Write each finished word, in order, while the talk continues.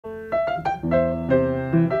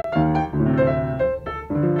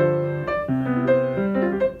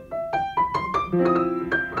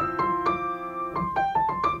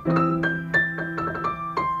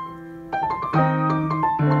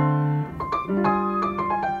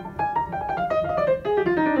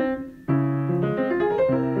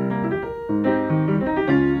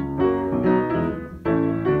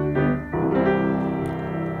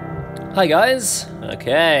Hi guys.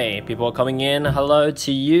 Okay, people are coming in. Hello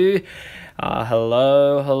to you.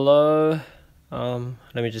 Hello.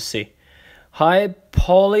 Let me just see. Hi,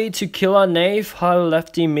 Polly to Killer Knave. Hi,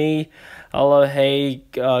 Lefty Me. Hello, hey,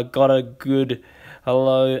 got a good.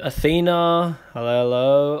 Hello, Athena.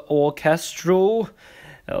 Hello, Orchestral.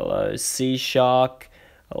 Hello, Sea Shark.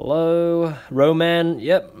 Hello, Roman.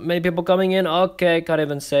 Yep, many people coming in. Okay, can't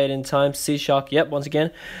even say it in time. Sea Shark. Yep, once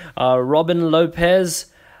again. Robin Lopez.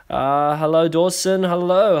 Hello, Dawson.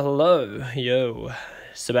 Hello. Yo.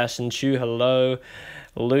 Sebastian Chu. Hello.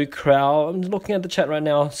 Luke Crow. I'm looking at the chat right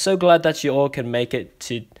now. So glad that you all can make it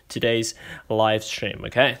to today's live stream.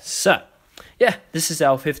 Okay, so yeah, this is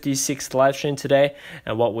our 56th live stream today,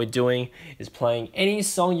 and what we're doing is playing any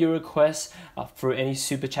song you request through any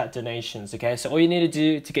super chat donations. Okay, so all you need to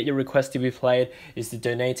do to get your request to be played is to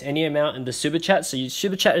donate any amount in the super chat. So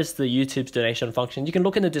super chat is the YouTube's donation function. You can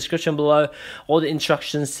look in the description below. All the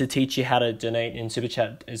instructions to teach you how to donate in super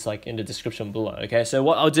chat is like in the description below. Okay, so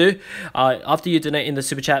what I'll do after you donate in the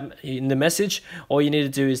super chat in the message, all you need to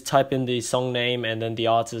do is type in the song name and then the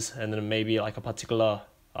artist and then maybe like a particular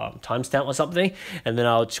timestamp or something, and then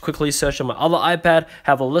I'll just quickly search on my other iPad,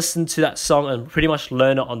 have a listen to that song, and pretty much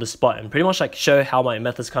learn it on the spot, and pretty much like show how my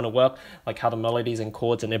methods kind of work, like how the melodies and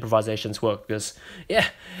chords and improvisations work. Because yeah,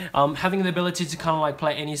 having the ability to kind of like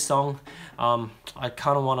play any song, I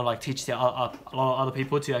kind of want to like teach a lot of other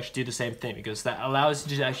people to actually do the same thing, because that allows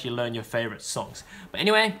you to actually learn your favorite songs. But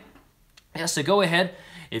anyway, yeah, so go ahead.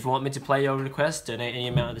 If you want me to play your request, donate any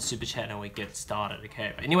amount of the super chat and we get started.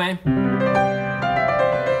 Okay, but anyway.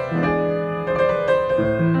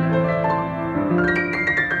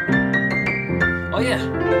 Oh yeah,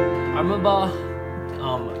 I remember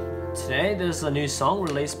today there's a new song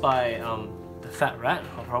released by the Fat Rat.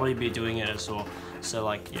 I'll probably be doing it as well. So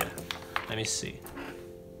like yeah, let me see.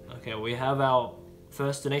 Okay, we have our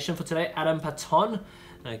first donation for today, Adam Paton.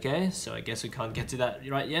 Okay, so I guess we can't get to that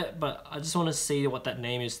right yet, but I just want to see what that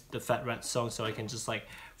name is, the Fat Rat song, so I can just like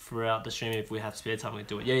throughout the stream, if we have spare time, we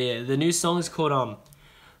do it. Yeah, the new song is called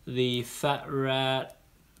the Fat Rat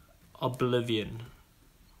Oblivion.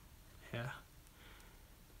 Yeah,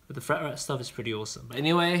 but the Fat Rat stuff is pretty awesome. But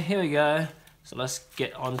anyway, here we go. So let's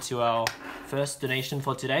get on to our first donation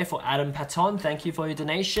for today for Adam Paton. Thank you for your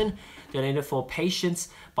donation. Donated for Patience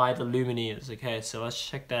by the Lumineers. Okay, so let's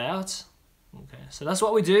check that out. Okay, so that's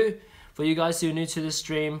what we do for you guys who are new to this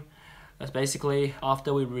stream. That's basically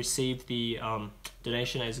after we received the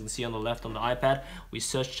donation, as you can see on the left on the iPad, we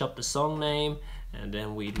searched up the song name and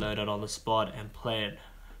then we load it on the spot and play it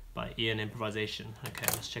by ear and improvisation. Okay,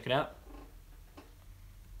 let's check it out.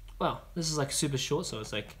 Wow, this is like super short, so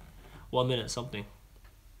it's like 1 minute something.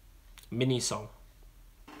 Mini song.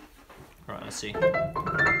 Alright, let's see.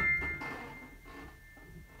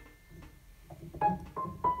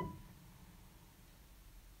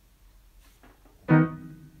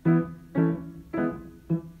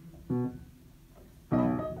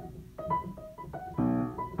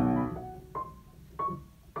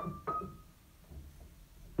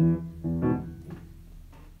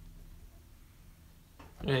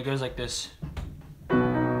 Okay, it goes like this.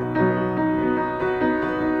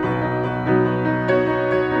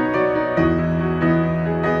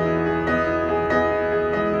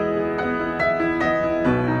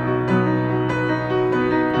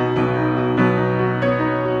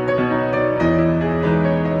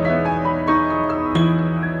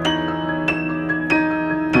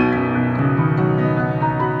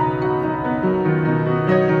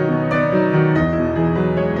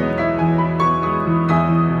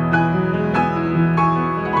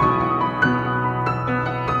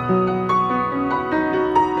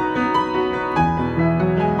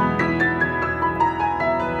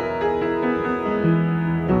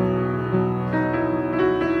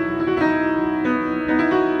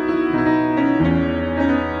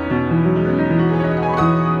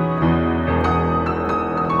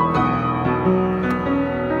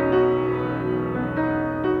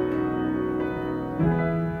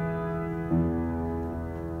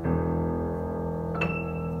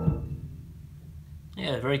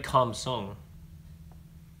 Yeah, very calm song.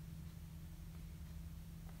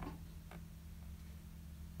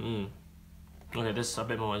 Okay, this is a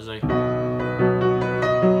bit more like.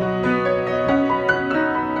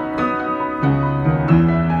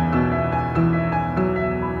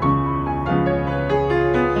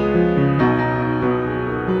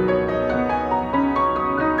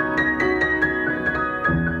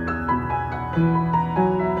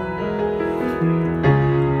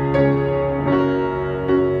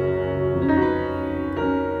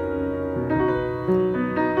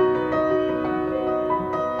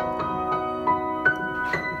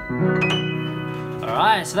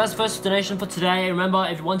 so that's the first donation for today. Remember,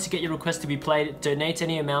 if you want to get your request to be played, donate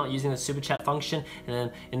any amount using the super chat function, and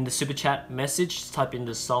then in the super chat message, just type in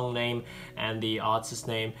the song name and the artist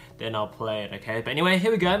name, then I'll play it, okay? But anyway,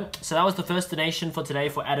 here we go. So that was the first donation for today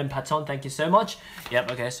for Adam Patton. Thank you so much.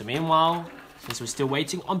 Yep, okay, so meanwhile, since we're still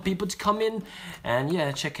waiting on people to come in, and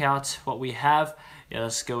yeah, check out what we have. Yeah,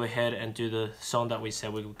 let's go ahead and do the song that we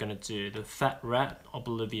said we were gonna do, the Fat Rat,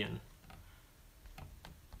 Oblivion.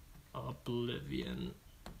 Oblivion.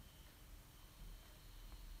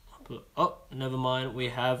 Oh, never mind. We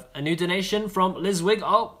have a new donation from Lizwig.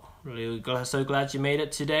 Oh, really so glad you made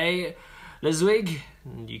it today, Lizwig.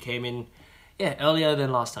 You came in, yeah, earlier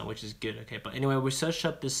than last time, which is good. Okay, but anyway, we searched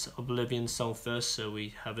up this Oblivion song first, so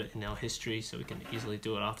we have it in our history, so we can easily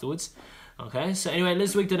do it afterwards. Okay, so anyway,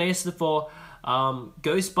 Lizwig donated for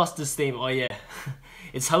Ghostbusters theme. Oh yeah,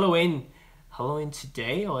 it's Halloween. Halloween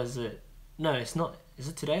today, or is it? No, it's not. Is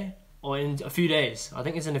it today? Or in a few days. I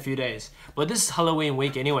think it's in a few days. But this is Halloween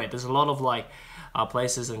week anyway. There's a lot of like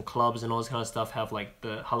places and clubs and all this kind of stuff have like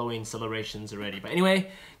the Halloween celebrations already. But anyway,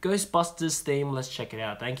 Ghostbusters theme. Let's check it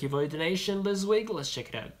out. Thank you for your donation, Lizwig. Let's check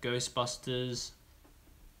it out. Ghostbusters.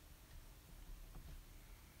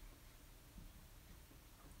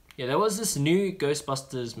 Yeah, there was this new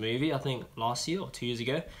Ghostbusters movie, I think last year or 2 years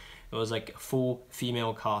ago. It was like a full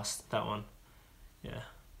female cast, that one. Yeah.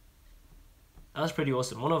 That was pretty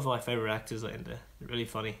awesome. One of my favorite actors in there. Really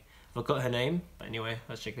funny. I forgot her name, but anyway,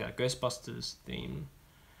 let's check it out. Ghostbusters theme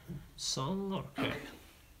song. Okay.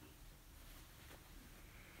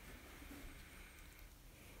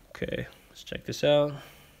 Okay, let's check this out.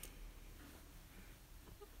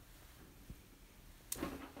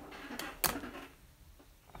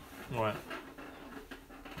 Alright.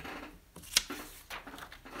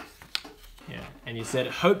 Yeah, and he said,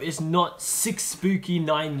 hope it's not 6 spooky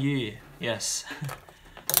 9 year. Yes,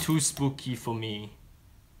 too spooky for me.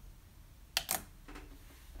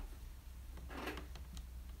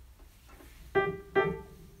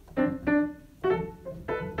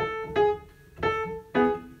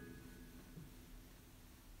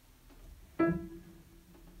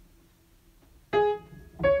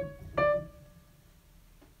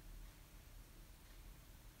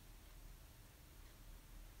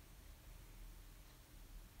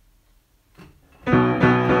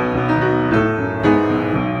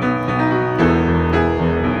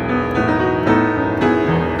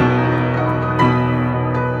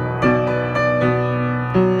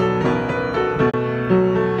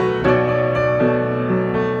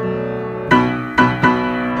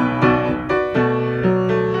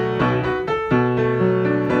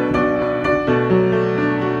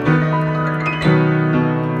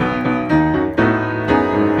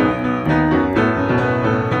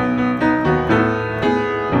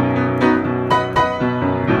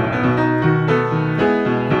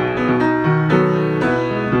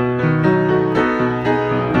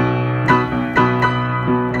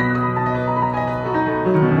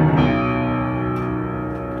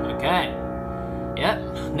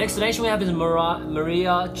 Next donation we have is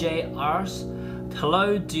Maria J. Rs.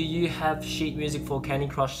 Hello, do you have sheet music for Candy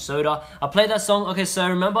Crush Soda? I played that song. Okay, so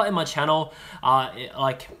remember in my channel, I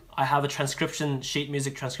have a sheet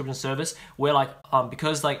music transcription service where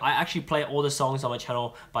because I actually play all the songs on my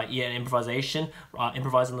channel by ear and improvisation,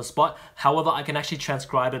 improvise on the spot. However, I can actually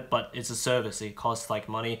transcribe it, but it's a service. It costs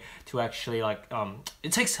money to actually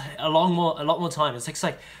it takes a lot more time. It takes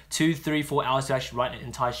 2, 3, 4 hours to actually write an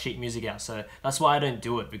entire sheet music out. So that's why I don't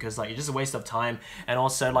do it, because it's just a waste of time. And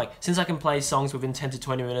also since I can play songs within 10 to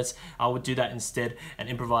 20 minutes, I would do that instead and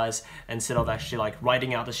improvise instead of actually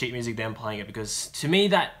writing out the sheet music then playing it, because to me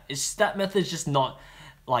that method is just not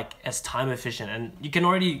as time efficient, and you can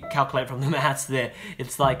already calculate from the maths there.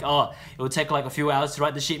 It's oh, it would take a few hours to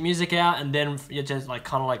write the sheet music out, and then you just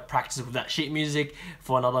practice with that sheet music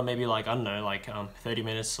for another maybe I don't know 30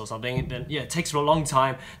 minutes or something. Then yeah, it takes a long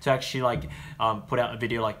time to actually put out a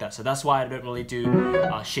video like that. So that's why I don't really do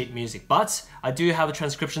sheet music, but I do have a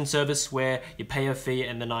transcription service where you pay a fee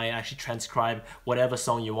and then I actually transcribe whatever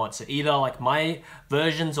song you want. So either my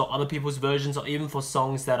versions or other people's versions, or even for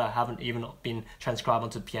songs that I haven't even been transcribed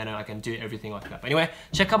onto piano, I can do everything like that. But anyway,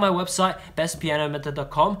 check out my website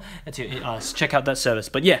bestpianomethod.com to check out that service.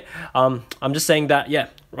 But yeah, I'm just saying that, yeah,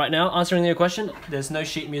 right now answering your question, there's no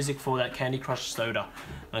sheet music for that Candy Crush Soda.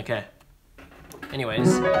 Okay,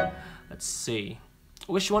 anyways, let's see,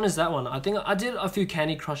 which one is that one? I think I did a few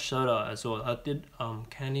Candy Crush Soda as well. I did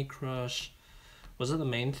Candy Crush, was it the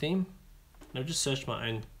main theme? I've just searched my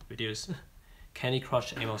own videos. Candy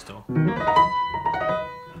Crush Amosdoll.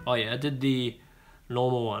 Oh yeah, I did the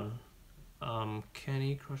normal one.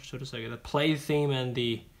 Candy Crush Soda Saga, the play theme and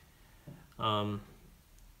the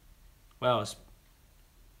Wow,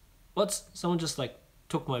 what? Someone just like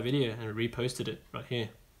took my video and reposted it right here.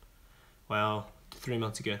 Wow, 3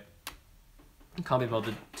 months ago. Can't be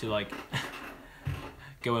bothered to like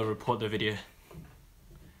go and report the video.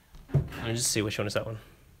 Let me just see which one is that one.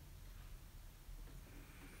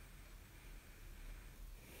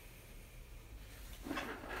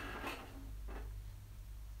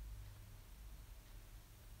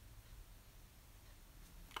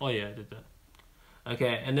 Oh yeah, I did that.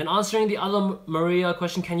 Okay, and then answering the other Maria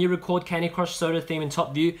question, can you record Candy Crush Soda theme in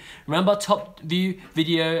top view? Remember, top view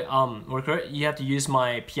video you have to use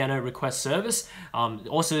my piano request service.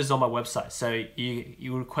 Also is on my website. So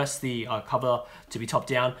you request the cover to be top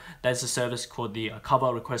down. There's a service called the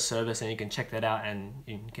cover request service, and you can check that out and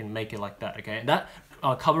you can make it like that. Okay, and that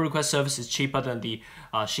cover request service is cheaper than the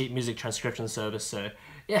sheet music transcription service. So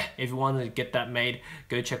yeah, if you want to get that made,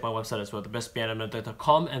 go check my website as well,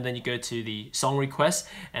 thebestpianomethod.com, and then you go to the song request,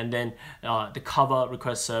 and then the cover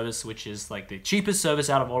request service, which is like the cheapest service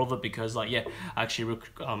out of all of it, because like yeah, I actually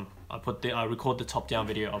I record the top down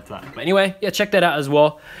video of that. But anyway, yeah, check that out as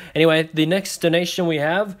well. Anyway, the next donation we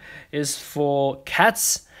have is for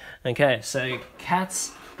Cats. Okay, so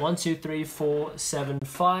Cats 1 2 3 4 7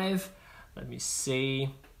 5. Let me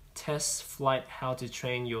see. Test flight, how to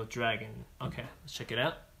train your dragon. Okay, let's check it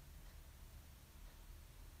out.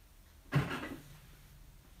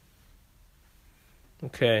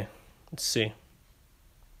 Okay, let's see.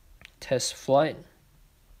 Test flight.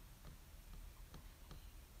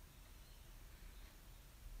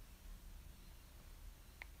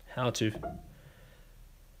 How to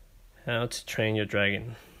train your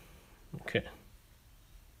dragon. Okay.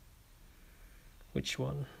 Which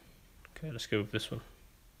one? Okay, let's go with this one.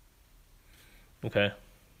 Okay.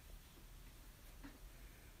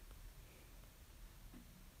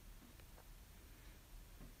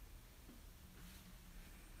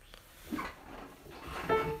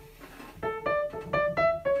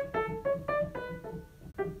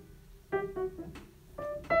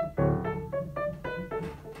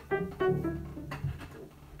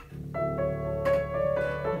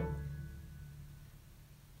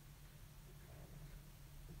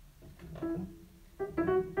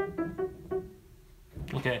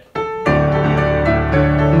 Okay.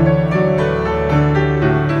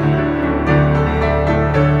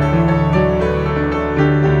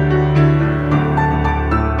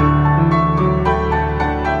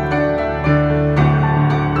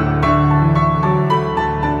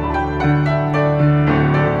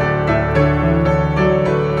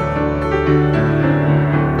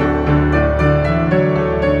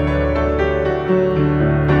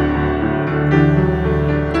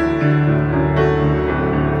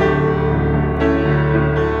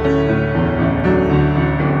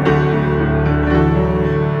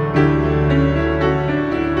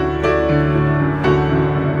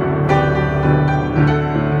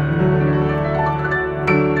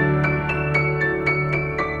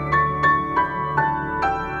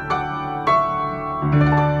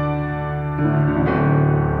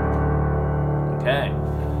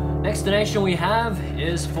 Next donation we have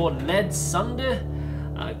is for Led Sunday.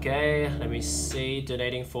 Okay, let me see.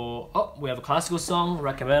 Donating for, oh, we have a classical song,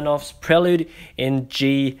 Rachmaninoff's Prelude in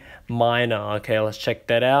G minor. Okay, let's check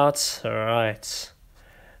that out. All right.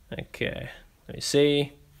 Okay, let me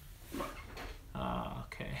see.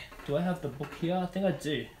 Okay, do I have the book here? I think I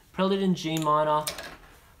do. Prelude in G minor.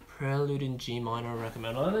 Prelude in G minor,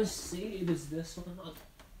 Rachmaninoff. Let's see if it's this one.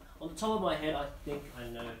 On the top of my head, I think I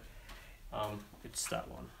know. It's that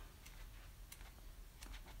one.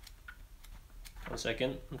 1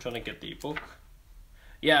 second, I'm trying to get the book.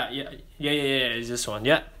 Yeah, it's this one,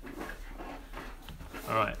 yeah.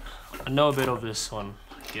 Alright, I know a bit of this one,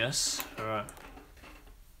 I guess. Alright.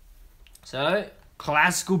 So,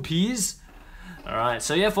 classical piece. Alright,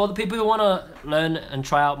 so yeah, for the people who want to learn and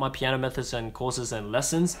try out my piano methods and courses and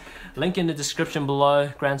lessons, link in the description below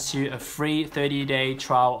grants you a free 30-day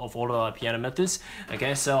trial of all of our piano methods.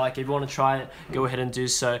 Okay, so like if you want to try it, go ahead and do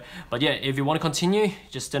so. But yeah, if you want to continue, you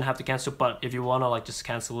just don't have to cancel. But if you want to like just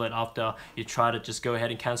cancel it after you try to, just go ahead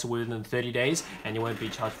and cancel within 30 days and you won't be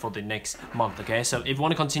charged for the next month. Okay, so if you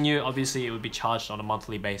want to continue, obviously it would be charged on a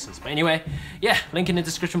monthly basis. But anyway, yeah, link in the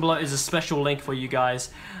description below is a special link for you guys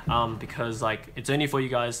because like it's only for you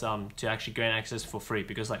guys to actually gain access for free,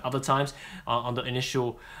 because like other times on the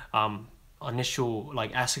initial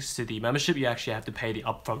like access to the membership, you actually have to pay the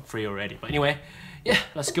upfront fee already. But anyway, yeah,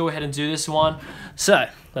 let's go ahead and do this one. So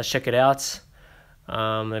let's check it out.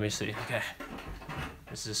 Let me see. Okay,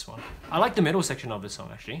 this is this one. I like the middle section of this song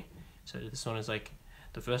actually. So this one is like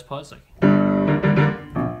the first part is like,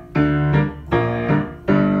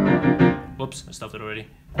 whoops, I stopped it already.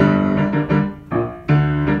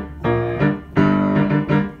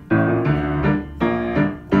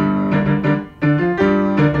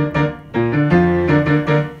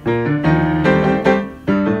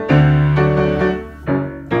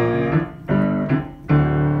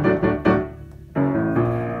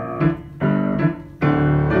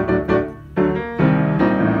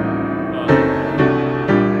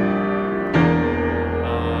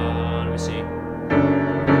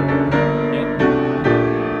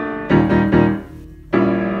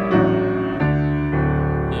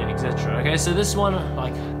 Okay, so this one,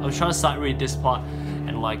 like, I was trying to sight read this part,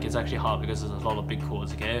 and like it's actually hard because there's a lot of big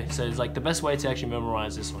chords. Okay, so it's like the best way to actually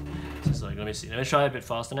memorize this one. So it's like, let me see. Let me try it a bit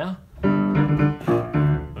faster now.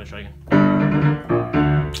 Let me try again.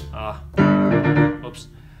 Oops.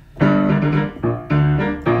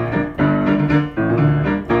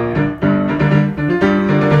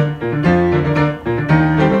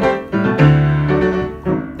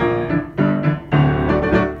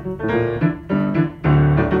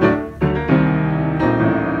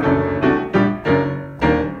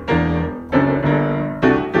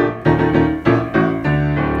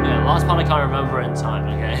 I can't remember in time,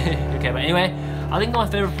 okay? Okay, but anyway, I think my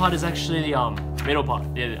favorite part is actually the middle part.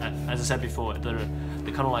 Yeah, as I said before, the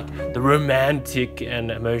kind of like the romantic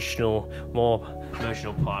and emotional, more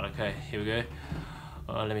emotional part. Okay, here we go.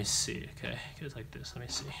 Let me see. Okay, it goes like this. Let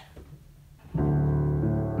me see.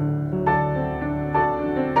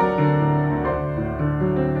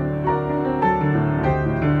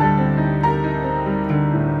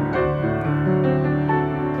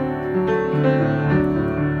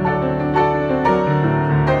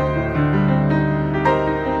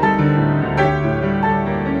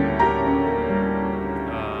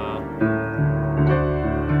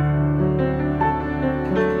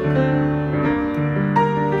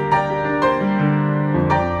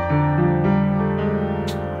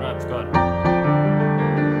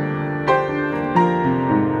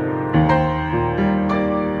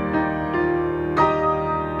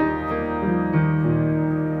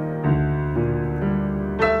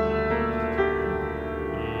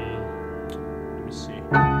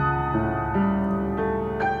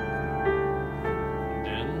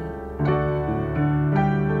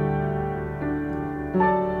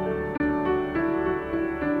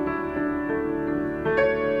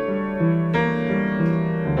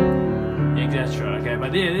 Okay,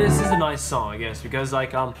 but yeah, this is a nice song, I guess, because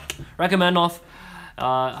like Rachmaninoff,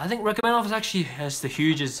 I think Rachmaninoff is actually has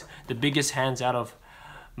the biggest hands out of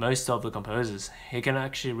most of the composers. He can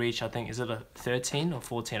actually reach, I think, is it a 13 or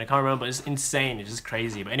 14? I can't remember. But it's insane. It's just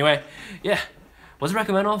crazy. But anyway, yeah. Was it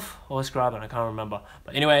Rachmaninoff or Scriben? I can't remember.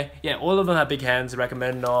 But anyway, yeah, all of them have big hands.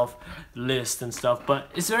 Rachmaninoff, Liszt and stuff. But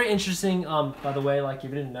it's very interesting. By the way, like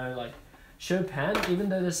if you didn't know, like Chopin, even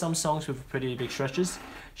though there's some songs with pretty big stretches,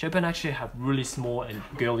 Chopin actually have really small and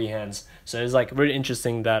girly hands. So it's like really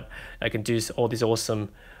interesting that I can do all these awesome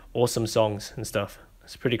songs and stuff.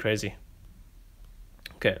 It's pretty crazy.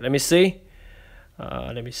 Okay, let me see.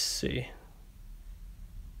 Let me see.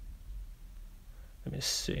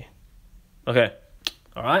 Okay.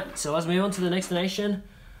 All right. So let's move on to the next donation.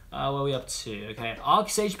 Where are we up to? Okay. Arc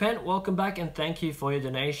Sage Pen, welcome back and thank you for your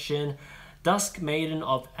donation. Dusk Maiden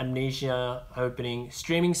of Amnesia opening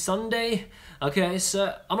streaming Sunday. Okay,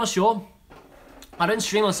 so I'm not sure. I don't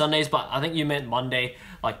stream on Sundays, but I think you meant Monday.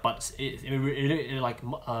 Like, but like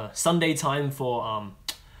Sunday time for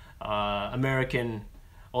American,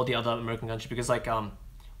 all the other American countries, because like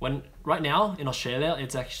when right now in Australia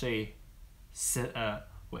it's actually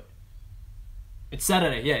it's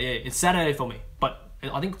Saturday. Yeah, it's Saturday for me, but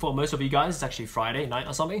I think for most of you guys it's actually Friday night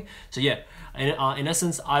or something. So yeah, in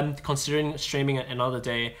essence I'm considering streaming another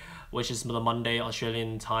day, which is the Monday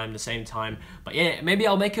Australian time, the same time. But yeah, maybe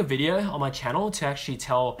I'll make a video on my channel to actually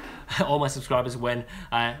tell all my subscribers when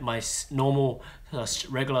my normal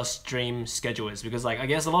regular stream schedule is, because like I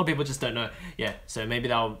guess a lot of people just don't know. Yeah, so maybe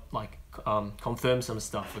they'll like confirm some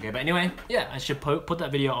stuff. Okay, but anyway, yeah, I should put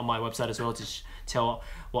that video on my website as well to tell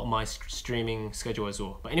what my streaming schedule is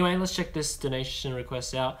all. But anyway, let's check this donation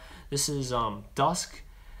request out. This is Dusk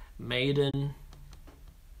Maiden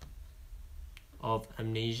of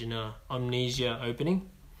Amnesia opening.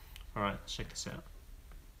 All right, let's check this out.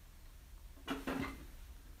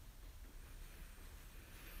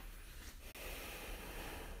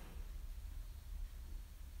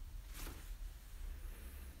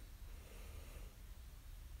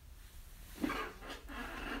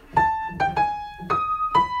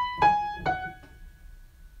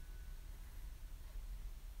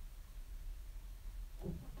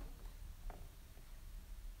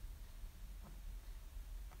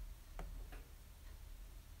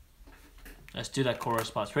 Let's do that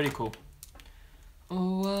chorus part. It's pretty cool.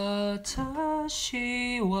 Watashi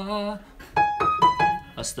wa.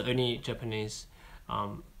 That's the only Japanese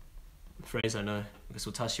phrase I know, because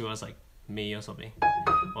watashi wa is like me or something,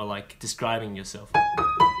 or like describing yourself.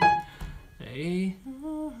 Hey.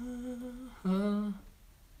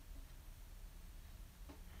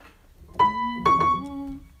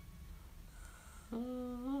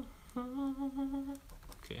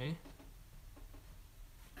 Okay.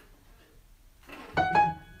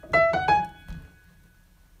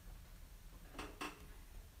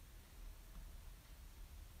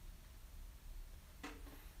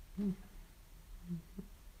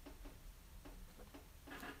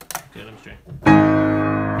 stream.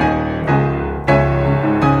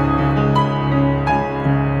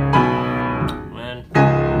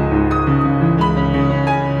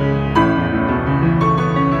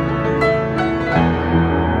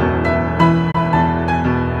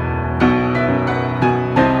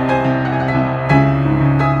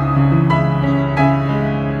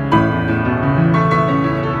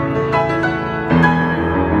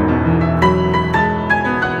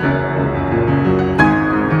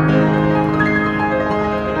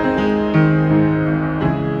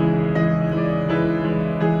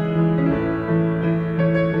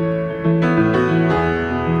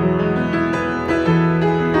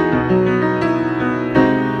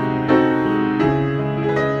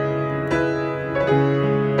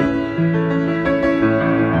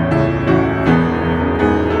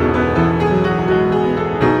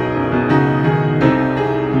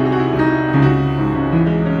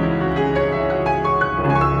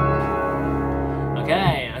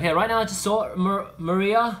 I just saw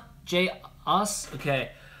Maria J. Us.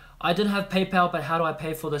 Okay, I didn't have PayPal, but how do I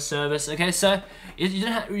pay for the service? Okay, so you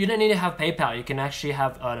don't need to have PayPal. You can actually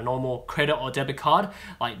have a normal credit or debit card.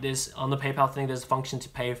 Like this on the PayPal thing, there's a function to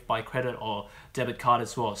pay by credit or debit card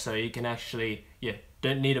as well. So you can actually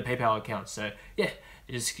don't need a PayPal account. So yeah,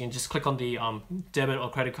 you can just click on the debit or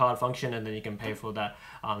credit card function, and then you can pay for that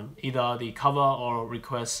either the cover or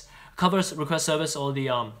request service or the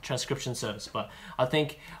transcription service. But I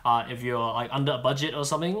think if you're like under a budget or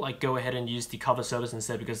something, like go ahead and use the cover service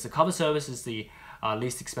instead, because the cover service is the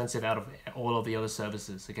least expensive out of all of the other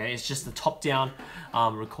services. Okay, it's just the top down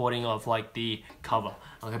recording of like the cover.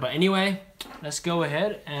 Okay, but anyway, let's go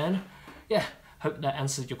ahead and hope that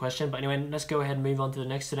answered your question. But anyway, let's go ahead and move on to the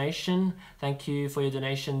next donation. Thank you for your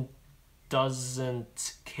donation.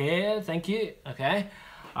 Doesn't care. Thank you. Okay.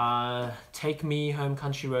 Take Me Home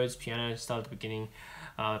Country Roads piano, start at the beginning,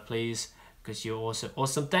 please, because you're also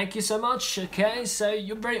awesome. Thank you so much. Okay, so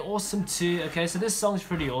you're very awesome too. Okay, so this song's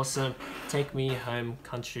pretty awesome. Take Me Home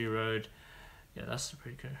Country Road. Yeah, that's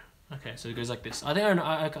pretty cool. Okay, so it goes like this. I think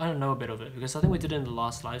I don't know a bit of it because I think we did it in the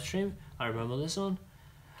last live stream. I remember this one.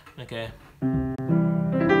 Okay.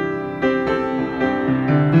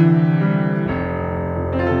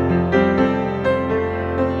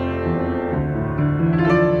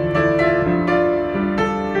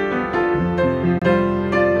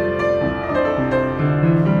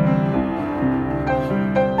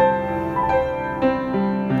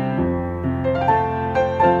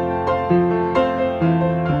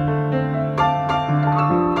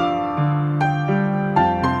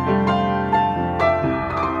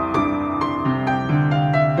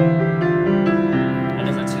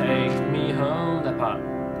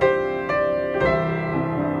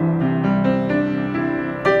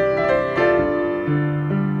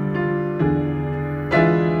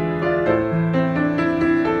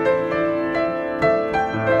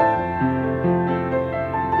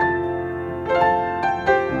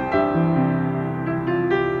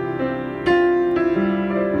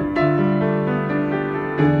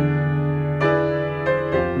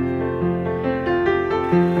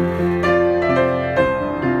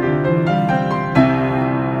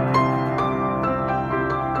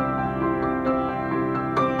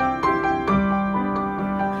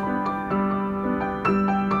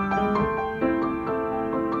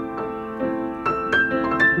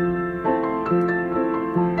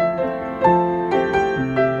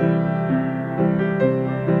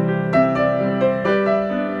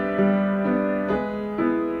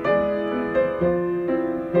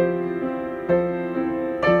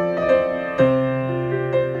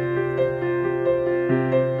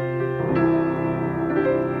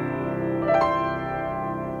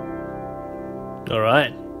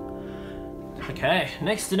 Alright. Okay,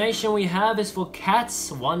 next donation we have is for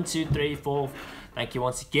Cats 1 2 3 4. Thank you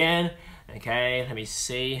once again. Okay, let me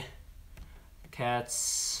see.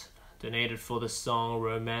 Cats donated for the song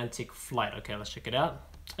Romantic Flight. Okay, let's check it out.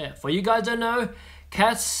 Yeah, for you guys don't know,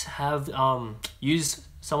 Cats have used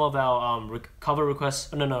some of our cover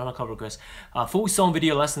requests. No, not cover requests. Full song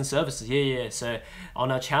video lesson services. Yeah. So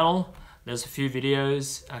on our channel, there's a few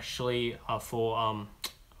videos actually for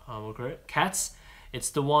Cats.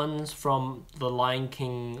 It's the ones from The Lion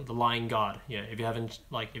King, The Lion Guard. Yeah, if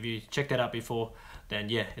you checked that out before, then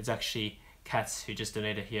yeah, it's actually Cats who just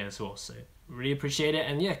donated here as well. So really appreciate it.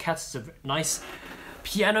 And yeah, Cats is a nice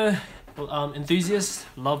piano enthusiast.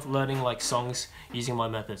 Love learning like songs using my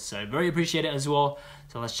methods. So very appreciate it as well.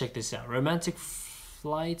 So let's check this out. Romantic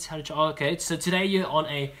Flight. Okay, so today you're on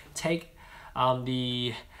a How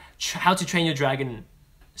to Train Your Dragon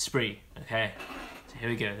spree. Okay. Here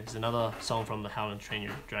we go. There's another song from the How to Train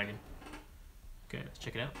Your Dragon. Okay, let's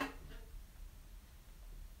check it out.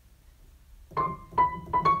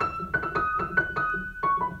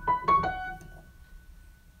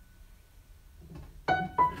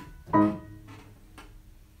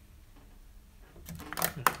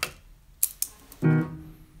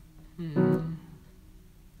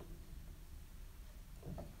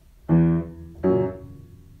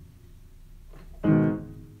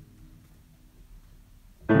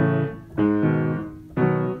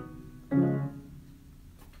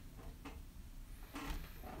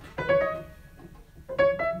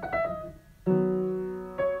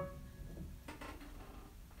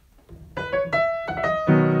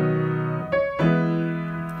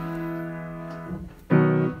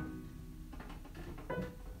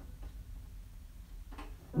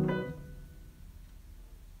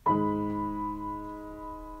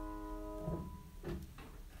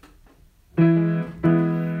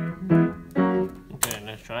 Okay,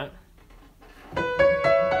 let's try it.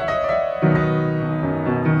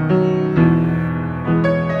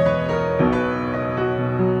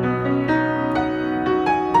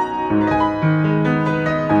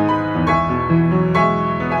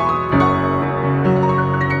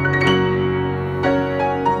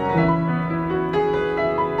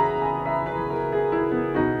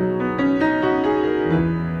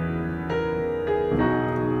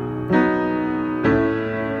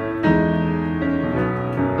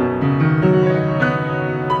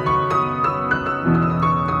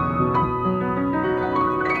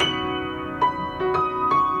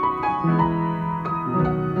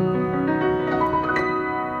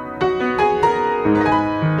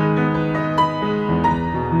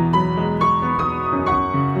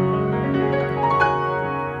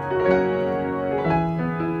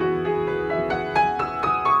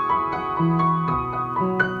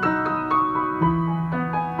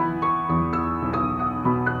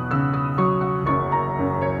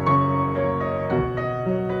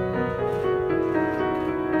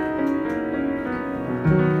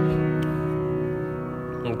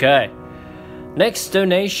 Okay, next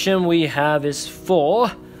donation we have is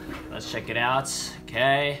for, let's check it out.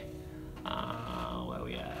 Okay, where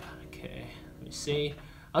we at? Okay, let me see.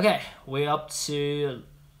 Okay, we're up to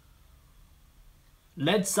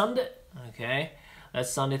Led Sunday. Okay, Led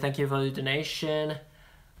Sunday, thank you for the donation.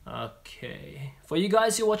 Okay, for you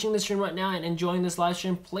guys who are watching this stream right now and enjoying this live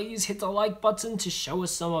stream, please hit the like button to show us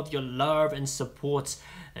some of your love and support.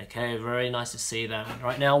 Okay, very nice to see that.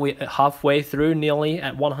 Right now we're halfway through, nearly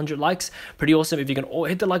at 100 likes. Pretty awesome. If you can all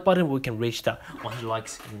hit the like button, we can reach that 100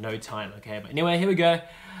 likes in no time. Okay, but anyway, here we go.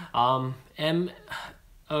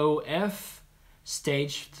 MOF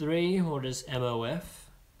stage 3. What is MOF?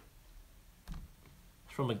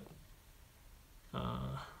 From a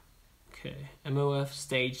okay, MOF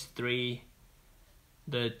stage 3,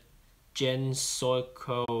 the Gen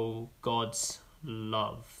Soiko Gods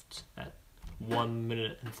Loved at 1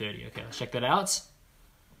 minute and 30. Okay, let's check that out.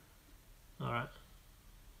 Alright.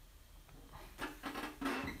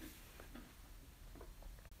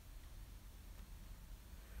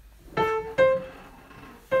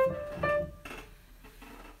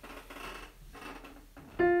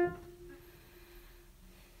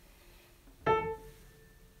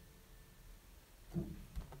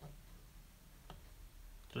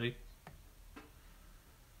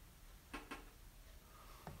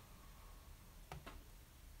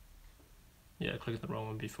 Yeah, I clicked the wrong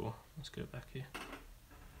one before. Let's go back here.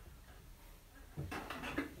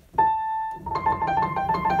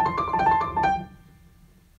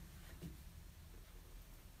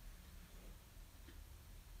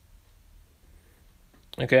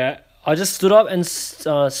 Okay, I just stood up and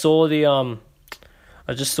saw the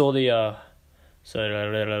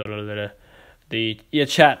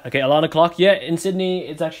chat. Okay, alarm clock. Yeah, in Sydney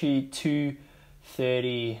it's actually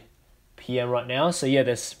 2:30 p.m. right now. So yeah,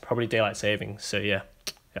 there's probably daylight savings. So yeah,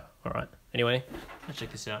 all right. Anyway, let's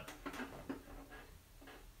check this out.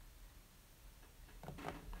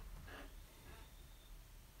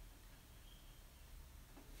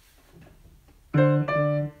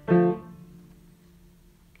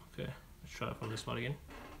 Okay, let's try it from this part again.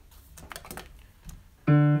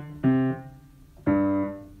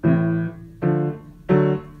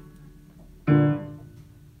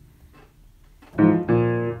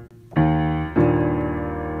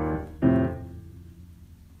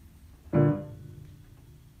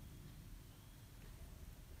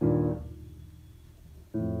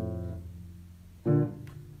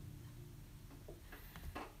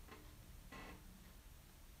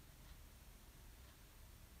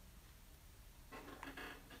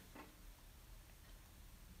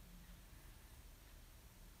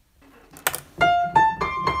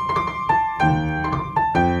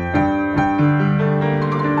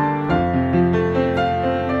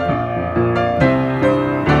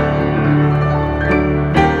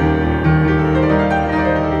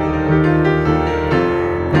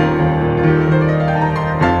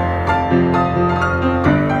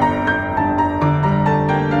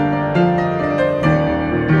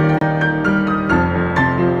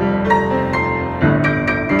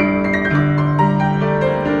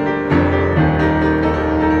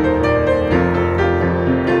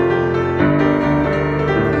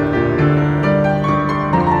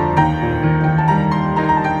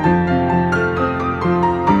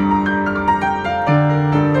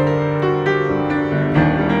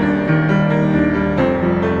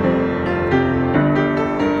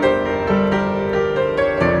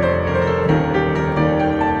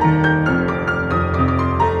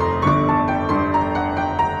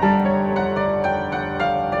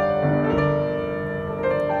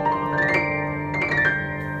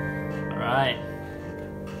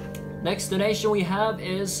 donation we have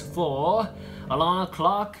is for Alana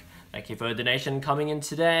Clark. Thank you for a donation coming in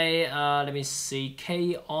today. Let me see,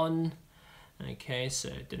 K on. Okay, so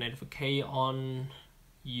donated for K on,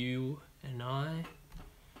 you and I.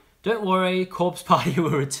 Don't worry, Corpse Party will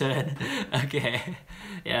return. Okay,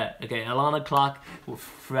 yeah, okay. Alana Clark,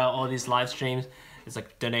 throughout all these live streams, is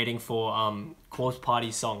like donating for Corpse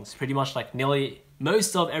Party songs. Pretty much like nearly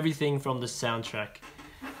most of everything from the soundtrack.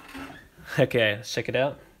 Okay, let's check it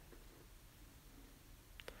out.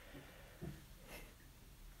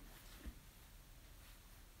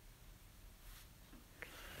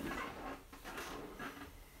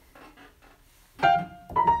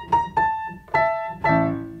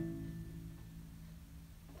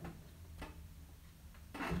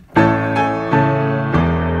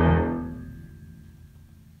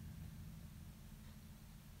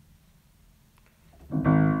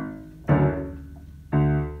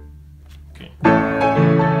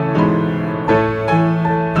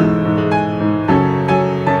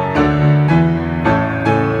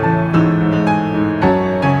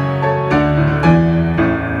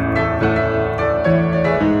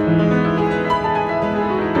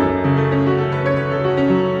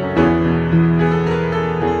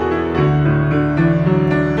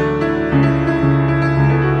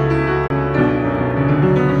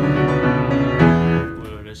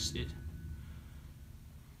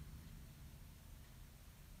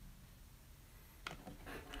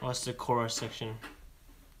 What's the chorus section?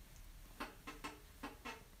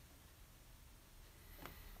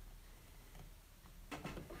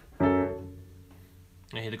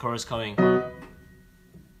 I hear the chorus coming.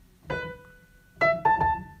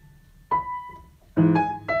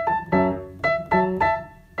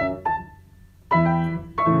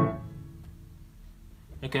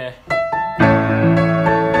 Okay.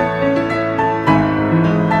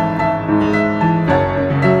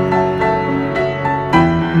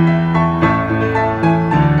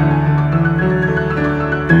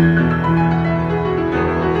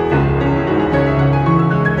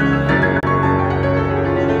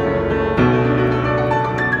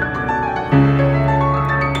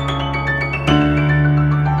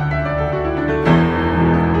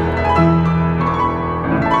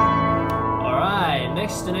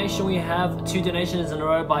 We have 2 donations in a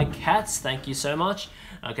row by Cats. Thank you so much.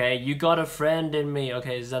 Okay, you got a friend in me.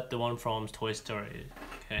 Okay, is that the one from Toy Story?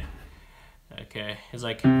 Okay. Okay, it's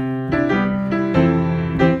like...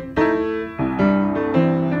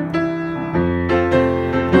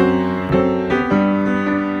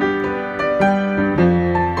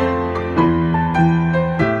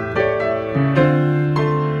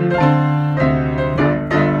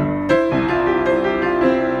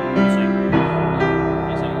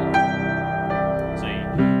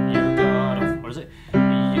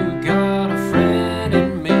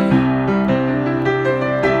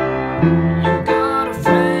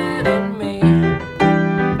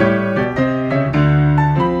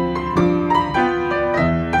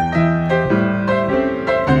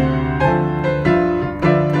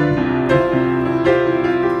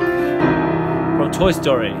 Toy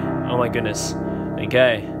Story. Oh my goodness.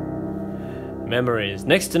 Okay. Memories.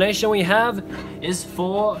 Next donation we have is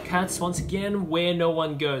for Cats once again. Where No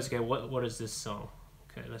One Goes. Okay, what is this song?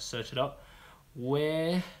 Okay, let's search it up.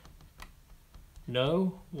 Where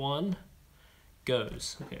No One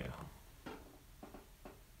Goes. Okay.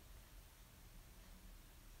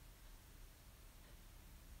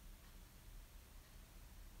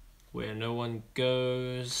 Where No One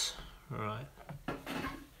Goes. All right.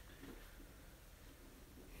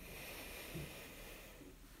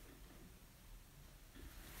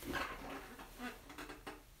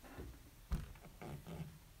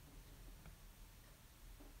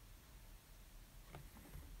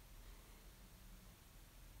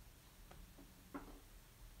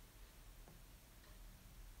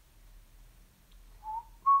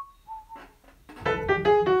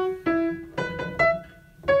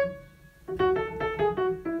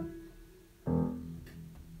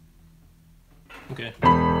 Okay.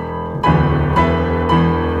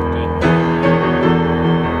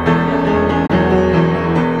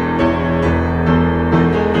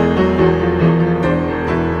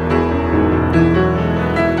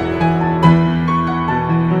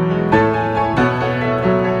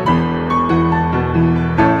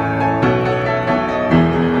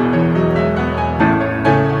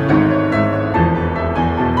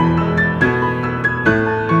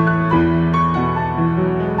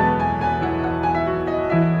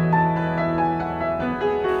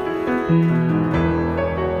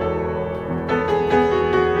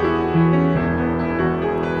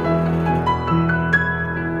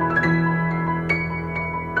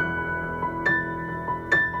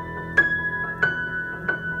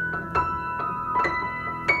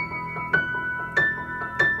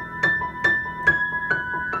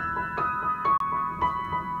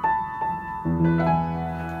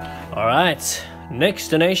 Alright, next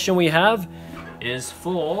donation we have is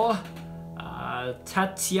for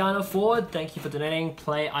Tatiana Ford. Thank you for donating.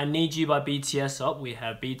 Play I Need You by BTS up. We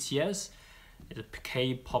have BTS. It's a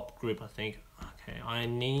K-pop group, I think. Okay, I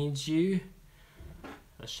Need You.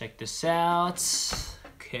 Let's check this out.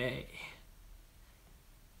 Okay.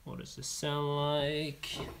 What does this sound like?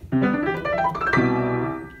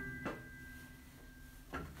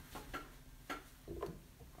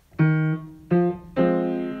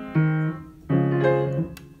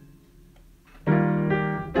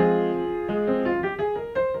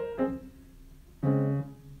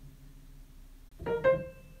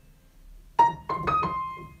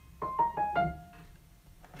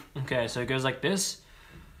 Okay, so it goes like this.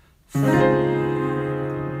 And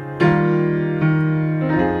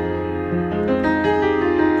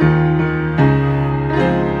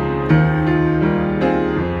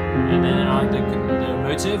then like the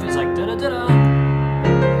motive is like da da da da.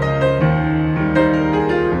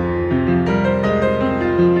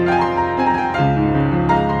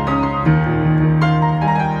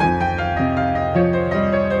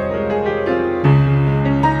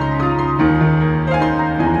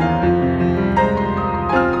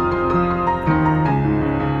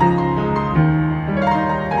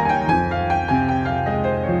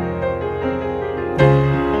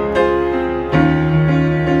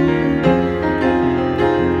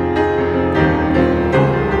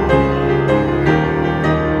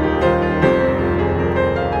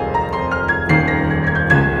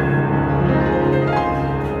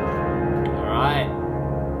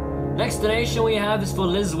 We have is for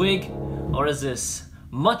Liz Wig, or is this?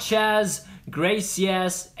 Much as, Grace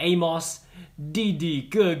yes, Amos, Didi,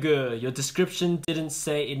 Your description didn't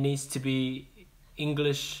say it needs to be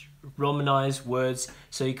English romanized words,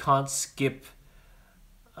 so you can't skip.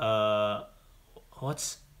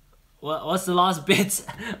 What's the last bit?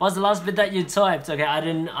 What's the last bit that you typed? Okay, I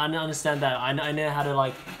didn't understand that. I know how to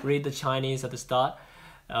like read the Chinese at the start.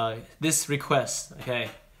 This request, okay.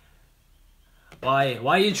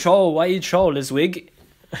 Why you troll? Why you troll, Liz Wig?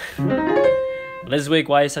 Liz Wig,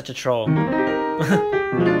 why are you such a troll?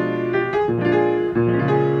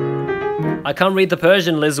 I can't read the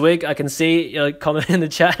Persian, Liz Wig. I can see your comment in the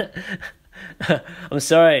chat. I'm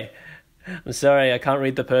sorry. I'm sorry, I can't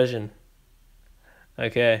read the Persian.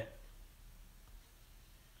 Okay.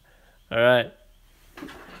 Alright.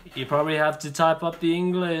 You probably have to type up the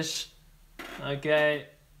English. Okay.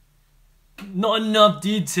 Not enough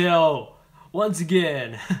detail. Once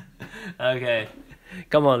again. Okay.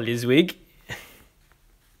 Come on, Liz Wig.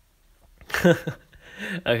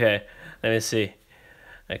 Okay, let me see.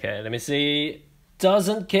 Okay, let me see.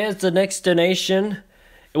 Doesn't care is the next donation.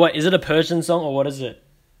 Wait, is it a Persian song or what is it?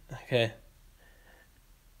 Okay.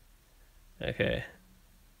 Okay.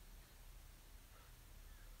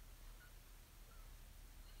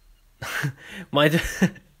 What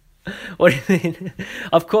do you mean?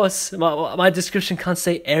 Of course, my description can't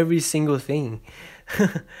say every single thing.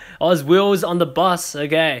 Oh, it's wheels on the bus.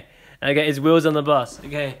 Okay. Okay, it's wheels on the bus.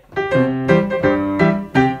 Okay.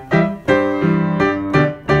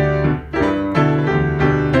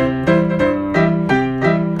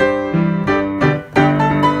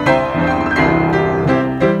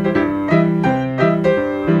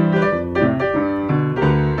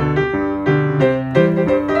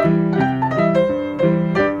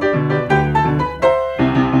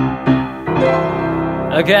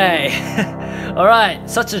 Okay. Alright,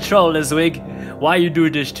 such a troll this week. Why you do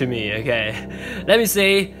this to me? Okay. Let me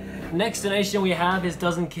see. Next donation we have is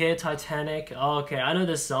Doesn't Care Titanic. Oh, okay, I know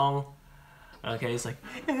this song. Okay, it's like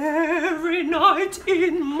every night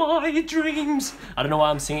in my dreams. I don't know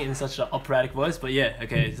why I'm singing it in such an operatic voice, but yeah,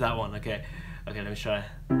 okay, it's that one. Okay. Okay, let me try.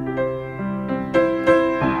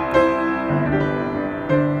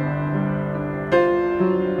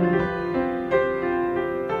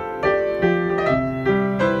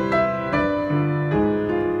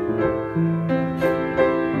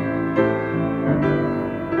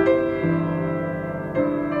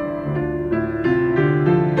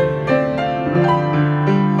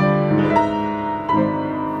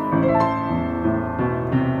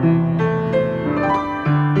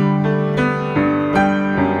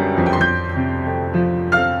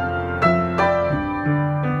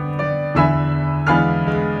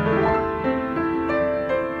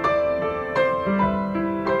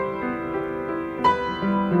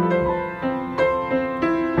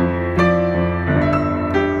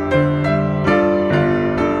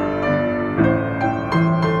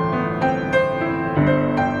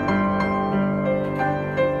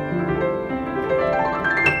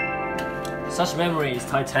 Such memories,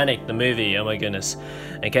 Titanic, the movie, oh my goodness.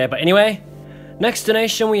 Okay, but anyway, Next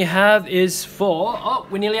donation we have is for, oh,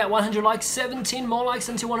 we're nearly at 100 likes, 17 more likes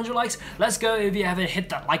until 100 likes. Let's go. If you haven't hit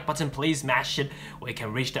that like button, please smash it. We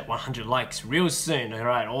can reach that 100 likes real soon. All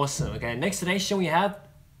right, awesome. Okay, next donation we have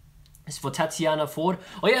is for Tatiana Ford.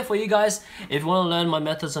 Oh yeah, for you guys, if you want to learn my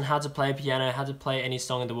methods on how to play piano, how to play any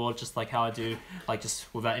song in the world, just like how I do, like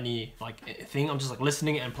just without any like thing, I'm just like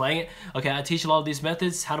listening and playing it. Okay, I teach a lot of these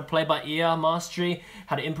methods, how to play by ear mastery,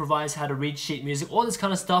 how to improvise, how to read sheet music, all this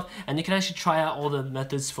kind of stuff, and you can actually try out all the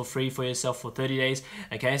methods for free for yourself for 30 days.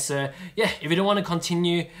 Okay, so yeah, if you don't want to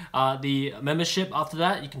continue the membership after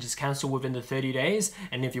that, you can just cancel within the 30 days,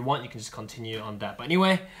 and if you want, you can just continue on that. But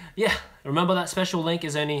anyway, yeah, remember that special link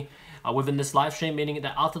is only within this live stream, meaning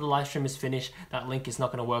that after the live stream is finished, that link is not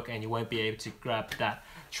going to work and you won't be able to grab that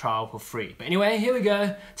trial for free. But anyway, here we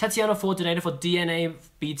go. Tatiana Ford donated for DNA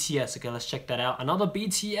BTS. Okay, let's check that out. Another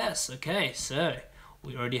BTS. Okay, so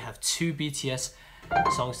we already have 2 BTS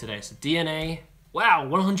songs today. So DNA, wow,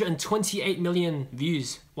 128 million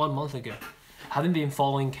views 1 month ago. Haven't been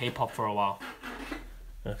following K-pop for a while.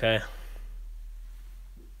 Okay.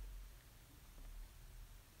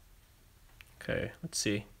 Okay, let's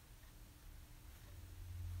see.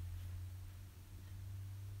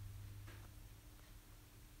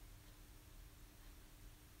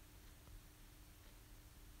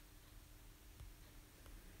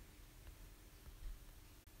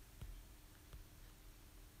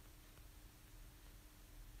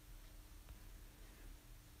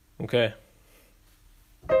 Okay.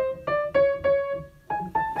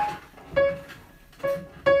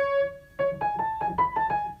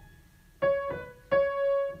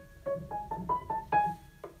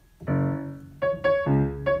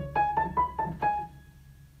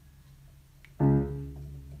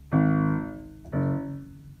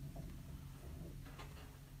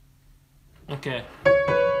 Okay.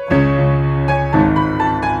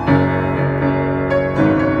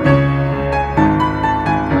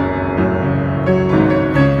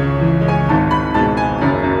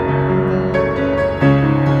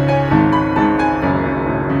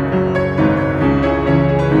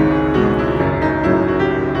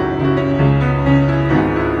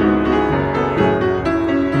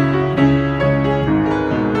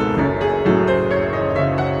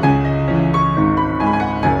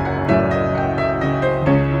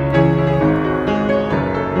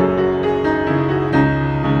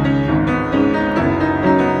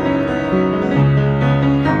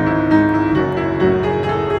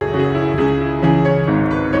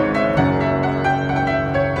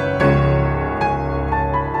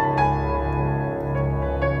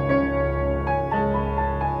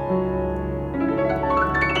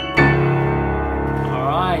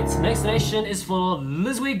 Next donation is for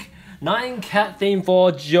this week. 9 cat theme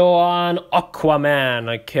for Johan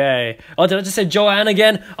Aquaman. Okay. Oh, did I just say Joanne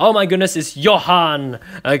again? Oh my goodness, it's Johan.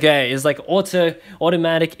 Okay, it's like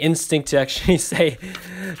automatic instinct to actually say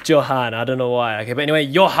Johan. I don't know why. Okay, but anyway,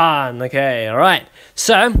 Johan. Okay, all right.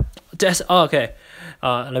 So, oh, okay.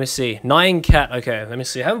 Let me see. 9 cat. Okay, let me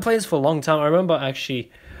see. I haven't played this for a long time. I remember I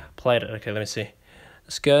actually played it. Okay, let me see.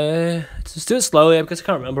 Let's go. Let's do it slowly because I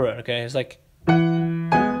can't remember it. Okay, it's like.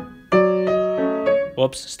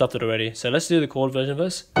 Whoops, stopped it already. So let's do the chord version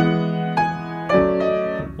first.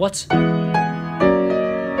 What?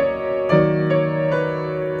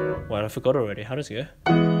 What? I forgot already. How does it go?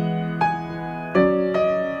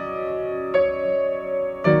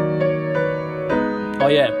 Oh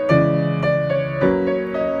yeah.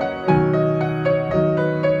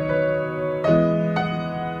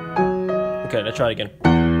 Okay, let's try it again.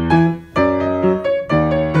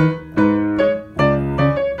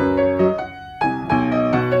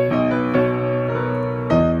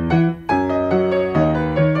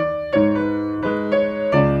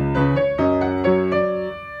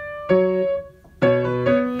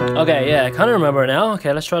 Okay, yeah, I kind of remember it now.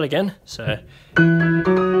 Okay, let's try it again. So. Okay,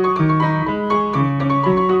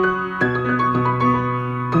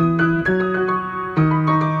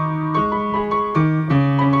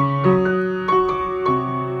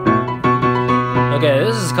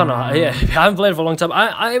 this is kind of, yeah, I haven't played it for a long time.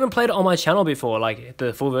 I haven't played it on my channel before, like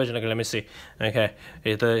the full version. Okay, let me see. Okay,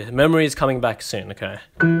 the memory is coming back soon. Okay.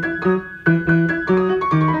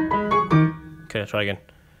 Okay, let's try again.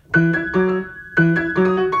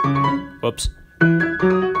 Whoops.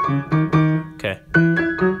 Okay.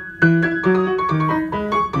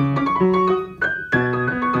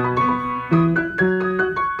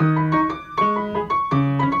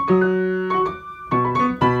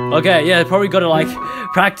 Okay, yeah, probably gotta like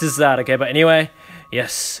practice that, okay, but anyway,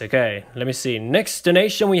 yes, okay, let me see. Next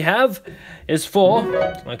donation we have is for,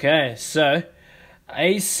 okay, so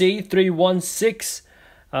AC316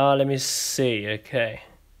 Let me see. Okay,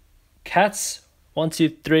 cats 1, 2,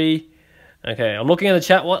 3. Okay, I'm looking at the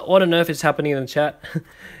chat. What on earth is happening in the chat?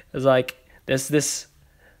 It's like there's this.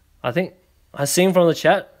 I think I seen from the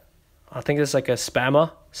chat. I think it's like a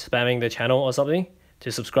spammer spamming the channel or something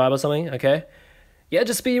to subscribe or something. Okay, yeah,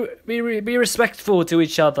 just be respectful to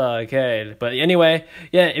each other. Okay, but anyway,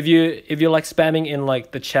 yeah, if you like spamming in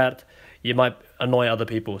like the chat, you might annoy other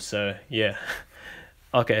people. So yeah.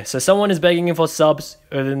 Okay, so someone is begging for subs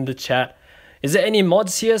within the chat. Is there any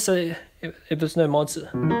mods here? So if there's no mods, okay,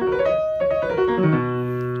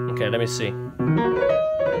 let me see.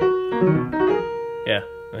 Yeah,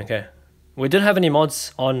 okay. We didn't have any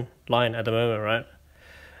mods online at the moment, right?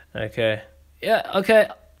 Okay. Yeah, okay.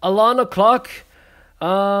 Alana Clark.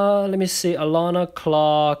 Let me see. Alana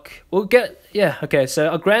Clark. We'll get, yeah, okay. So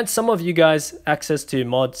I'll grant some of you guys access to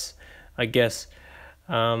mods, I guess.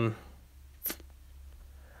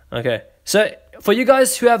 Okay. So for you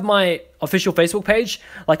guys who have my official Facebook page,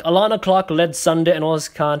 like Alana Clark, Led Sunday, and Oz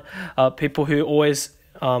Khan, people who always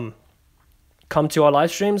come to our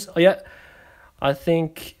live streams. Oh yeah, I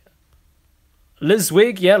think Liz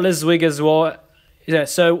Wig, yeah, Liz Wig as well. Yeah,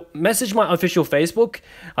 so message my official Facebook.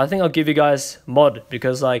 I think I'll give you guys mod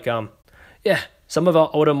because like yeah, some of our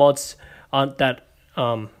older mods aren't that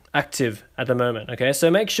active at the moment. Okay,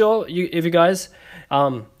 so make sure if you guys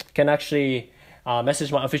can actually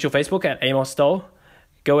message my official Facebook at Amosdoll.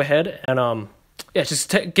 Go ahead and yeah,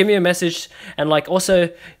 just give me a message and like also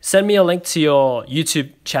send me a link to your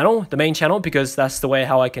YouTube channel, the main channel, because that's the way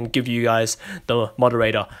how I can give you guys the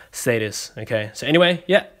moderator status. Okay, so anyway,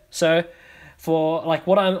 yeah, so for like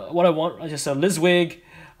what I want, I just said Liz Wig,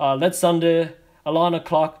 Let's Thunder, Alana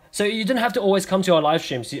Clark. So you didn't have to always come to our live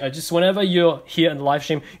streams. Just whenever you're here in the live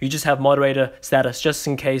stream, you just have moderator status, just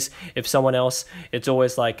in case if someone else, it's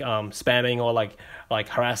always like spamming or like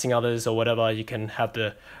harassing others or whatever. You can have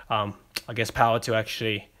the I guess power to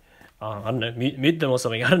actually I don't know, mute them or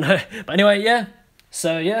something. I don't know. But anyway, yeah.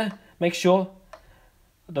 So yeah, make sure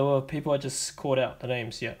there were people I just called out the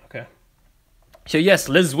names. Yeah, okay. So yes,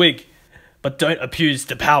 Liz Wig. But don't abuse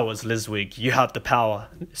the powers, Liz Wig. You have the power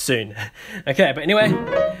soon. Okay, but anyway.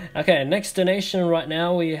 Okay, next donation right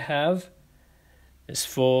now we have is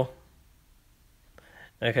for...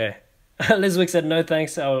 Okay. Liz Wig said, no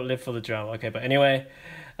thanks, I'll live for the drama. Okay, but anyway.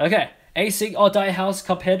 Okay, ASIC or Die House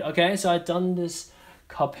Cuphead. Okay, so I've done this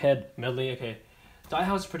Cuphead medley. Okay, Die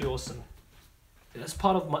House is pretty awesome. That's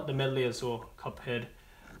part of the medley as well. Cuphead,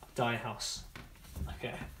 Die House.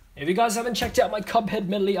 Okay. If you guys haven't checked out my Cuphead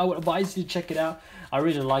medley, I would advise you to check it out. I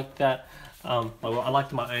really liked that. Well, I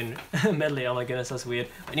liked my own medley. Oh my goodness, that's weird.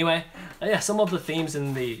 Anyway, yeah, some of the themes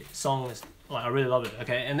in the songs, like I really love it.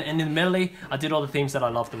 Okay, and in the medley, I did all the themes that I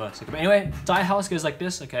love the most. Okay, but anyway, Die House goes like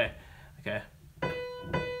this. Okay, okay.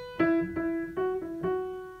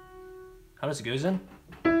 How does it go then?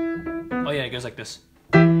 Oh yeah, it goes like this.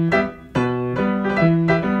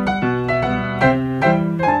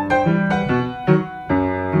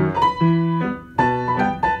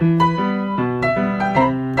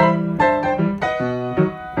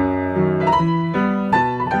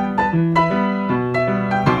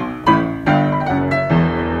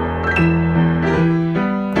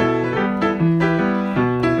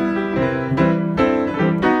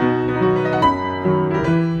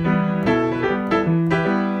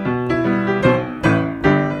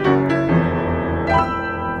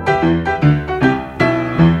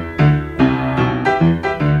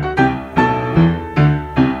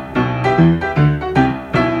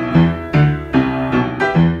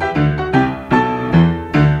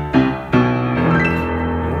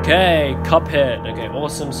 Cuphead. Okay,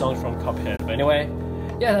 awesome song from Cuphead. But anyway,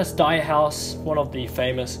 yeah, that's Die House, one of the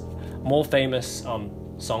more famous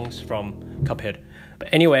songs from Cuphead. But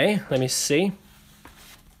anyway, let me see.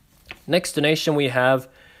 Next donation we have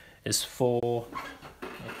is for...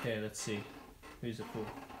 Okay, let's see. Who's it for?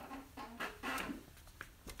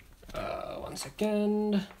 1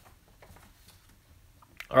 second.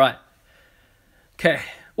 Alright. Okay.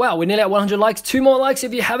 Wow, we're nearly at 100 likes. 2 more likes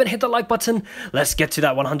if you haven't hit the like button. Let's get to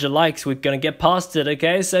that 100 likes. We're gonna get past it,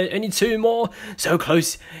 okay? So only 2 more. So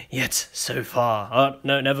close, yet so far. Oh,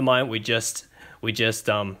 no, never mind. We just reached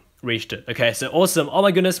it. Okay, so awesome. Oh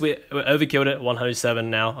my goodness, we overkilled it. 107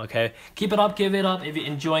 now, okay? Keep it up, give it up. If you're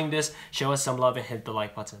enjoying this, show us some love and hit the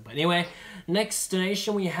like button. But anyway, next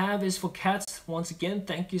donation we have is for cats. Once again,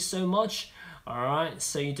 thank you so much. Alright,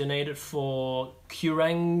 so you donated for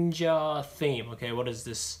Q-Ranger theme. Okay, what is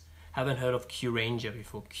this? Haven't heard of Q-Ranger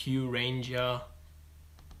before. Q-Ranger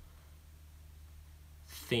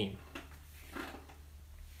theme.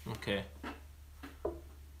 Okay.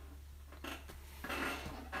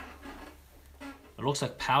 It looks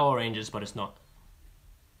like Power Rangers, but it's not.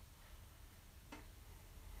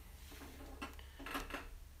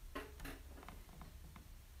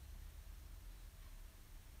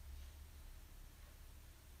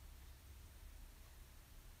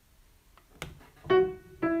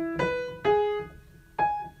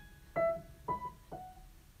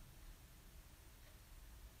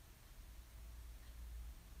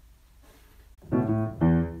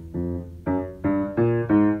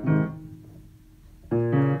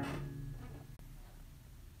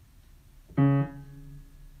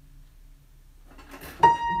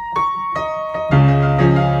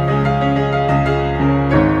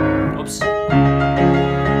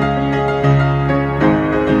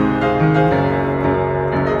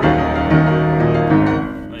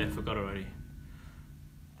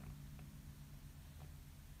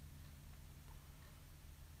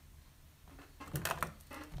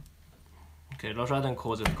 Okay, let's try them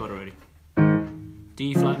chords I've got already.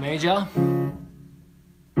 D flat major,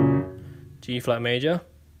 G flat major,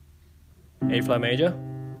 A flat major,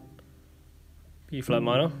 B flat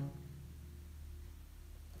minor.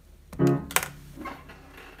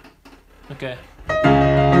 Okay.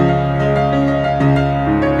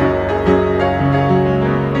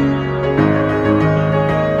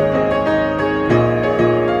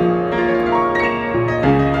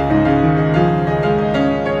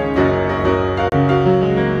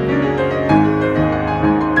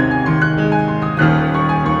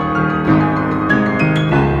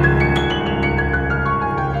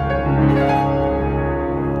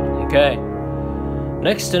 Okay,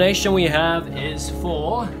 next donation we have is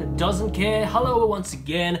for Doesn't Care. Hello once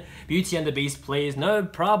again, Beauty and the Beast, please. No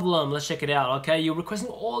problem, let's check it out. Okay, you're requesting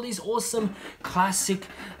all these awesome classic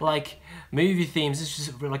like movie themes. It's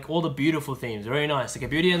just like all the beautiful themes, very nice. Okay,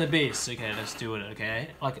 Beauty and the Beast. Okay, let's do it. Okay,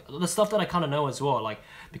 like the stuff that I kind of know as well, like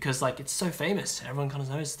because like it's so famous, everyone kind of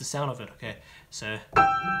knows the sound of it. Okay, so.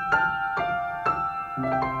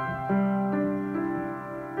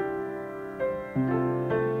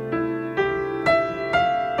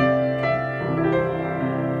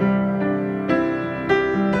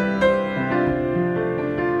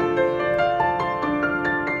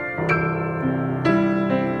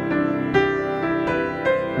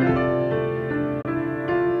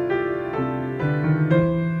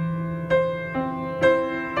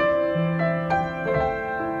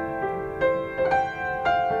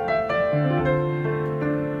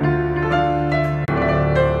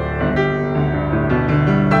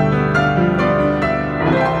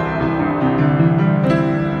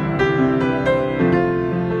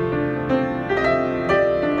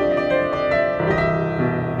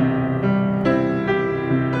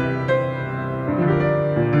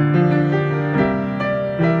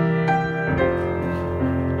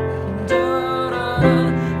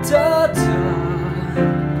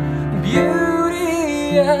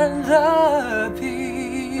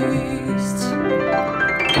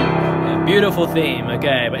 Beautiful theme,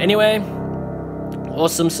 okay, but anyway,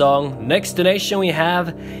 awesome song. Next donation we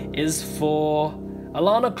have is for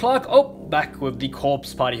Alana Clark. Oh, back with the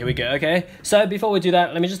Corpse Party, here we go, okay? So before we do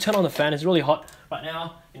that, let me just turn on the fan. It's really hot right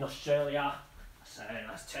now in Australia. So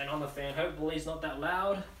let's turn on the fan, hopefully it's not that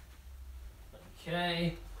loud.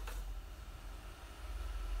 Okay.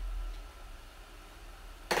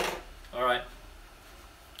 Alright.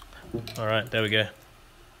 Alright, there we go.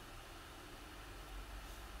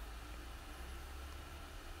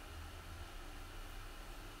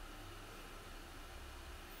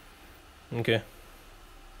 Okay.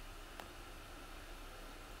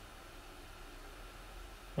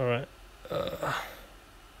 All right.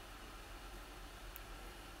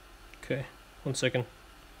 Okay. 1 second.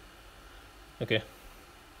 Okay.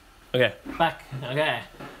 Okay. Back. Okay.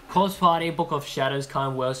 Corpse Party, Book of Shadows,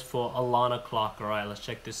 Kind Words for Alana Clark. All right. Let's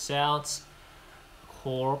check this out.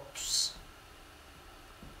 Corpse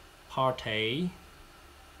Party,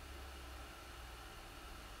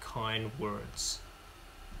 Kind Words.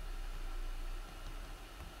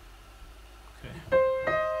 Okay.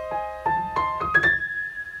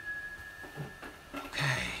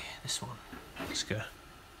 Okay, this one. Let's go.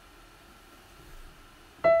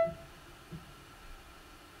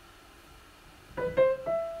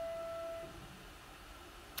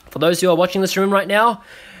 For those who are watching this room right now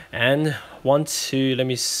and want to, let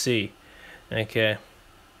me see. Okay.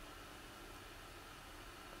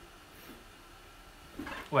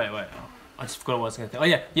 Wait. I just forgot what I was going to say. Oh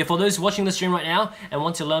yeah, for those watching the stream right now and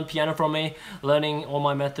want to learn piano from me, learning all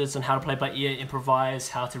my methods on how to play by ear, improvise,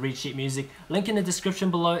 how to read sheet music, link in the description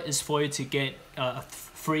below is for you to get a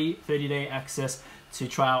free 30-day access to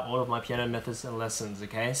try out all of my piano methods and lessons.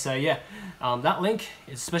 Okay, so yeah, that link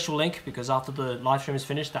is a special link because after the live stream is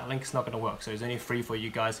finished, that link is not going to work. So it's only free for you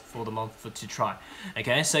guys for the month to try.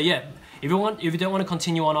 Okay, so yeah, if you don't want to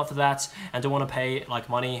continue on after that and don't want to pay like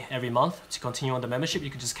money every month to continue on the membership, you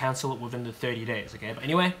can just cancel it within the 30 days. Okay, but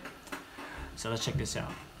anyway, so let's check this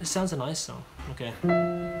out. This sounds a nice song. Okay.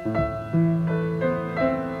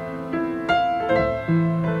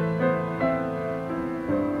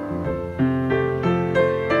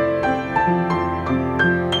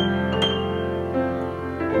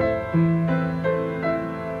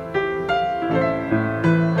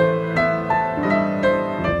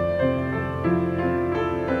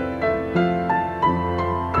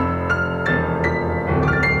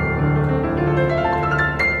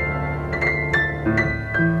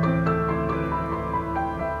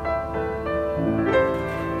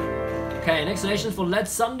 Donations for Led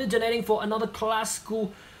Sunday donating for another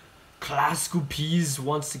classical piece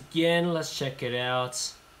once again. Let's check it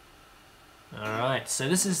out. Alright, so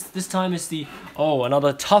this time is the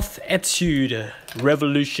another tough etude,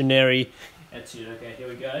 revolutionary etude. Okay, here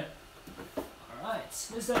we go. Alright,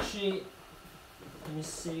 this actually, let me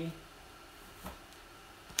see.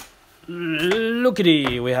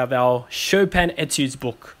 Lookity, we have our Chopin etudes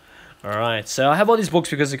book. Alright, so I have all these books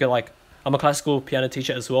because you get like, I'm a classical piano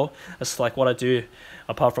teacher as well. That's like what I do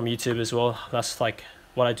apart from YouTube as well. That's like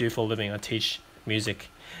what I do for a living. I teach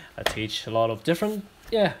music. I teach a lot of different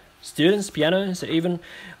students piano. So even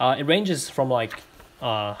it ranges from like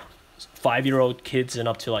 5-year-old kids and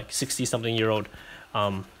up to like 60-something-year-old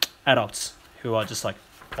adults who are just like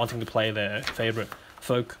wanting to play their favorite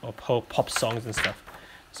folk or pop songs and stuff.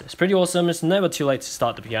 So it's pretty awesome. It's never too late to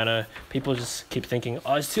start the piano. People just keep thinking,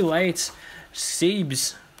 oh, it's too late.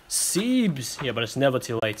 Siebes. Yeah, but it's never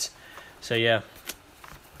too late. So yeah,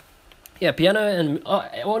 piano and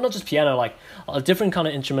well, not just piano, like different kind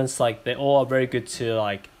of instruments, like they all are very good to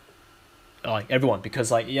like everyone,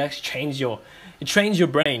 because like you actually it trains your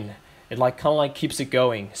brain. It like kind of like keeps it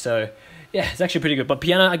going. So yeah, it's actually pretty good. But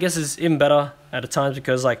piano, I guess, is even better at times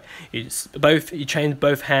because like you train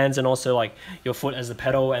both hands and also like your foot as the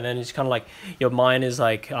pedal, and then it's kind of like your mind is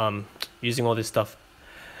like using all this stuff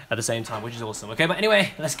at the same time, which is awesome. Okay, but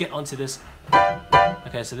anyway, let's get on to this.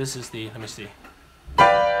 Okay, so this is the, let me see.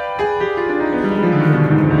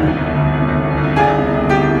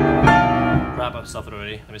 Crap, I've suffered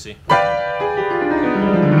already. Let me see.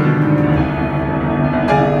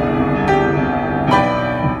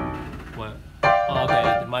 What? Oh,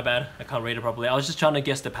 okay, my bad. I can't read it properly. I was just trying to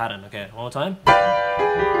guess the pattern. Okay, one more time.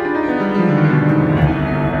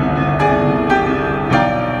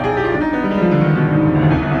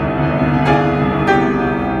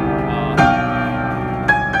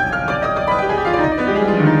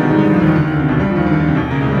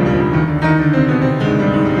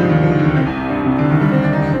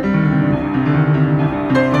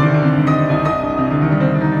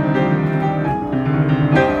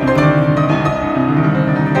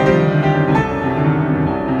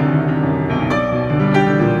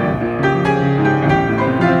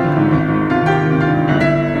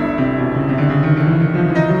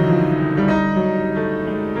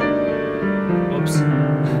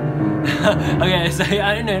 Okay, so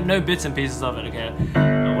I don't know bits and pieces of it, okay?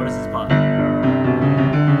 What is this part?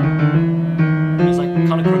 It's like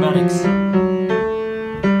kind of chromatics.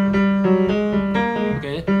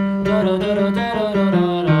 Okay.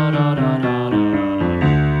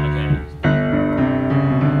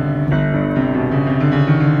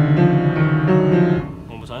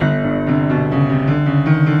 One more time.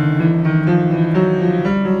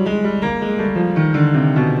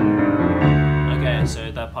 Okay,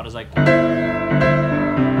 so that part is like...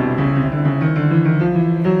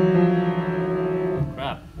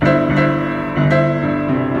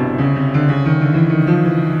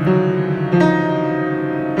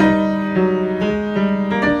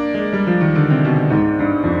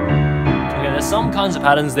 Tons of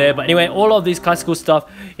patterns there, but anyway, all of these classical stuff,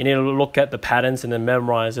 you need to look at the patterns and then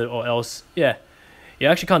memorize it, or else you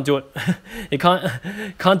actually can't do it. You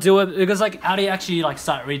can't do it, because like how do you actually like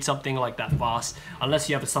start read something like that fast unless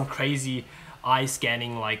you have some crazy eye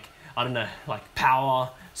scanning, like I don't know, like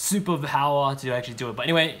super power to actually do it. But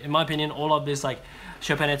anyway, in my opinion, all of this like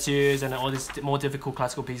Chopin etudes and all these more difficult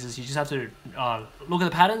classical pieces, you just have to look at the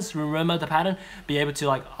patterns, remember the pattern, be able to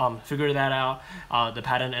like figure that out, the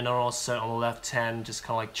pattern, and then also on the left hand just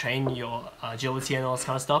kind of like train your agility and all this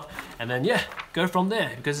kind of stuff, and then yeah, go from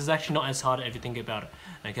there, because it's actually not as hard if you think about it.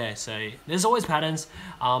 Okay, so there's always patterns.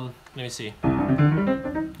 Let me see.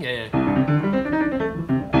 Yeah.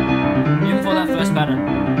 Even for that first pattern,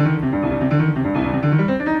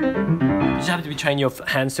 you just have to be train your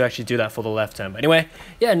hands to actually do that for the left hand. But anyway,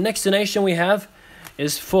 yeah, next donation we have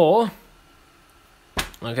is for,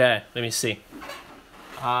 okay, let me see.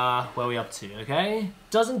 Where are we up to? Okay,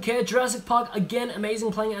 Doesn't Care Jurassic Park, again,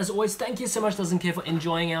 amazing playing as always. Thank you so much, Doesn't Care, for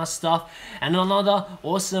enjoying our stuff. And another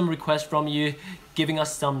awesome request from you, giving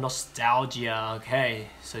us some nostalgia. Okay,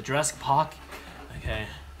 so Jurassic Park, okay.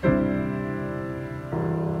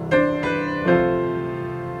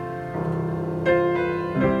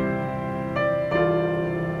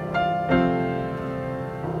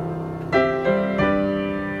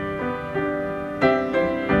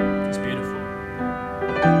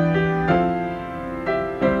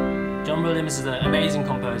 This is an amazing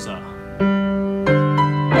composer.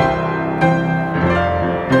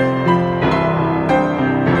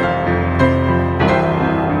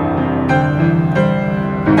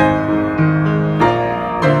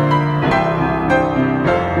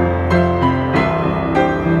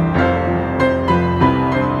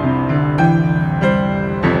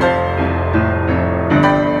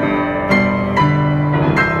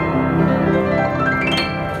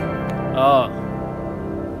 Oh,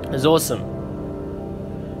 it's awesome.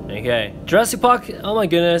 Okay, Jurassic Park, oh my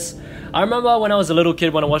goodness. I remember when I was a little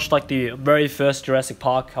kid, when I watched like the very first Jurassic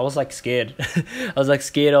Park, I was like scared. I was like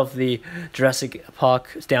scared of the Jurassic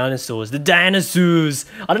Park dinosaurs. The dinosaurs!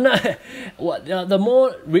 I don't know, what the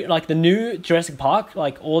more, like the new Jurassic Park,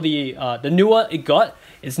 like all the newer it got,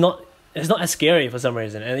 it's not as scary for some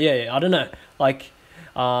reason. And yeah, I don't know, like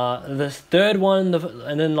the third one,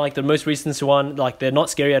 and then like the most recent one, like they're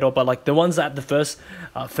not scary at all, but like the ones at the first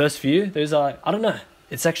few, those are like, I don't know.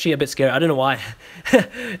 It's actually a bit scary. I don't know why.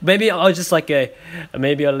 Maybe I was just like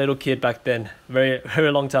maybe a little kid back then,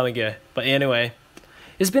 very long time ago. But anyway,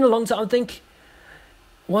 it's been a long time. I think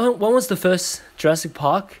when was the first Jurassic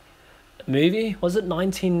Park movie? Was it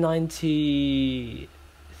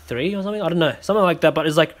 1993 or something? I don't know, something like that. But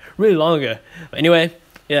it's like really long ago. But anyway,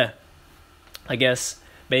 yeah, I guess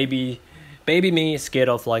baby me is scared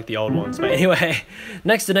of like the old ones. But anyway,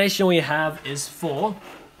 next donation we have is for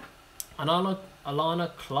Alana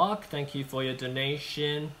Clark, thank you for your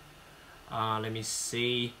donation. Let me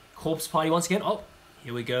see. Corpse Party once again. Oh,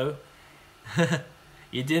 here we go.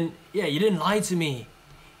 you didn't lie to me.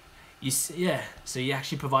 So you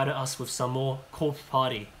actually provided us with some more Corpse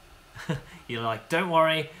Party. You're like, don't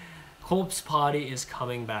worry, Corpse Party is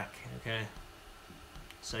coming back. Okay.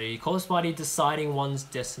 So Corpse Party deciding one's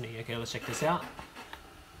destiny. Okay, let's check this out.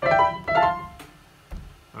 All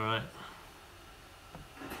right.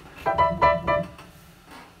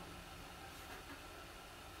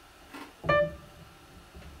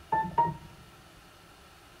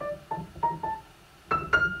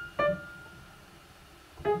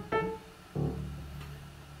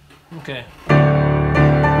 Okay.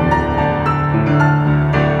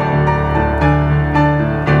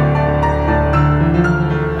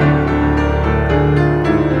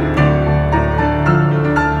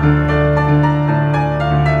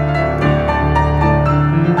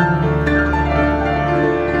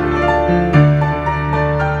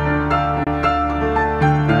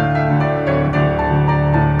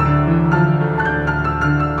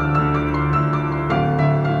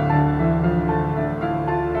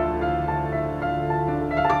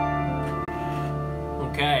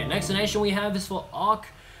 Next donation we have is for Arc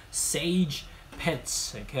Sage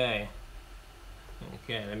Pence. Okay,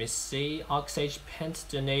 let me see. Arc Sage Pence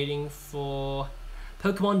donating for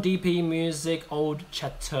Pokemon DP Music Old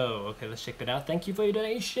Chateau. Okay, let's check that out. Thank you for your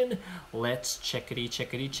donation. Let's check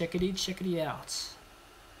it out.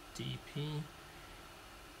 DP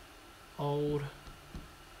Old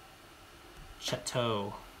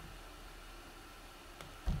Chateau.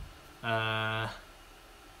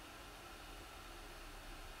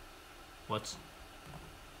 What?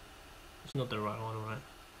 It's not the right one,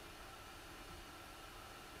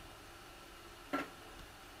 right?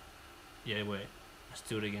 Yeah, wait. Let's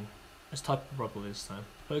do it again. Let's type it properly this time.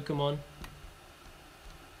 Pokemon.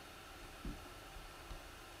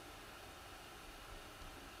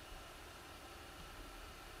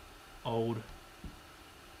 Old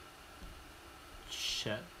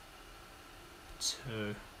Chateau.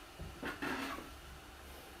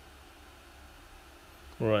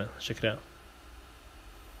 Alright, let's check it out.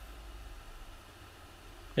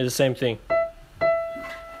 It's the same thing.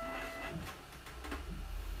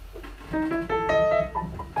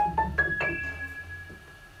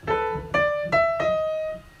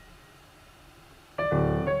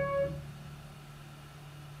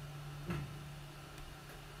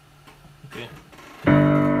 Okay.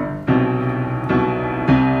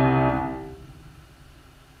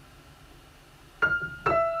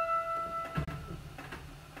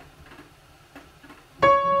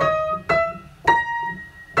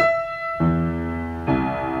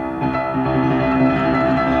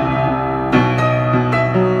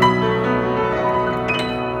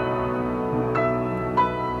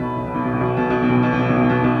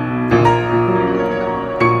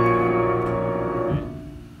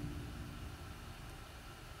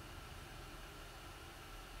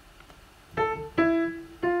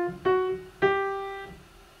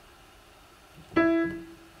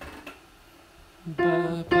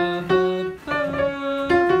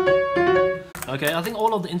 Okay, I think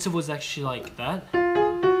all of the intervals actually like that.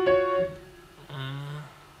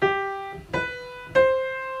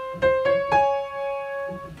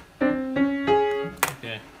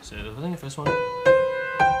 Okay, so I think the first one.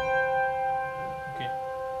 Okay.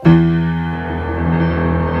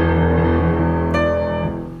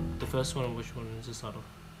 The first one, which one is the start of?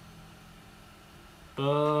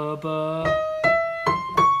 Ba ba.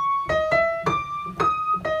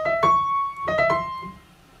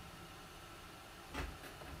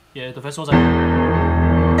 Yeah, the first one's like,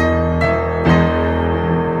 and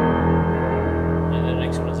then the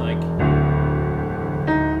next one is like,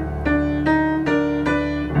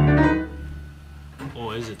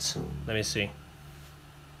 or is it? Let me see.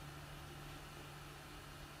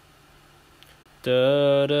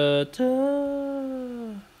 Da da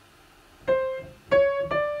da.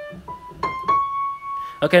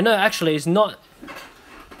 Okay, no, actually, it's not.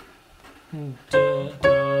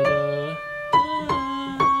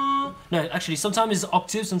 No, actually, sometimes it's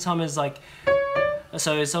octave, sometimes it's like,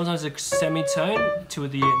 so sometimes it's a semitone to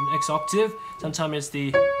the next octave, sometimes it's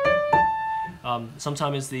the,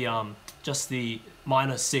 just the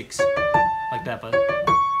minor 6, like that. But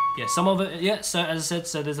yeah, some of it, yeah. So as I said,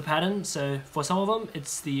 so there's a pattern. So for some of them,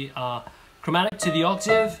 it's the chromatic to the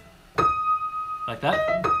octave, like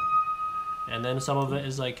that, and then some of it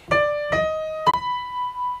is like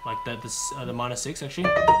that. This the minor 6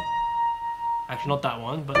 actually. Actually, not that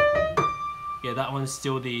one, but yeah, that one is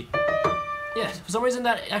still the, yeah, for some reason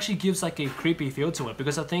that actually gives like a creepy feel to it,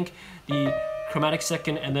 because I think the chromatic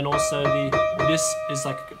second and then also this is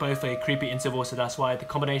like both a creepy interval, so that's why the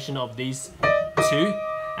combination of these two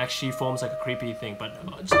actually forms like a creepy thing. But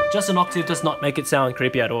just an octave does not make it sound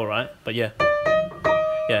creepy at all, right? But yeah,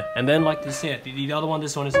 and then like this here, the other one,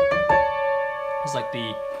 this one is like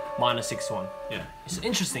the minor 6 one. Yeah, it's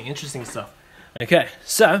interesting stuff. Okay,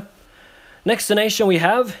 so next donation we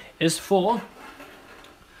have is for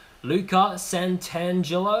Luca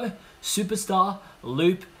Santangelo, Superstar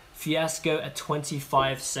Loop Fiasco at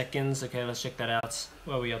 25 seconds. Okay, let's check that out.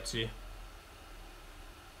 What are we up to?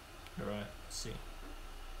 Alright, let's see.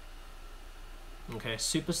 Okay,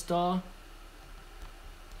 Superstar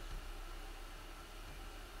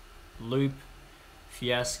Loop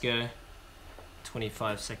Fiasco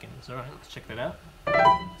 25 seconds. Alright, let's check that out.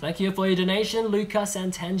 Thank you for your donation, Luca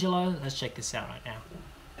Santangelo. Let's check this out right now.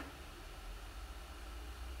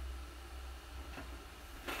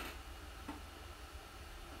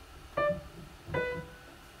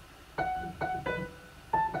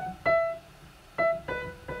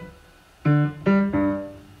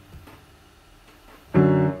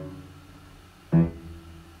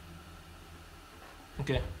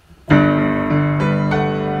 Okay.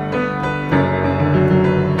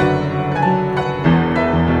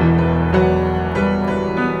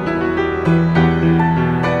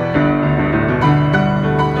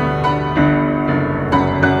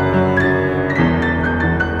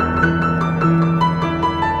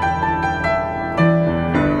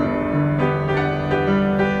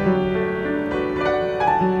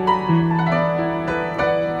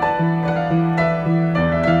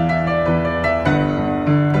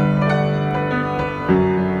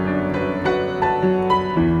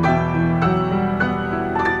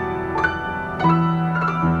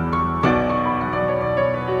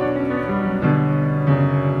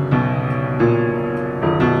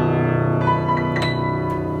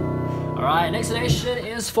 Next donation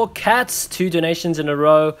is for Cats. 2 donations in a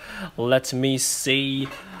row. Let me see.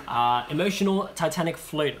 Emotional Titanic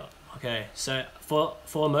Flute. Okay, so for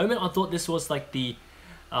a moment I thought this was like the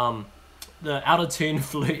out of tune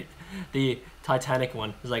flute, the Titanic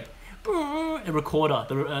one. It's like a recorder,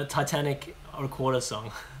 the Titanic recorder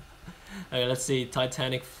song. Okay, let's see.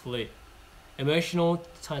 Titanic Flute. Emotional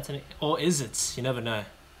Titanic, or is it? You never know.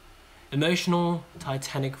 Emotional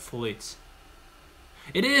Titanic Flute.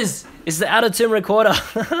 It is! It's the out-of-tune recorder.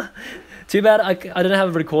 Too bad I don't have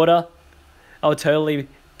a recorder. I'll totally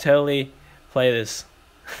play this.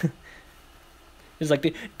 It's like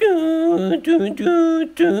the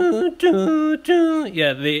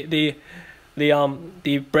yeah,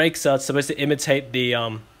 the breaks are supposed to imitate the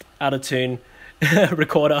out-of-tune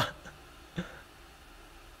recorder.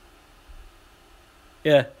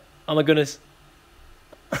 Yeah. Oh my goodness.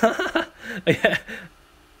 Yeah.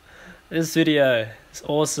 This video is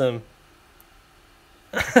awesome.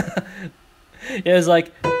 Yeah, it's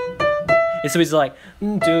like it's like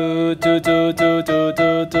do,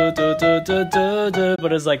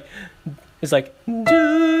 but it's like it's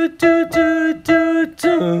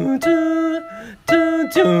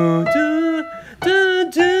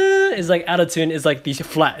like out of tune. It's like the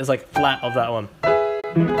flat. It's like flat of that one.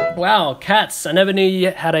 Wow, cats! I never knew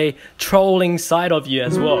you had a trolling side of you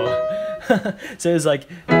as well. So it's like.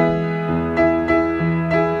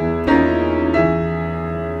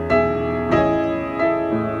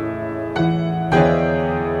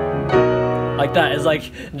 Like that. It's like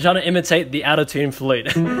trying to imitate the out-of-tune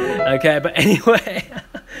flute. Okay, but anyway.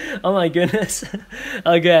 Oh my goodness.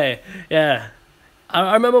 Okay, yeah.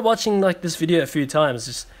 I remember watching like this video a few times.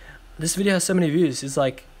 Just this video has so many views. It's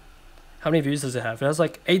like, how many views does it have? It has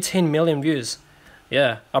like 18 million views.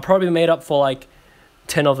 Yeah, I probably made up for like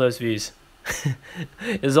 10 of those views.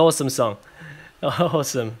 It's an awesome song.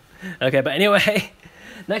 Awesome. Okay, but anyway,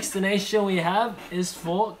 next donation we have is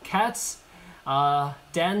for cats.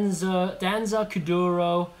 Danza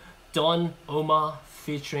Kuduro Don Oma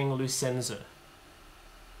featuring Lucenzo.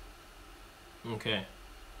 Okay.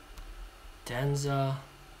 Danza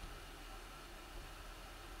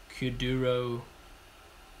Kuduro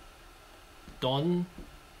Don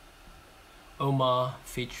Oma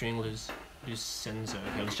featuring Lucenzo.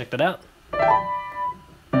 Okay, let's check that out.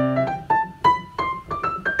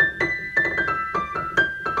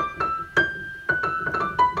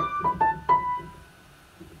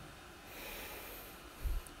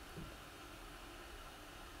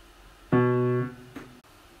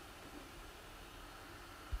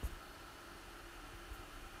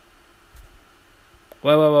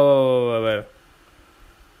 Wait.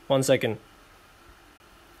 1 second.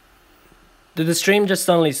 Did the stream just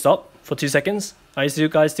suddenly stop for 2 seconds? Are you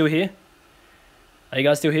guys still here? Are you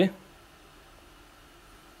guys still here?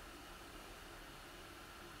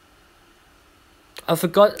 I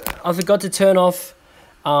forgot to turn off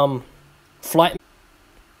flight.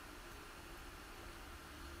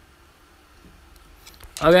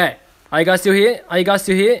 Okay. Are you guys still here? Are you guys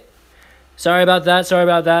still here? Sorry about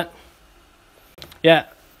that. Yeah.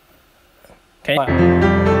 Okay.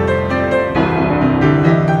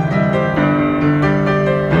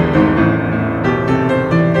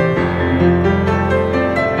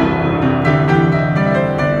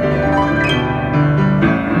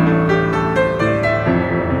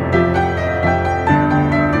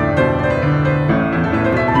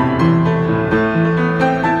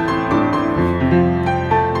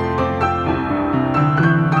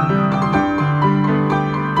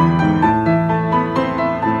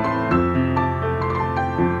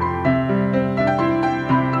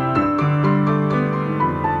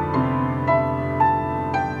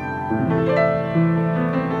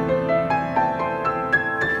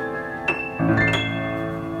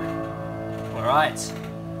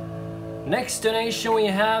 Next donation we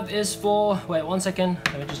have is for, wait 1 second,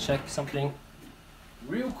 let me just check something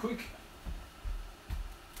real quick.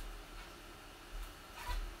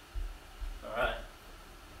 Alright.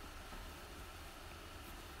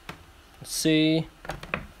 Let's see.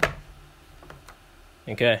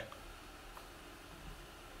 Okay.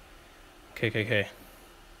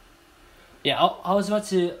 Yeah, I was about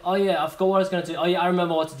to, oh yeah, I forgot what I was going to do. Oh yeah, I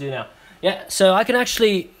remember what to do now. Yeah, so I can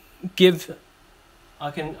actually give,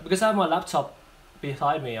 because I have my laptop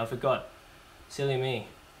beside me, I forgot. Silly me.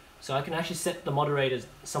 So I can actually set the moderators,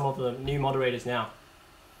 some of the new moderators now.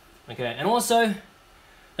 Okay, and also,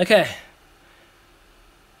 okay,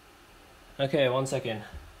 1 second.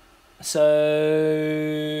 So,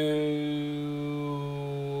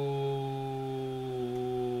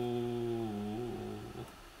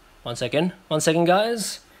 1 second. 1 second,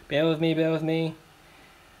 guys. Bear with me.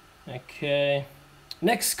 Okay.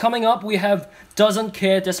 Next, coming up, we have Doesn't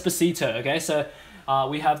Care Despacito. Okay, so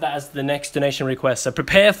we have that as the next donation request. So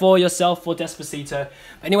prepare for yourself for Despacito.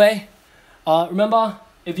 Anyway, remember,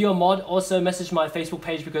 if you're a mod, also message my Facebook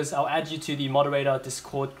page because I'll add you to the moderator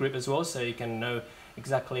Discord group as well, so you can know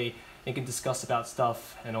exactly, you can discuss about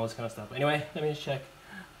stuff and all this kind of stuff. Anyway, let me check.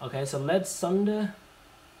 Okay, so Led Sunder.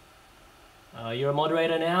 You're a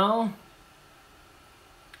moderator now.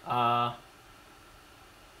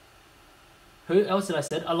 Who else did I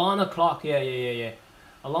say? Alana Clark. Yeah.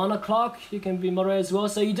 Alana Clark, you can be moderator as well.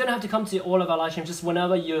 So you don't have to come to all of our live streams. Just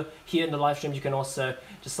whenever you're here in the live stream, you can also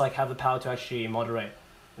just like have the power to actually moderate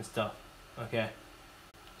and stuff. Okay.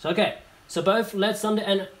 So both Led Sunder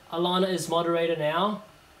and Alana is moderator now.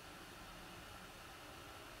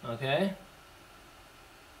 Okay.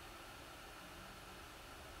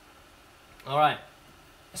 Alright.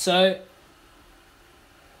 So,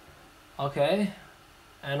 okay.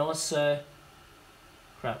 And also,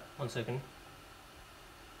 crap, 1 second.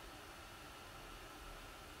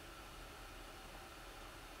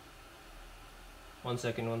 One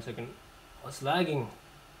second. What's lagging?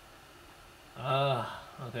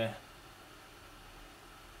 Okay.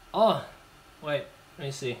 Oh, wait, let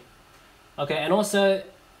me see. Okay, and also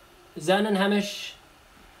Zan and Hamish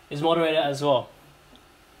is moderator as well.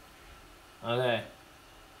 Okay.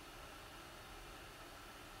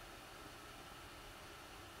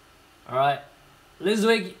 Alright.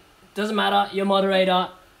 Lizwig, doesn't matter, you're moderator.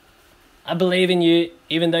 I believe in you,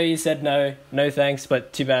 even though you said no. No thanks,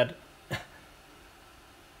 but too bad.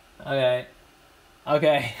 Okay.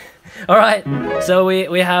 Okay. Alright, so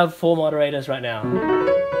we have 4 moderators right now.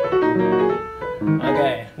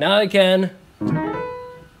 Okay, now I can.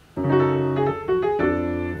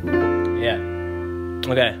 Yeah.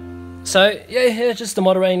 Okay. So yeah, just the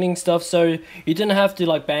moderating stuff. So you didn't have to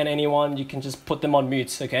like ban anyone. You can just put them on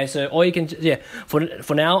mute. Okay. So or you can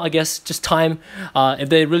for now I guess just time. If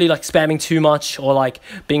they're really like spamming too much or like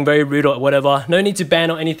being very rude or whatever, no need to ban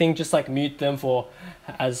or anything. Just like mute them for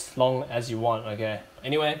as long as you want. Okay.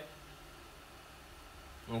 Anyway.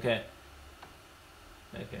 Okay.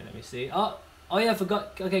 Okay. Let me see. Oh yeah, I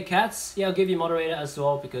forgot. Okay, Cats. Yeah, I'll give you moderator as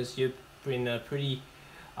well because you've been pretty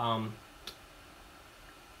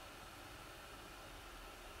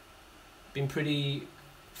been pretty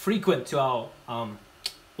frequent to our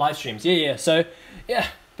live streams. Yeah. So yeah,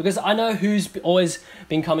 because I know who's always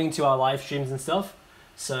been coming to our live streams and stuff.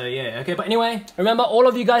 So yeah, okay. But anyway, remember all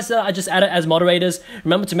of you guys that I just added as moderators.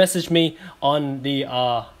 Remember to message me on the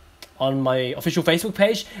on my official Facebook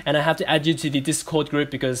page, and I have to add you to the Discord group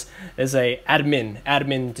because there's a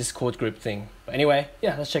admin Discord group thing. But anyway,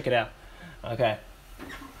 yeah, let's check it out. Okay.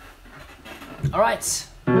 All right.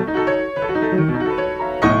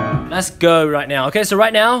 Let's go right now. Okay, so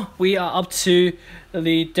right now we are up to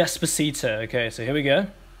the Despacito. Okay, so here we go.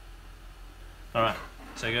 All right,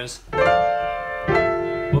 so it goes.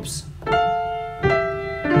 Whoops.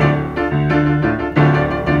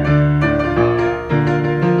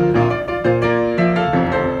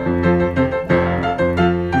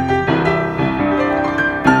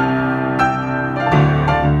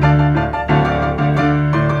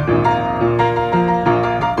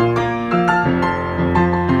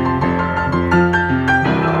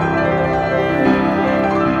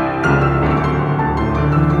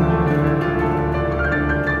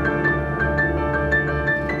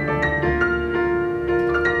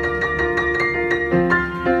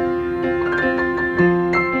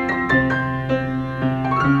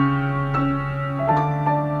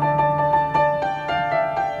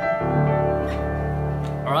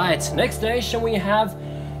 Next donation we have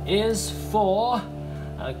is for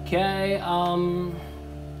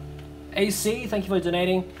AC. Thank you for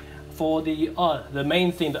donating for the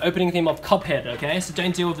main theme, the opening theme of Cuphead. Okay, so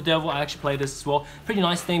Don't Deal with the Devil. I actually played this as well. Pretty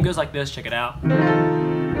nice theme. Goes like this. Check it out.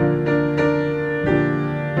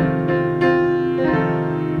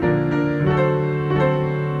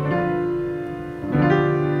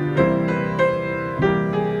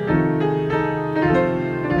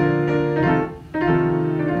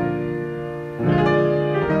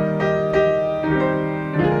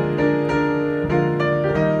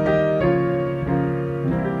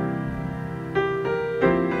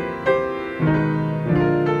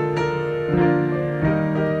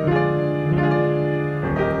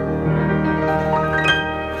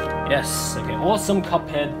 Yes, okay, awesome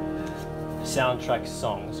Cuphead soundtrack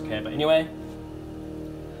songs, okay, but anyway.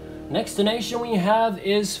 Next donation we have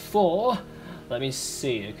is for, let me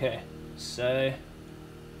see, okay, so,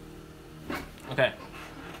 okay,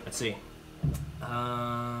 let's see. What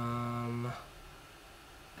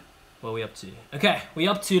are we up to? Okay, we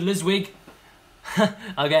up to Lizwig.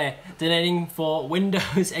 Okay, donating for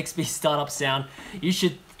Windows XP startup sound. You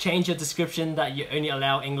should change your description that you only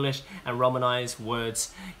allow English and Romanized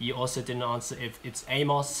words. You also didn't answer if it's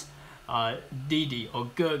Amos, Didi or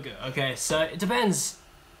Gurga. Okay, so it depends.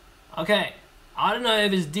 Okay, I don't know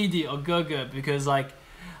if it's Didi or Gurga because like,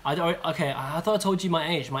 I thought I told you my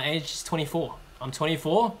age. My age is 24. I'm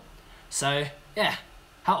 24. So yeah,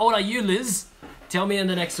 how old are you, Liz? Tell me in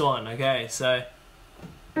the next one. Okay, so.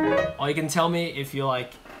 Or you can tell me if you're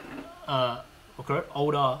like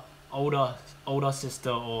older sister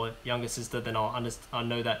or younger sister, then I'll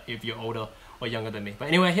know that if you're older or younger than me. But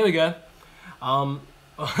anyway, here we go.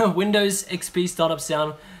 Windows XP startup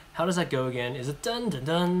sound. How does that go again? Is it dun dun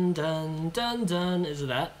dun dun dun dun? Is it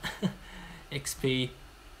that? XP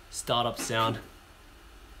startup sound.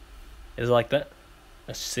 Is it like that?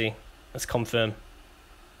 Let's see. Let's confirm.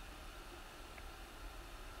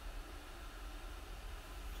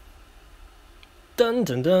 Dun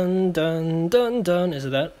dun dun dun dun dun. Is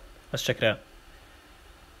it that? Let's check it out.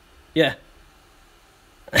 Yeah.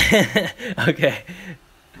 Okay.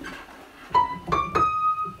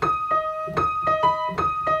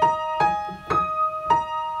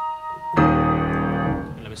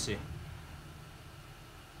 Let me see.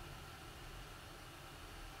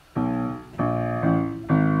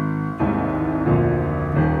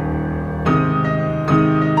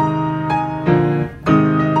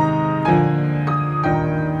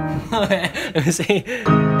 See?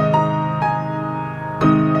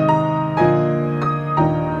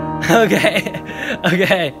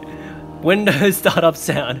 Okay. Windows startup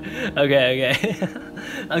sound. Okay.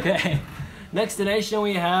 Okay. Next donation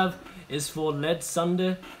we have is for Led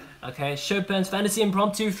Sunder. Okay, Chopin's Fantasy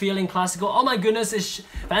Impromptu, feeling classical. Oh my goodness, it's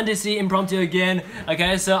Fantasy Impromptu again.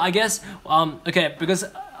 Okay, so I guess, okay, because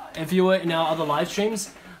if you were in our other live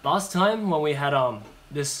streams, last time when we had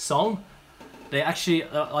this song, they actually,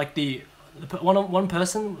 like one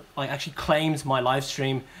person like actually claimed my live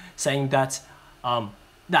stream saying that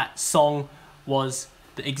that song was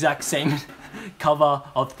the exact same cover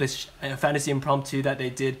of this Fantasy Impromptu that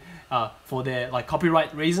they did for their like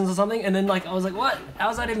copyright reasons or something. And then like I was like, what? How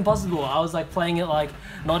is that even possible? I was like playing it like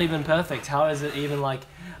not even perfect. How is it even like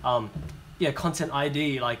yeah, content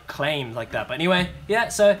ID like claimed like that? But anyway, yeah,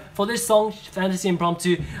 so for this song Fantasy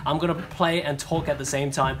Impromptu, I'm gonna play and talk at the same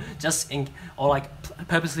time, just in, or like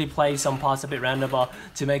purposely play some parts a bit randomer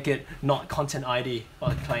to make it not content ID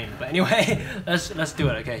claimed. But anyway, let's do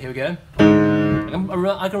it. Okay, here we go.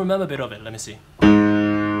 I can remember a bit of it. Let me see.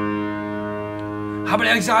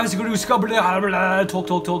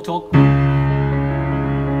 Talk.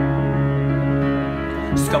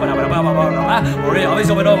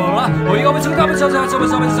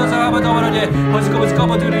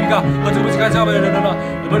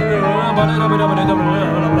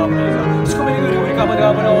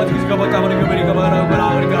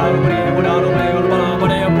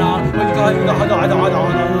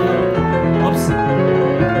 Oops.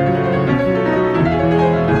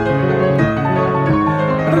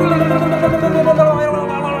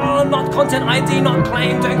 Not content ID, not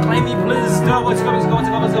claimed. Don't claim me, please.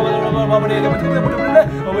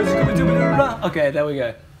 Okay, there we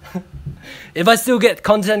go. If I still get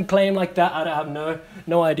content claim like that, I don't have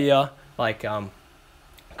no idea. Like got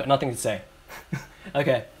nothing to say.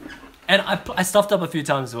 Okay, and I stuffed up a few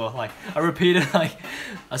times as well. Like I repeated like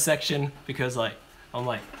a section because like I'm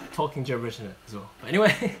like talking gibberish in it as well. But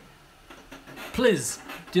anyway, please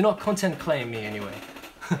do not content claim me anyway.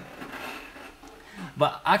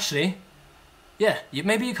 But actually, yeah,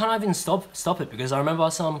 maybe you can't even stop it, because I remember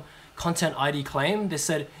some content ID claim. They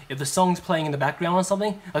said if the song's playing in the background or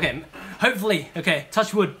something. Okay, hopefully, okay,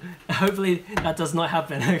 touch wood. Hopefully that does not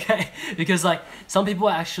happen. Okay, because like some people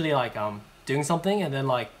are actually like doing something, and then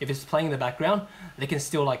like if it's playing in the background, they can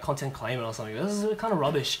still like content claim it or something. This is kind of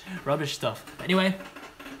rubbish stuff. But anyway,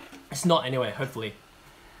 it's not anyway. Hopefully,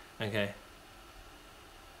 okay.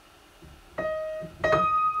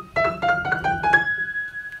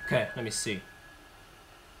 Okay, let me see.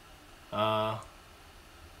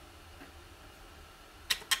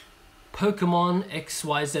 Pokemon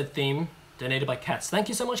XYZ theme donated by Cats. Thank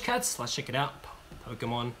you so much, Cats. Let's check it out.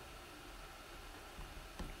 Pokemon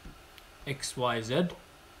XYZ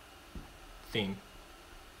theme.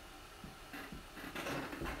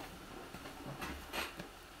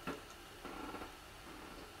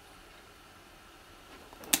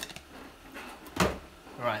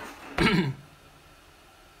 All right.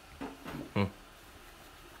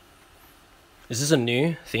 Is this a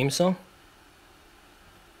new theme song?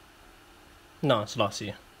 No, it's last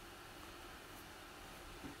year.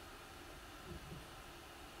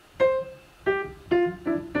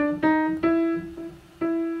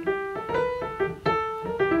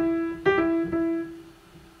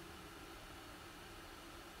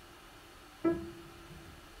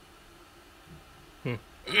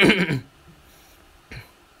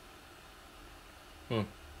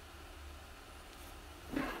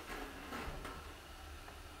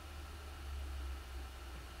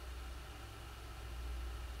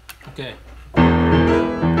 Okay.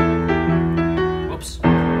 Whoops.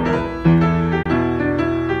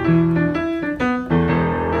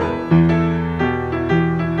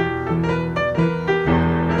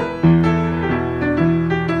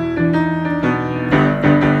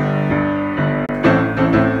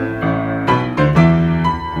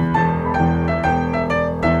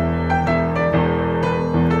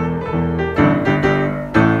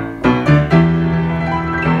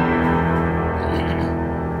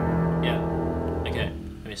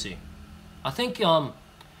 I think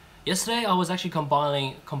yesterday I was actually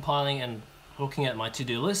compiling and looking at my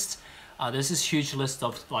to-do list. There's this huge list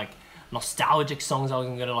of like nostalgic songs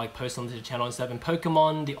I'm gonna like post onto the channel and stuff. And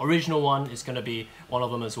Pokemon, the original one, is gonna be one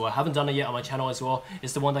of them as well. I haven't done it yet on my channel as well.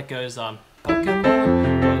 It's the one that goes Pokemon.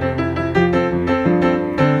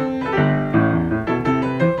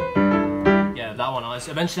 Yeah, that one.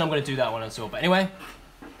 Eventually I'm gonna do that one as well. But anyway,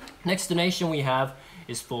 next donation we have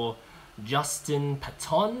is for Justin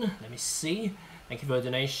Patton. Let me see. Thank you for a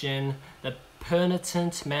donation. The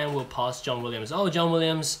penitent man will pass John Williams. Oh, John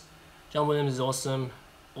Williams. John Williams is awesome.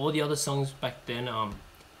 All the other songs back then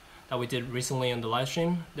that we did recently on the live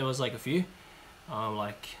stream, there was like a few,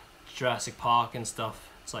 like Jurassic Park and stuff.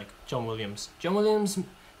 It's like John Williams. John Williams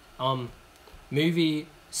movie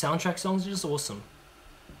soundtrack songs are just awesome.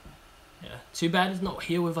 Yeah, too bad he's not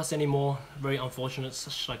here with us anymore. Very unfortunate.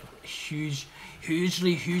 Such like a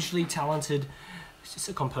hugely talented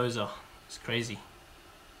composer. It's crazy.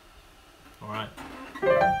 All right.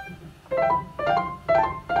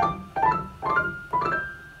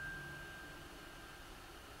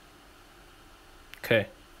 Okay.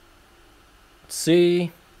 Let's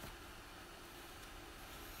see.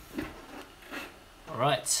 All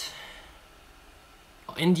right.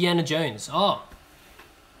 Oh, Indiana Jones. Oh.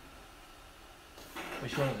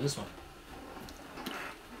 Which one is this one?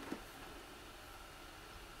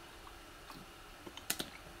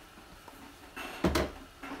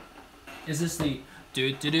 Is this the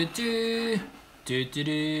do do do do do do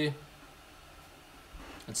do?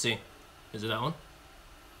 Let's see. Is it that one?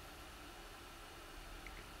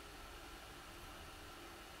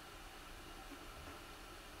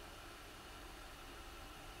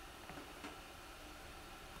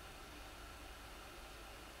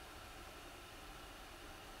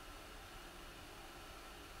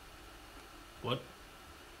 What?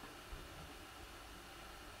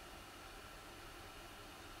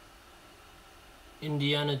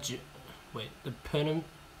 Wait, the Pernim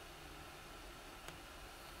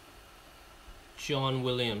John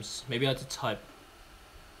Williams. Maybe I had to type.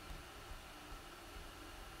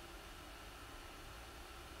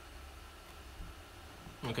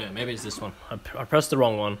 Okay, maybe it's this one. I pressed the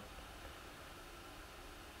wrong one.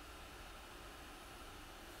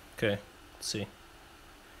 Okay, let's see.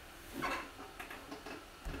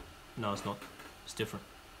 No, it's not. It's different.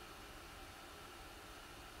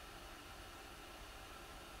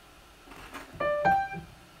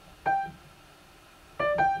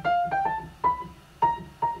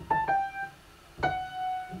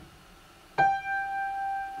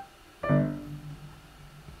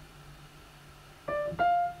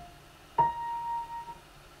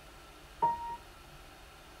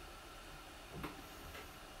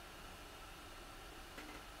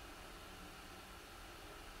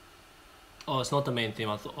 Oh, it's not the main theme.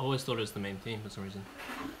 I always thought it was the main theme for some reason.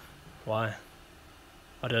 Why?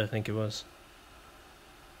 Why did I think it was?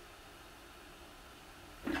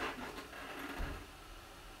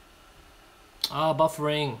 Ah,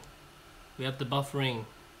 buffering. We have the buffering.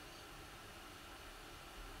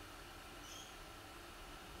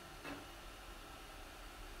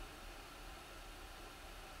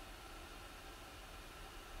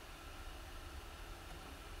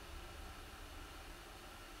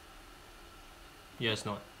 Yeah, it's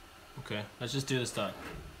not. Okay, let's just do the start.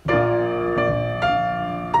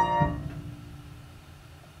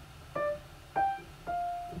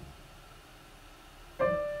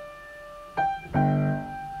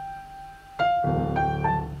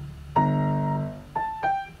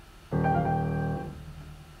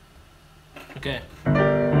 Okay.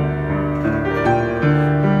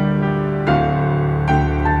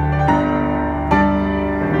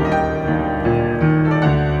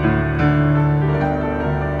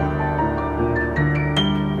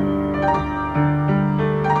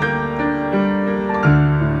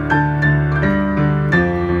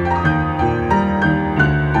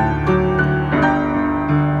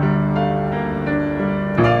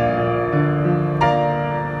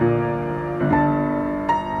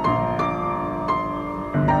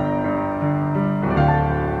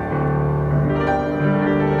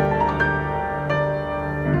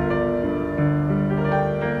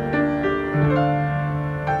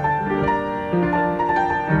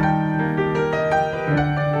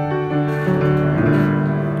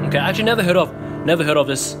 Okay, I actually never heard of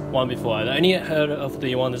this one before. I only heard of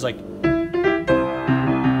the one that's like that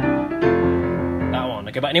one.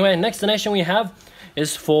 Okay, but anyway, next donation we have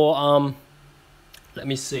is for let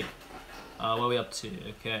me see. Where are we up to?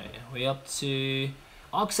 Okay, we up to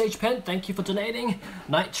Oxage Pen. Thank you for donating.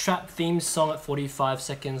 Night Trap theme song at 45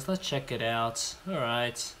 seconds. Let's check it out. All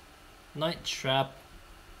right, Night Trap.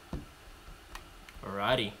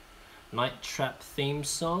 Alrighty, Night Trap theme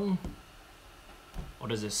song.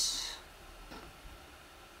 What is this?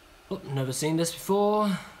 Oh, never seen this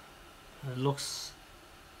before. It looks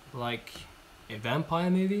like a vampire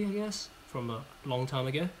movie, I guess, from a long time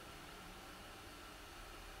ago.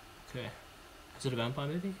 Okay, is it a vampire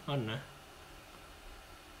movie? I don't know.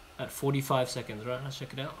 At 45 seconds, right? Let's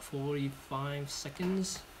check it out. 45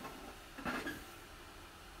 seconds.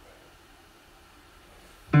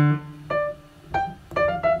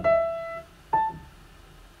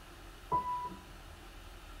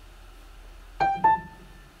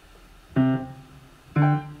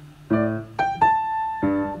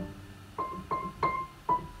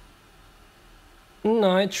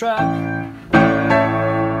 night trap.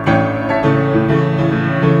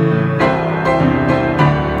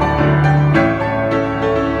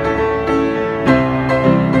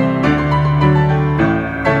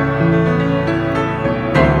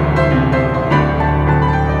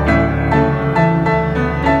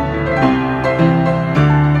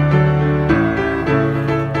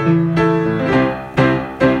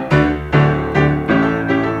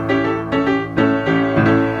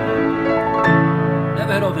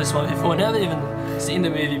 This one before, never even seen the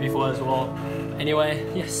movie before as well. Anyway,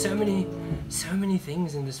 yeah, so many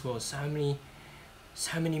things in this world, so many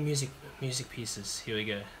music pieces. Here we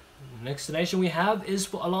go. Next donation we have is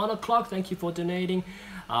for Alana Clark. Thank you for donating.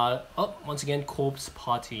 Once again, Corpse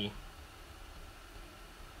Party.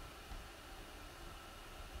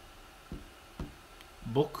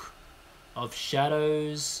 Book of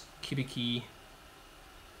Shadows, Kibiki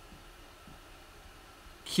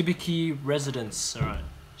Residence. All right.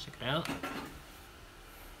 Check it out.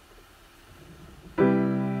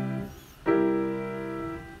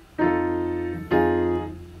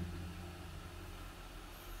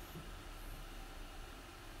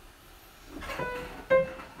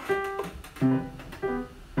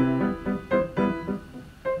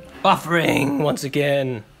 Buffering once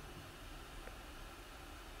again.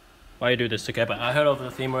 Why you do this? Okay, but I heard of the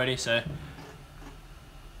theme already, so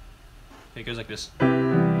it goes like this.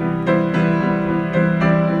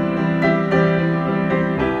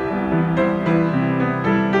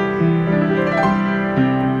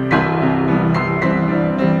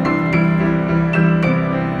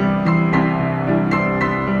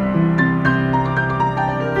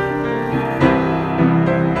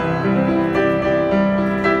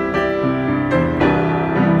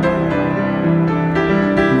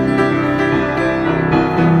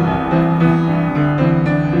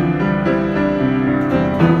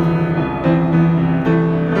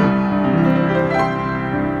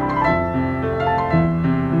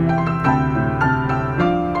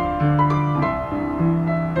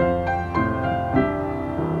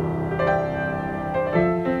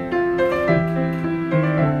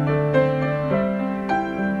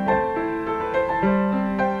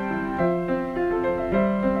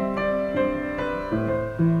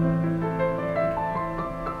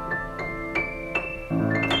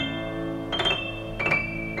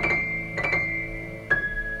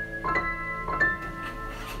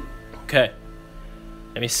 Okay,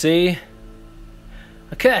 let me see.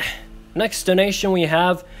 Okay, next donation we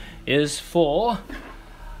have is for,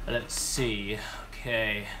 let's see,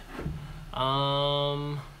 okay, what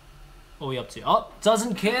are we up to? Oh,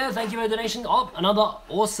 Doesn't Care, thank you for the donation. Oh, another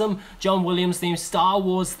awesome John Williams theme, Star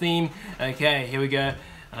Wars theme. Okay, here we go.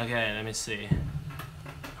 Okay, let me see.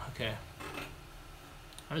 Okay,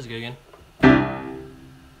 how does it go again?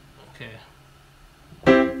 Okay.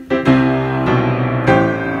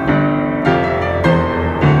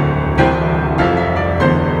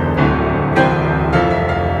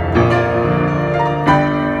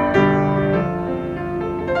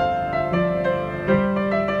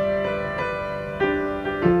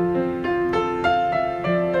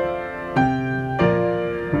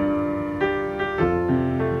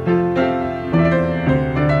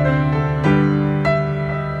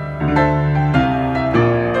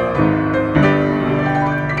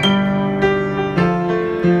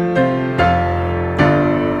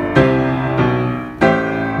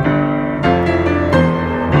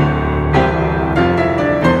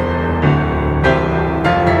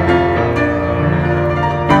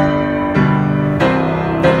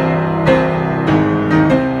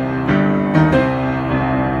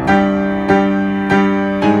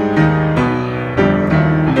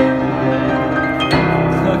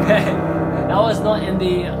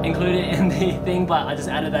 Included in the thing, but I just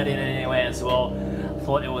added that in anyway as well.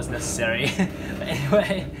 Thought it was necessary. But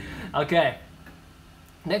anyway, okay.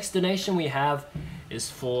 Next donation we have is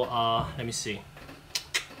for let me see.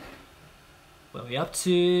 What are we up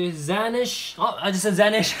to? Zanish. Oh, I just said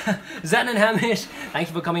Zanish. Zan and Hamish. Thank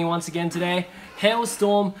you for coming once again today.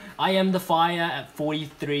 Hailstorm. I Am the Fire at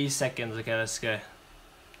 43 seconds. Okay, let's go.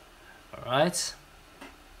 All right.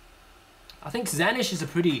 I think Zanish is a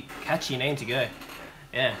pretty catchy name to go.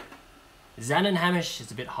 Yeah. Zan and Hamish is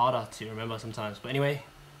a bit harder to remember sometimes. But anyway,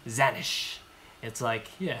 Zanish. It's like,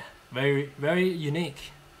 yeah, very, very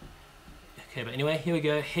unique. Okay, but anyway, here we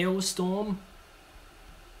go. Hailstorm.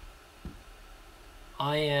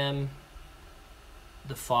 I Am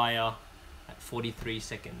the Fire at 43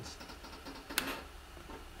 seconds.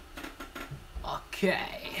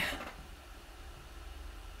 Okay.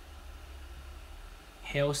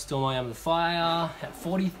 Hailstorm, I Am the Fire at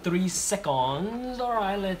 43 seconds.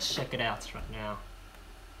 Alright, let's check it out right now.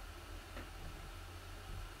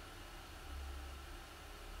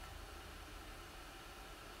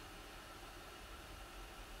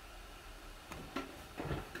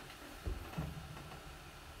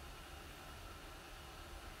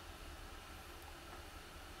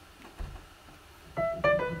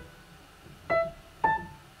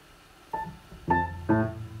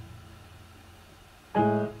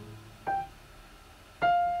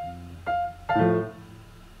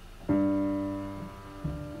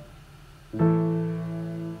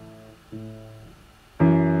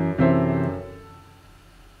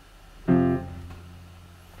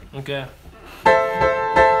 Okay.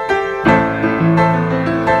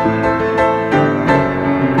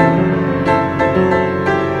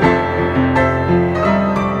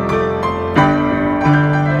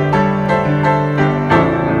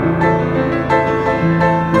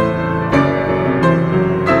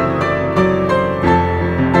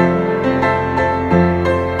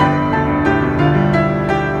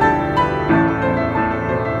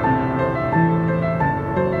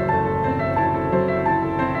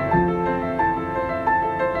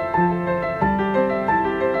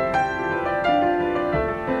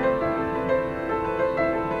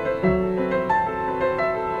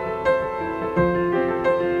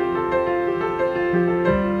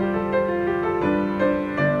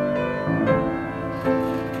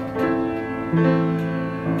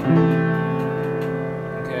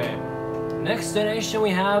 Next donation we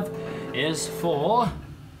have is for,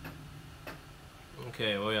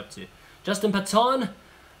 okay, what are we up to? Justin Patton,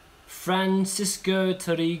 Francisco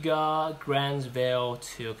Tariga, Grandsville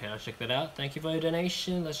 2. Okay, I'll check that out. Thank you for your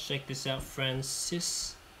donation. Let's check this out. Francisco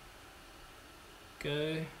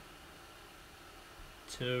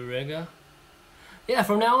Tariga. Yeah,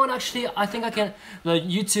 from now on, actually, I think I can. The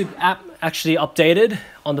YouTube app actually updated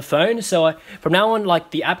on the phone, so from now on,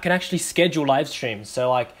 like the app can actually schedule live streams.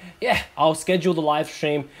 So like, yeah, I'll schedule the live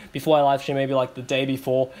stream before I live stream, maybe like the day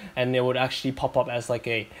before, and it would actually pop up as like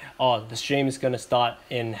a, oh, the stream is gonna start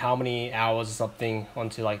in how many hours or something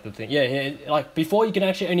onto like the thing. Yeah, like before you can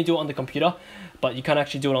actually only do it on the computer, but you can't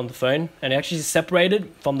actually do it on the phone, and it actually is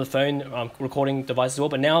separated from the phone recording device as well.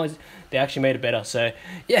 But now they actually made it better. So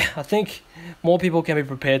yeah, I think more people can be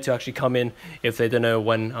prepared to actually come in if they don't know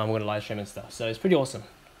when I'm going to live stream and stuff. So it's pretty awesome.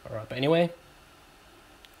 All right, but anyway,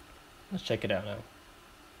 let's check it out now.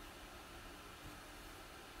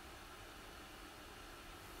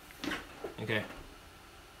 Okay,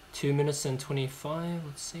 2 minutes and 25.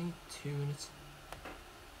 Let's see, 2 minutes.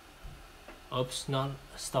 Oops, not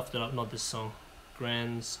stuffed it up. Not this song.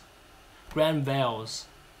 Grand Vales.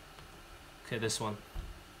 Okay, this one.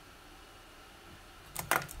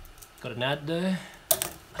 Got an ad though.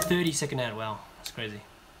 A 30-second ad. Wow, that's crazy.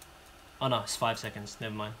 Oh no, it's 5 seconds.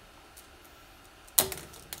 Never mind.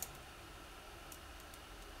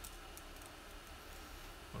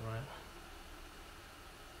 Alright.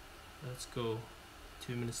 Let's go.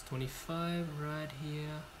 2 minutes 25 right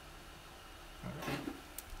here. Alright.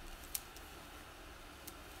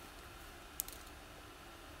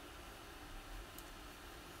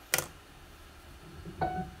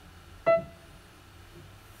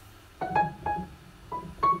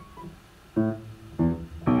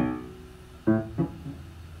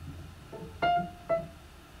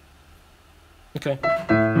 Okay.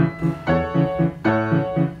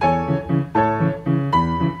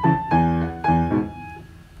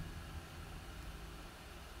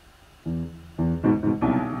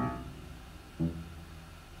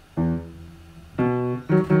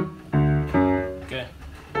 Okay.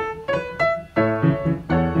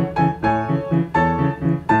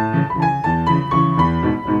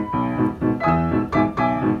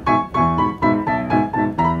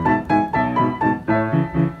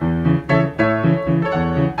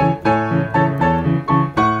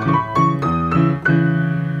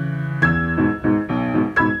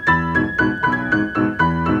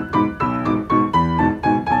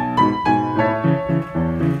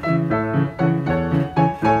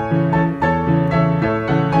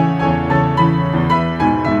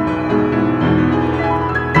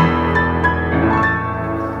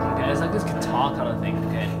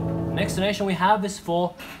 We have is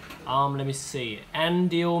for let me see,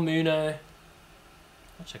 Andil Muno,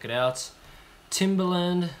 I'll check it out,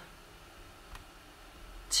 Timberland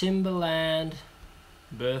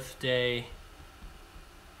birthday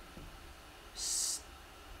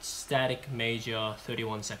static major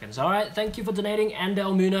 31 seconds. All right, thank you for donating,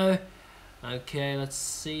 Andil Muno. Okay, let's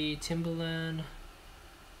see, Timberland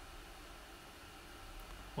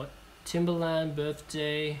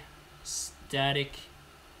birthday static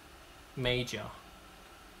major.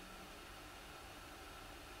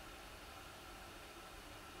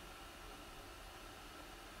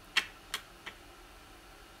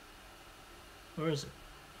 Where is it?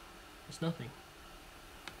 There's nothing.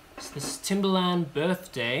 It's this Timberland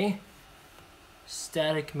birthday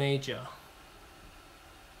static major.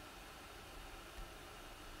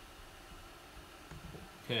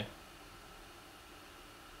 Okay.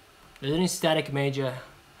 There's any static major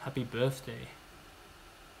happy birthday.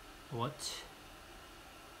 What?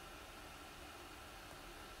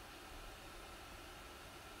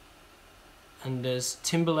 And there's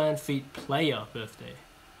Timberland Feet Player birthday.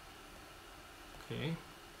 Okay.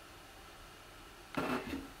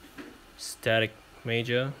 Static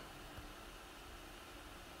major.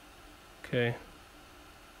 Okay.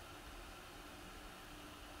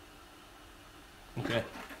 Okay.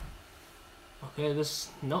 Okay, this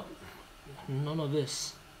none of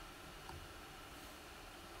this.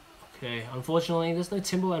 Okay, unfortunately there's no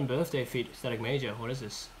Timberland birthday feat static major. What is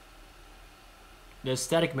this? There's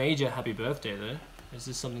static major happy birthday though. Is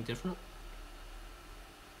this something different?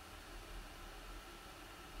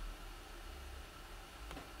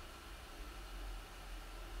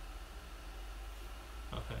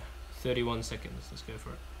 Okay, 31 seconds. Let's go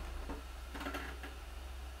for it.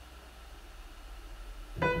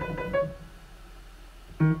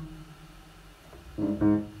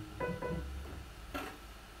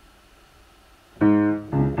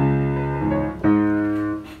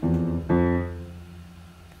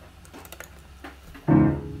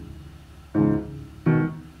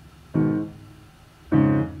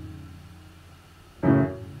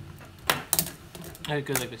 It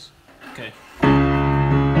goes like this. Okay.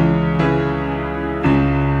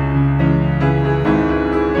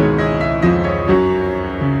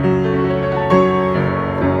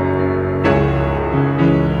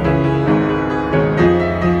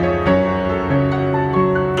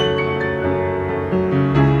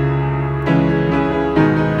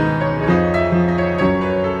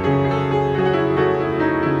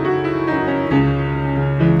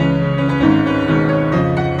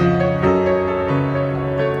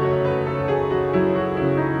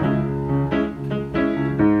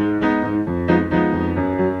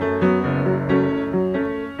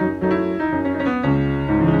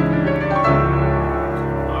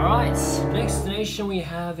 We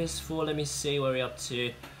have is for, let me see where we're up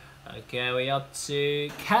to. Okay, we're up to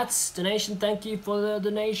Cats donation. Thank you for the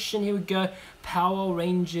donation. Here we go. Power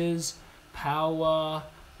Rangers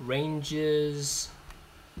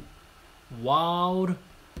Wild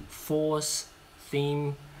Force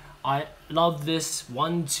theme. I love this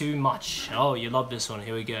one too much. Oh, you love this one.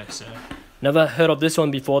 Here we go. So never heard of this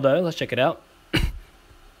one before though. Let's check it out.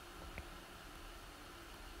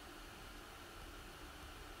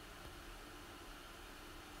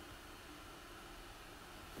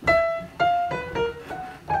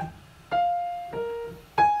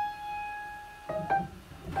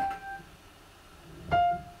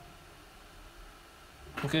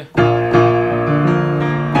 Okay.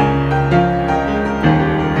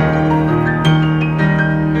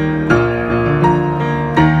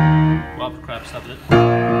 Wow, crap, stop it.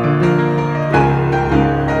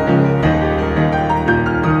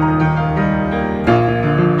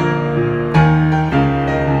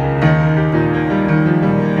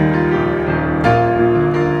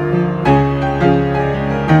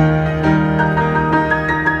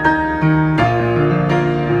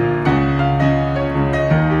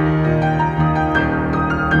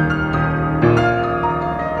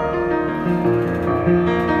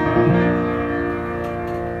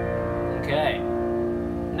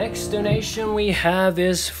 Donation we have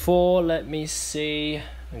is for, let me see,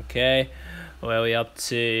 okay, where are we up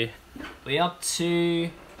to? We're up to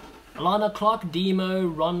Alana Clark Demo,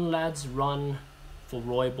 Run Lads Run for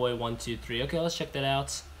Roy Boy 123. Okay, let's check that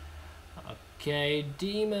out. Okay,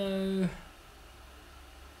 Demo,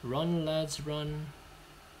 Run Lads Run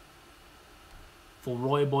for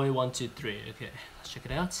Roy Boy 123. Okay, let's check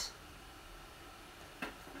it out.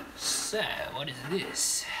 So, what is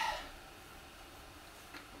this?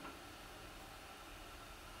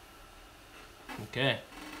 Okay.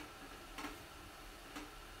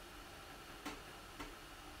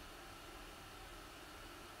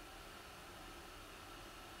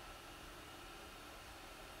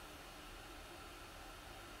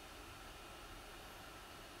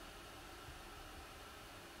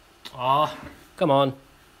 Ah, come on.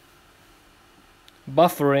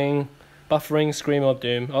 Buffering, Scream of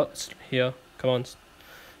Doom. Oh, it's here. Come on.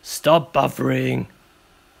 Stop buffering.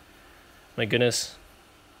 My goodness.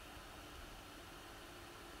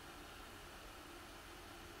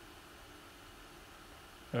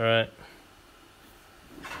 All right.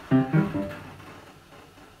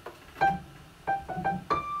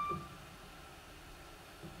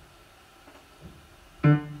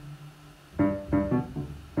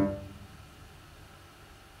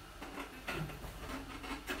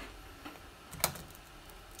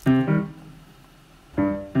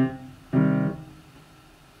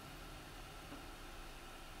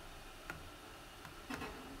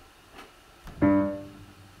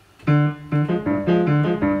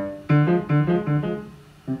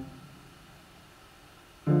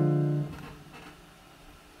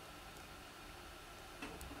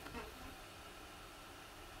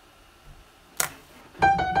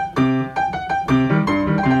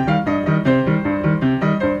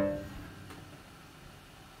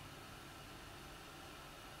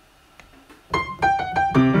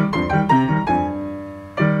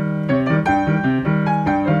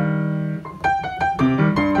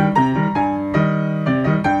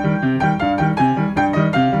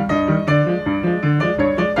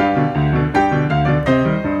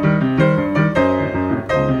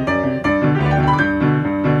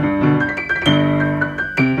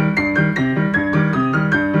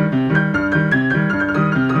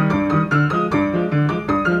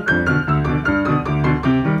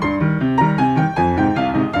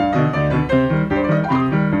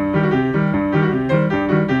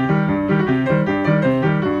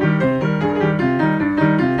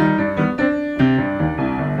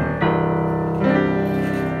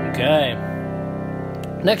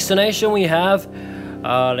 next donation we have,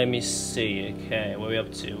 let me see, okay, what are we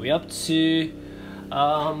up to? We're up to,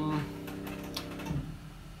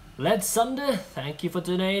 Led Sunder, thank you for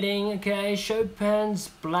donating, okay, Chopin's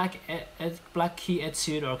Black Key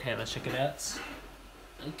Etude, okay, let's check it out.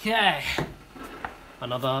 Okay,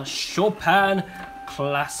 another Chopin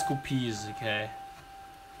classical piece, okay.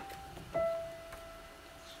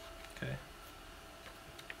 Okay.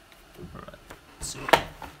 Alright, let's see.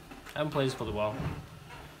 I haven't played this for a while.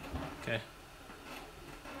 Okay.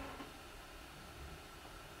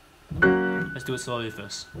 Let's do it slowly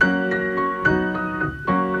first.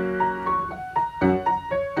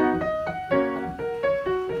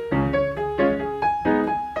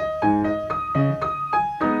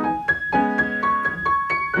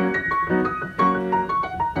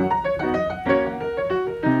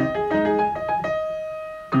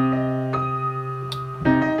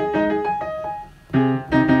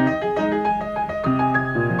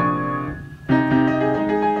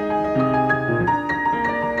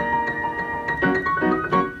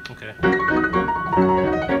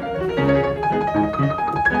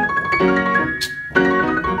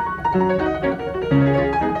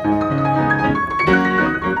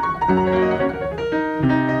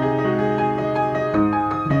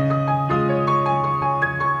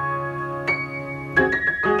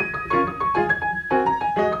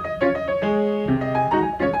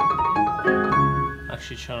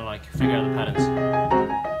 Trying to like figure out the patterns.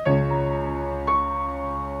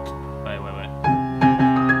 Wait.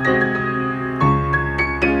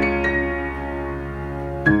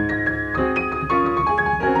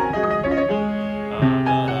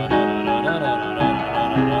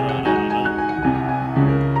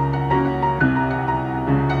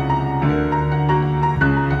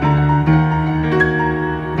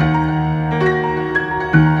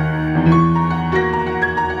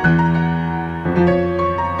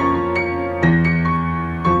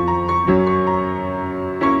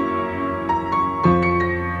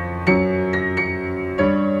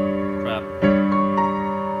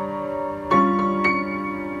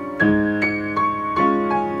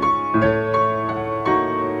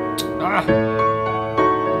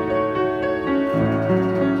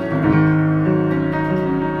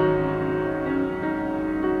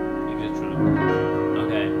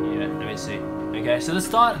 So the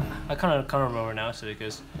start, I kind of can't remember now, so it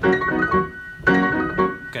goes.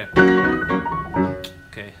 Okay.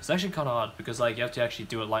 Okay, it's actually kind of hard because like you have to actually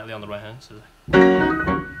do it lightly on the right hand. So.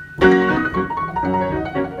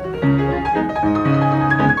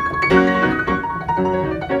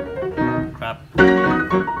 Crap.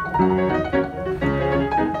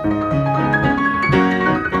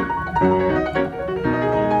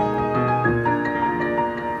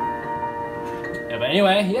 Yeah, but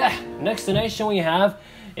anyway, yeah. Next donation we have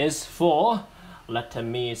is for, let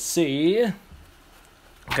me see.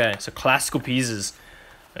 Okay, so classical pieces.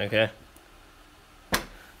 Okay.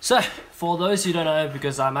 So, for those who don't know,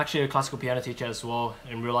 because I'm actually a classical piano teacher as well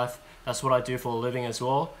in real life, that's what I do for a living as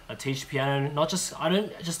well. I teach piano, I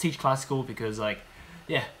don't just teach classical because like,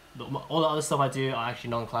 yeah, all the other stuff I do are actually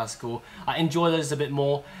non-classical. I enjoy those a bit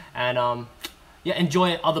more and yeah,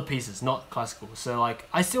 enjoy other pieces, not classical. So like,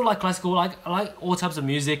 I still like classical, I like all types of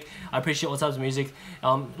music. I appreciate all types of music.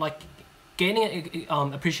 Like gaining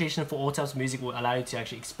appreciation for all types of music will allow you to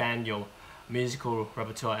actually expand your musical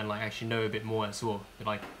repertoire and like actually know a bit more as well.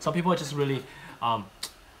 Like some people are just really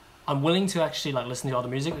unwilling to actually like listen to other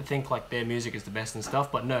music. They think like their music is the best and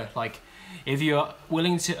stuff, but no, like if you're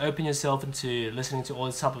willing to open yourself into listening to all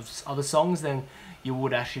this type of other songs, then you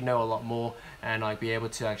would actually know a lot more and like be able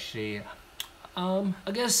to actually I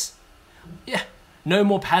guess, yeah, no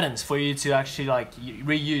more patterns for you to actually like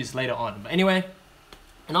reuse later on. But anyway,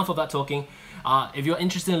 enough of that talking. If you're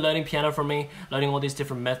interested in learning piano from me, learning all these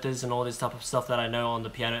different methods and all this type of stuff that I know on the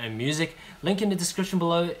piano and music, link in the description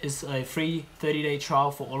below is a free 30-day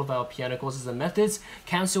trial for all of our piano courses and methods.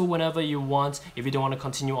 Cancel whenever you want if you don't want to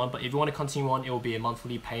continue on, but if you want to continue on, it will be a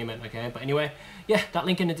monthly payment, okay? But anyway, yeah, that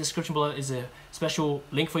link in the description below is a special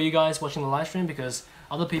link for you guys watching the live stream, because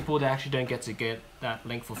other people, they actually don't get that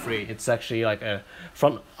link for free. It's actually like a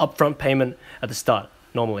upfront payment at the start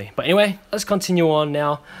normally. But anyway, let's continue on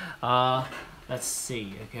now. Let's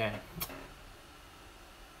see, okay.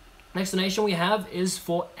 Next donation we have is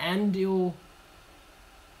for Andil.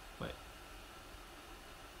 Wait.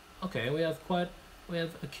 Okay, we have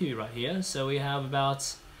a queue right here. So we have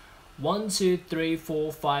about 1, 2, 3,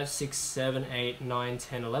 4, 5, 6, 7, 8, 9,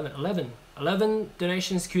 10, 11. 11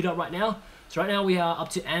 donations queued up right now. So right now we are up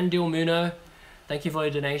to Andil Muno. Thank you for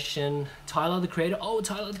your donation. Tyler the Creator. Oh,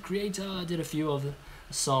 Tyler the Creator. I did a few of the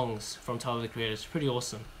songs from Tyler the Creator. It's pretty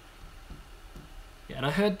awesome. Yeah, and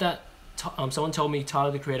I heard that someone told me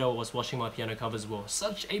Tyler the Creator was watching my piano cover as well.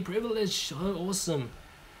 Such a privilege, so awesome.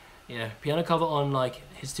 Yeah, piano cover on like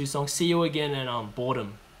his 2 songs, See You Again and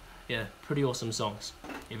Boredom. Yeah, pretty awesome songs.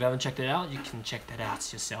 If you haven't checked it out, you can check that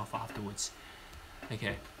out yourself afterwards.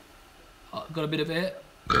 Okay, got a bit of air.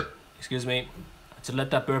 Excuse me, to let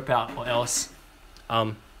that burp out, or else,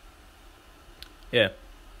 yeah.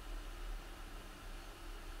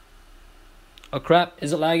 Oh crap!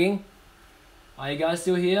 Is it lagging? Are you guys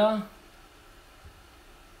still here?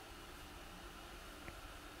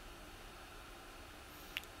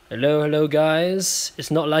 Hello, hello guys. It's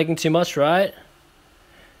not lagging too much, right?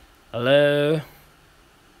 Hello.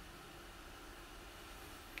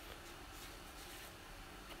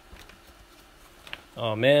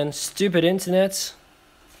 Oh man, stupid internet.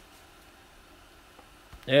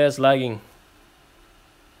 Yeah, it's lagging.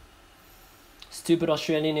 Stupid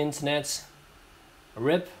Australian internet.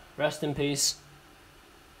 RIP, rest in peace.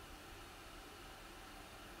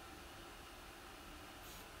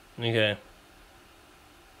 Okay.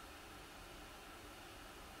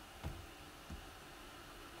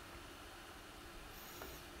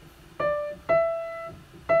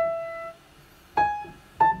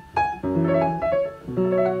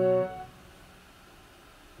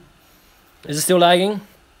 Is it still lagging?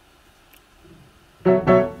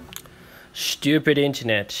 Stupid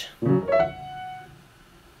internet.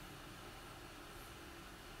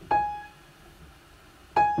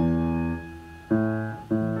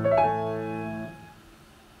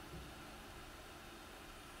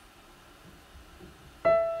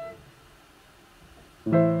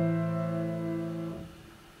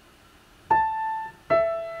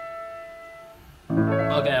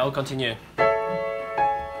 Okay, I'll continue.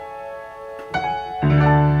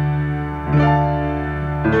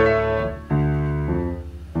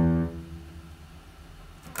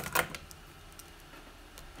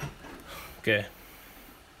 Okay.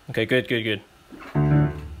 Okay, good, good, good.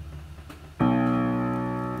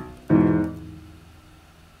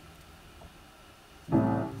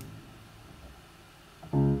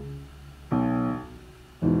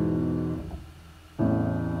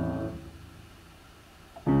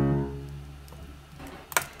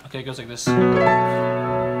 Okay, it goes like this.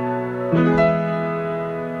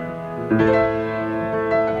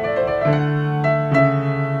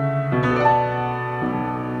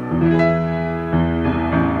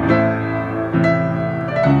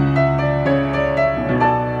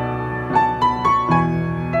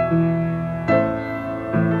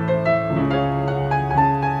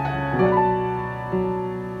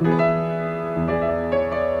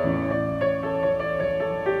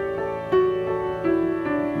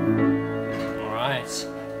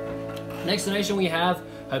 Next donation we have,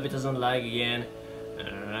 hope it doesn't lag again.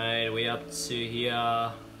 Alright, we up to here.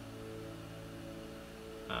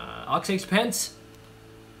 Arc 6 pence.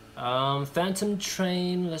 Phantom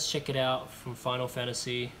Train, let's check it out from Final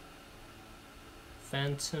Fantasy.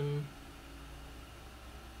 Phantom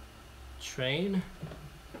Train.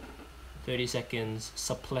 30 seconds,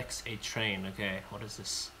 suplex a train. Okay, what is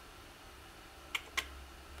this?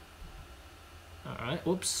 Alright,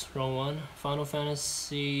 whoops, wrong one. Final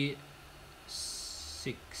Fantasy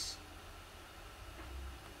 6.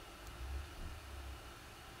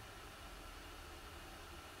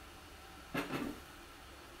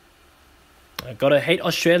 I gotta hate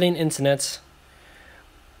Australian internet.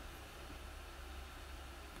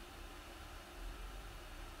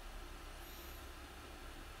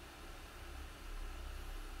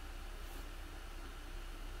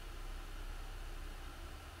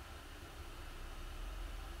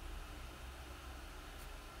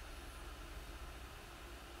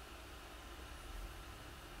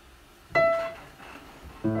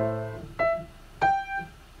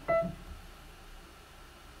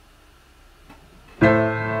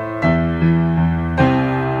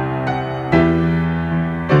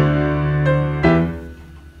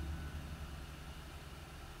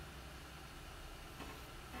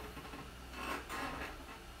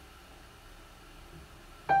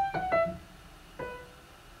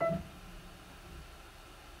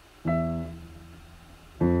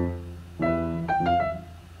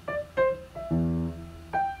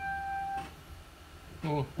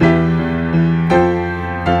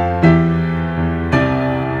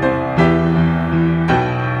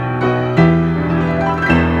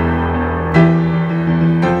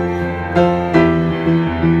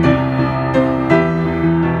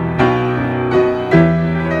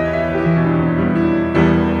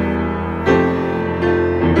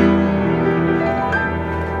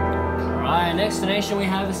 We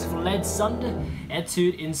have is for Lead Thunder,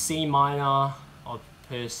 Etude in C minor, or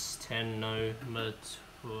Purse 10 no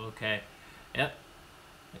okay. Yep.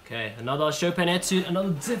 Okay, another Chopin etude, another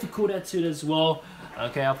difficult etude as well.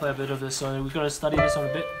 Okay, I'll play a bit of this one. We've got to study this one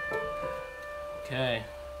a bit. Okay.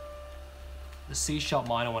 The C sharp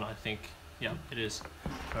minor one, I think. Yeah, it is.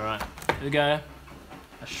 Alright, here we go.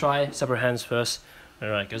 Let's try separate hands first.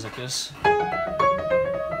 Alright, goes like this.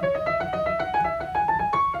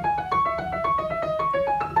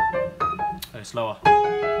 Oh, slower.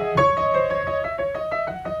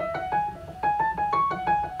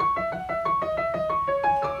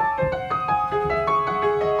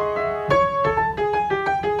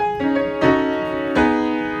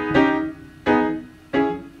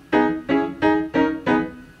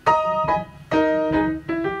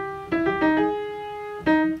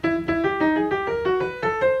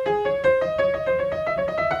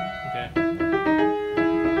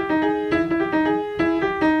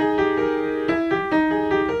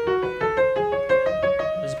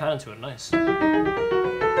 To it, nice.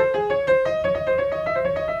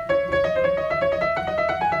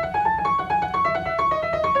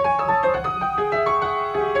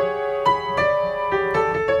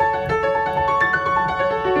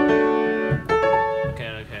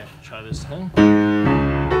 Okay, try this thing.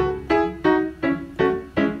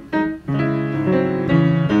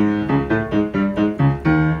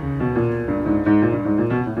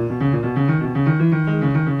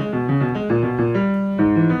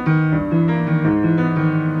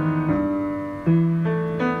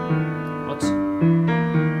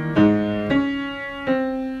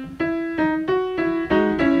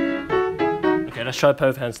 Let's try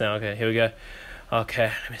both hands now. Okay, here we go.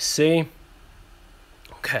 Okay, let me see.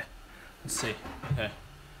 Okay, let's see. Okay.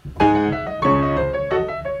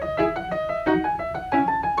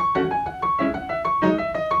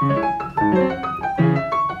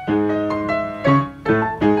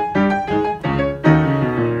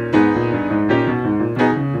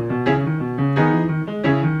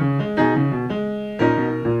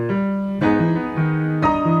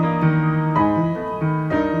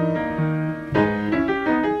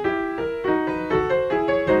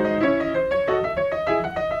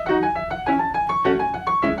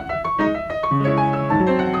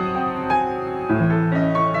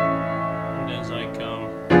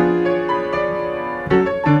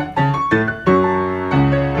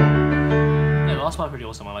 Pretty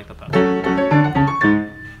awesome, I like the pattern.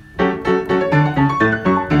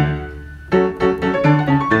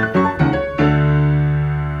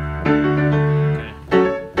 Okay.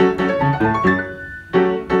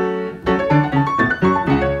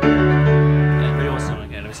 Yeah, pretty awesome.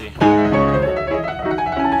 Okay, let me see.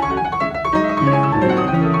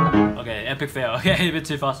 Okay, epic fail. Okay, a bit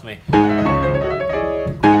too fast for me.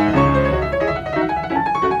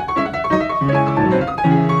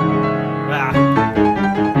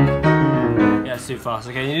 Too fast.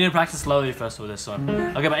 Okay, you need to practice slowly first with this one.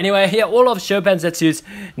 Okay, but anyway, yeah, all of Chopin's etudes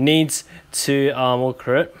needs to work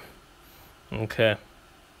it. Okay.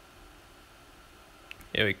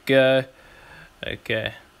 Here we go.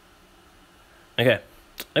 Okay. Okay.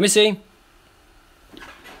 Let me see.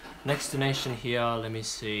 Next donation here. Let me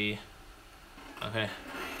see. Okay.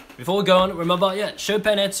 Before we go on, remember, yeah,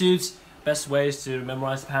 Chopin etudes. Best ways to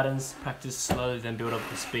memorize patterns, practice slowly, then build up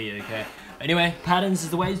the speed, okay? Anyway, patterns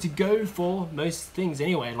is the way to go for most things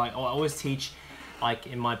anyway. Like, I always teach, like,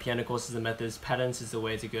 in my piano courses and methods, patterns is the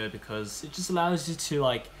way to go because it just allows you to,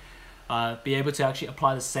 like, be able to actually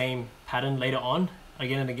apply the same pattern later on,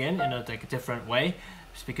 again and again, in a different way.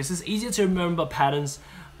 Just because it's easier to remember patterns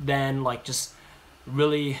than, like, just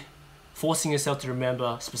really forcing yourself to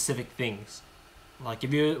remember specific things. Like,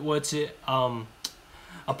 if you were to,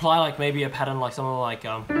 apply like maybe a pattern like something like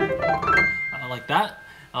that,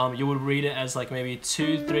 you would read it as like maybe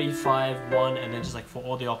 2, 3, 5, 1, and then just like for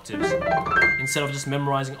all the octaves, instead of just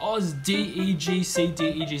memorizing, oh, it's D, E, G, C, D,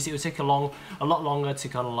 E, G, C. It would take a lot longer to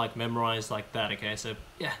kind of like memorize like that. Okay, so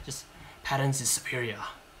yeah, just patterns is superior.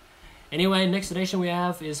 Anyway, next donation we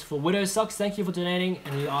have is for Widow Sucks. Thank you for donating,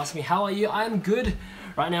 and you asked me how are you. I'm good.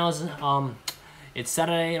 Right now it's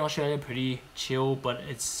Saturday in Australia, pretty chill, but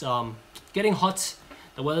it's getting hot.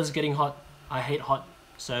 The weather's getting hot. I hate hot,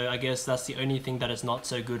 so I guess that's the only thing that is not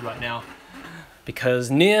so good right now.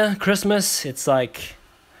 Because near Christmas, it's like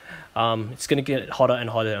it's gonna get hotter and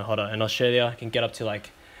hotter and hotter. In Australia, it can get up to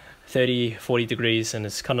like 30, 40 degrees, and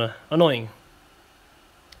it's kind of annoying.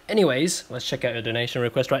 Anyways, let's check out your donation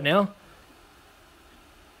request right now.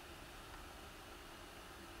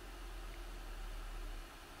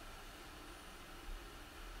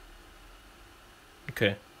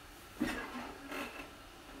 Okay.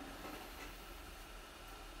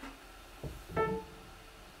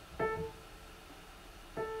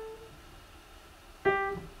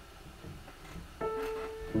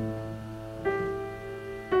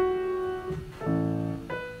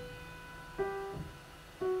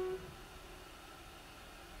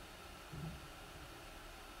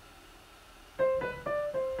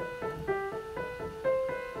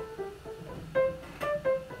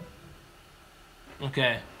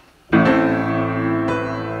 Okay.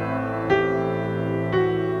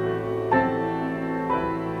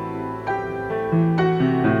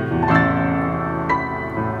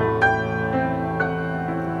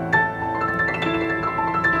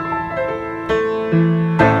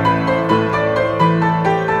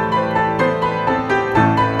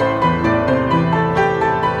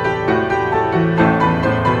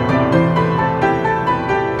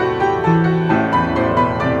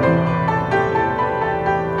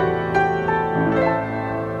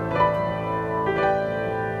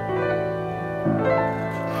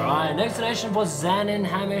 Next donation was Zanin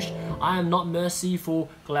Hamish. I am not mercy for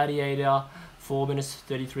Gladiator. 4 minutes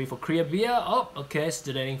 33 for Kriya Beer. Oh, okay,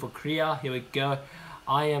 so donating for Kriya. Here we go.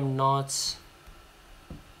 I am not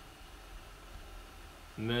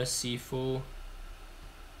merciful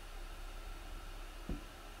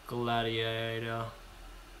Gladiator.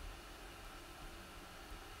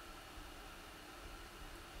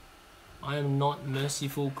 I am not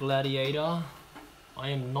merciful Gladiator. I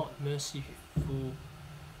am not merciful.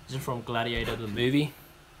 Is it from Gladiator the movie?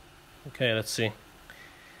 Okay, let's see.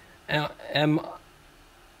 Am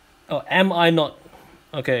I not?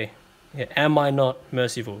 Okay, yeah. Am I not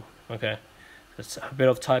merciful? Okay, that's a bit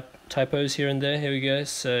of typos here and there. Here we go.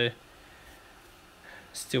 So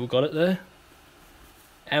still got it there.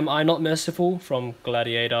 Am I not merciful from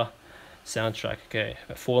Gladiator soundtrack? Okay,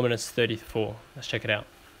 4 minutes 34. Let's check it out.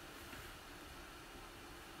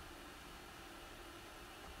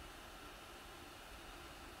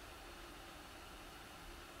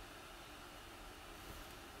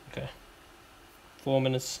 Okay, 4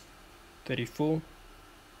 minutes 34.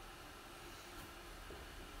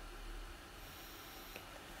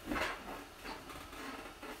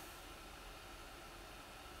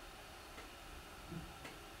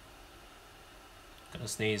 Gotta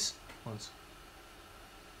sneeze once.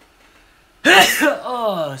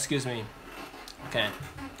 Oh, excuse me. Okay,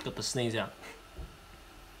 got the sneeze out.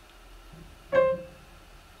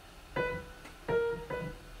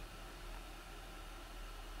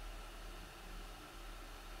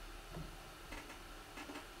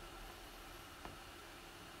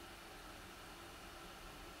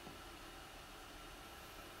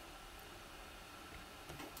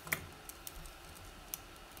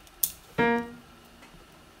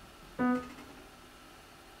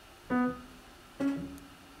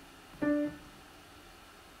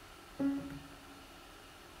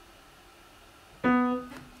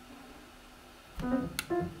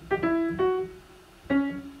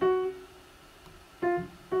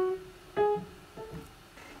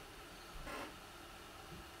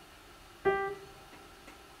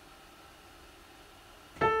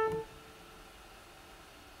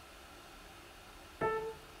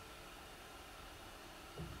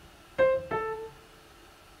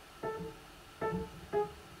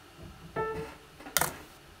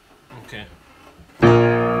 Okay.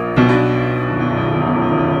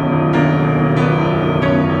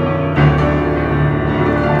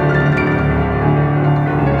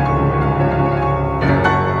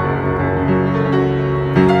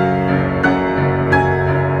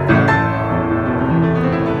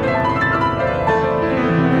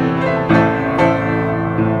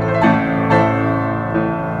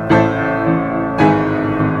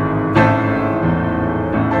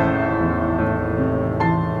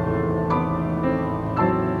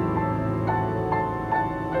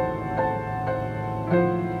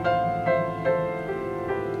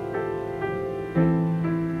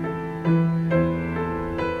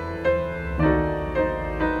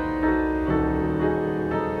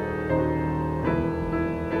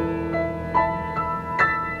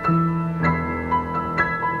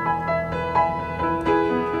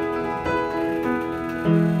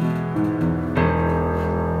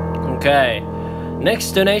 Okay,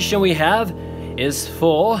 next donation we have is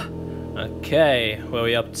for, okay, where are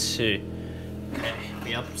we up to? Okay,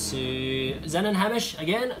 we up to Zenon Hamish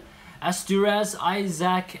again, Asturias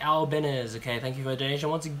Isaac Albanese. Okay, thank you for the donation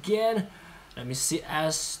once again. Let me see,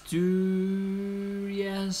 Asturias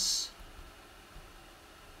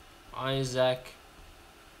Isaac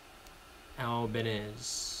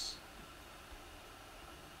Albanese.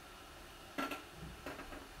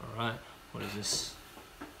 Alright, what is this?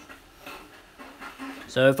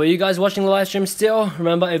 So for you guys watching the live stream still,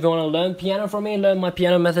 remember if you want to learn piano from me, learn my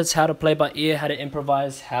piano methods, how to play by ear, how to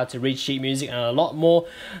improvise, how to read sheet music, and a lot more.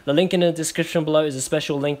 The link in the description below is a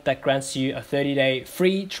special link that grants you a 30-day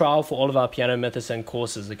free trial for all of our piano methods and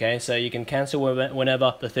courses, okay? So you can cancel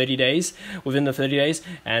whenever within the 30 days,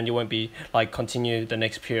 and you won't be like continue the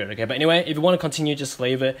next period, okay? But anyway, if you want to continue, just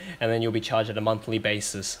leave it, and then you'll be charged at a monthly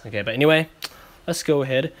basis, okay? But anyway, let's go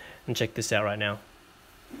ahead and check this out right now.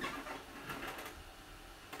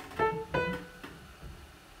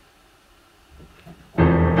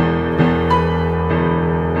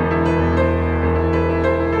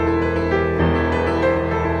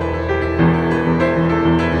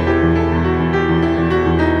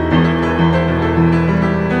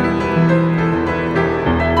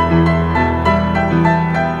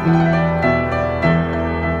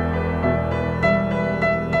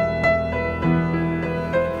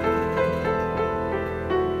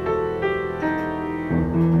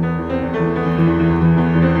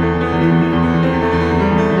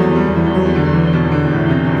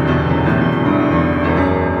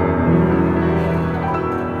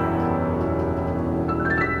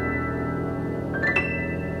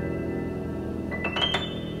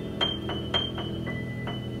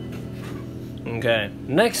 Okay,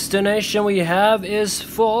 next donation we have is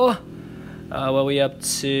for, what are we up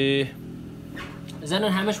to? Zen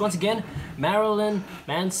and Hamish once again. Marilyn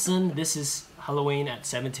Manson, this is Halloween at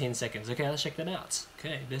 17 seconds. Okay, let's check that out.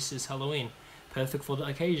 Okay, this is Halloween. Perfect for the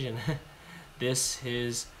occasion. This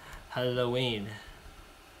is Halloween.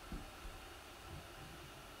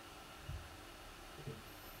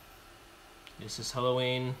 This is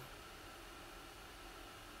Halloween.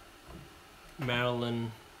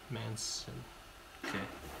 Marilyn Manson. Okay.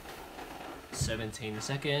 17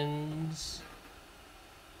 seconds.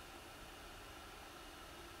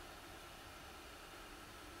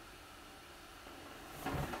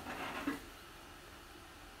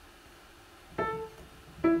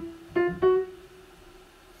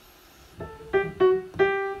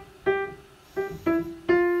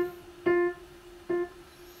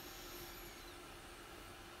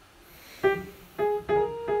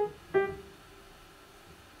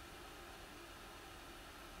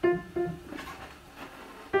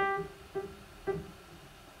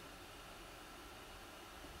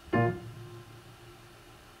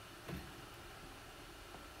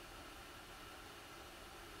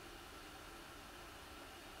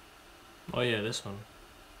 Oh yeah, this one.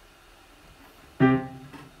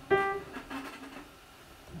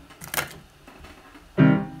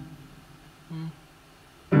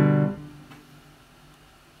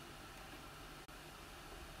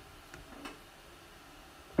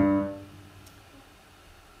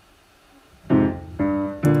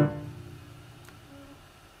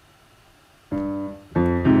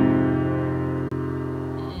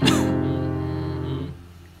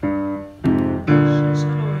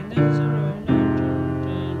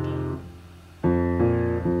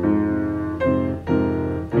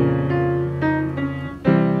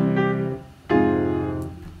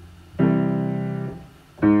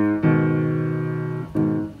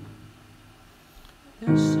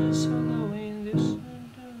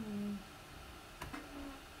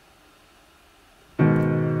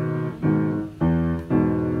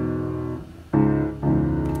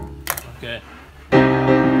 Okay.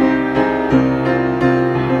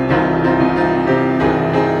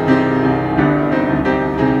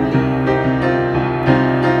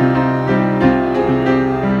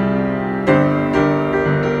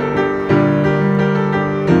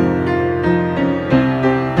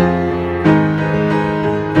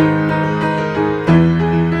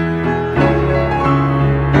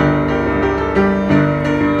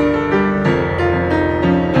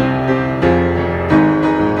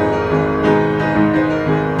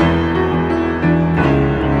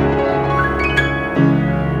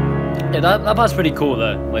 That part's pretty cool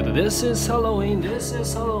though. Like, this is Halloween,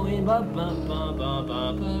 ba ba ba ba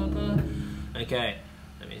ba ba ba. Okay,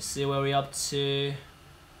 let me see where we're up to.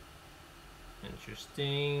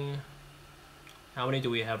 Interesting. How many do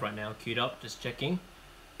we have right now queued up? Just checking.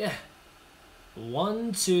 Yeah.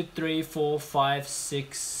 1, 2, 3, 4, 5,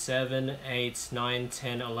 6, 7, 8, 9,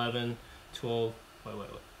 10, 11, 12. Wait.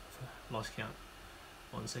 Lost count.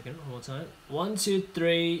 1 second, one more time. 1, 2,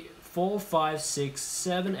 3, 4, 5, 6,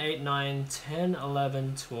 7, 8, 9, 10,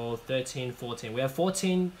 11, 12, 13, 14. We have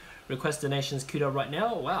 14 request donations queued up right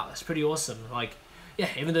now. Wow, that's pretty awesome. Like, yeah,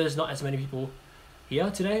 even though there's not as many people here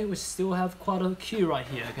today, we still have quite a queue right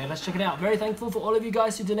here. Okay, let's check it out. Very thankful for all of you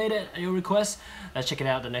guys who donated your requests. Let's check it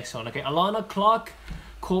out, the next one. Okay, Alana Clark,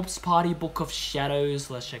 Corpse Party Book of Shadows.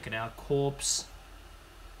 Let's check it out. Corpse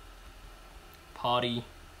Party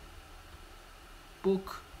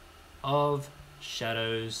Book of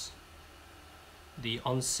Shadows. The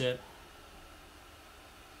onset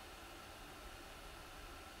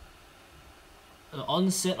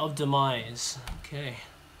of demise. Okay,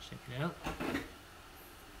 check it out.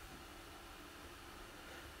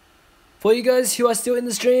 For you guys who are still in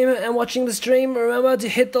the stream and watching the stream, remember to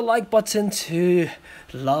hit the like button to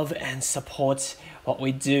love and support what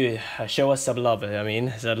we do. Show us some love, I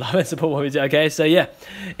mean. So love and support what we do, okay? So yeah,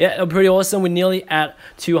 pretty awesome. We're nearly at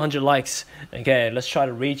 200 likes. Okay, let's try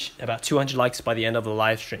to reach about 200 likes by the end of the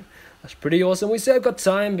live stream. That's pretty awesome. We still have got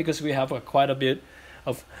time because we have quite a bit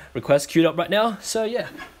of requests queued up right now. So yeah.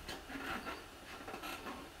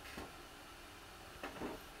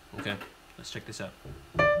 Okay, let's check this out.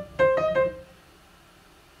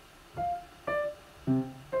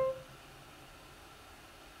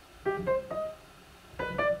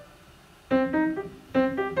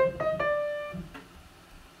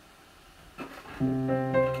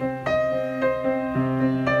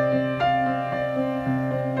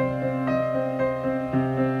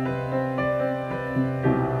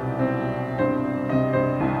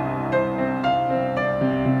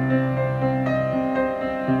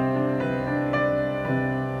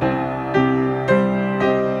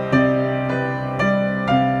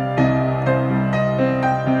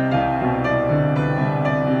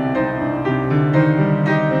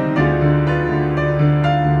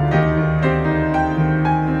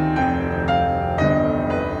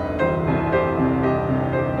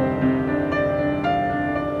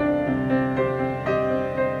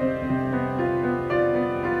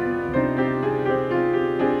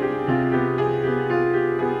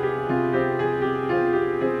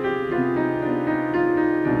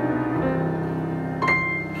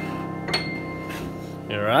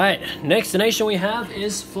 next donation we have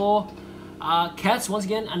is for Cats. Once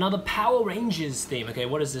again, another Power Rangers theme. Okay,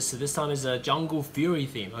 what is this? So this time is a Jungle Fury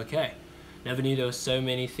theme. Okay, never knew there were so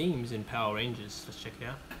many themes in Power Rangers. Let's check it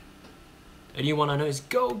out. Anyone I know is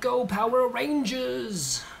Go Go Power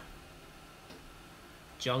Rangers.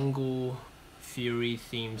 Jungle Fury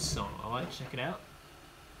theme song. Alright, check it out.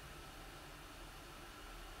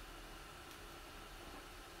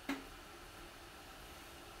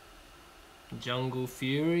 Jungle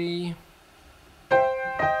Fury.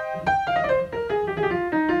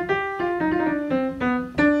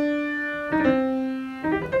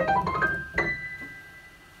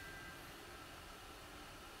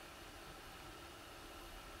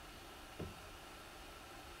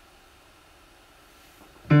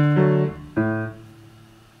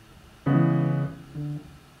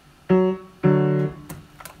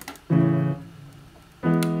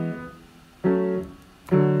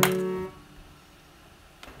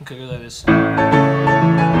 Okay, go like this.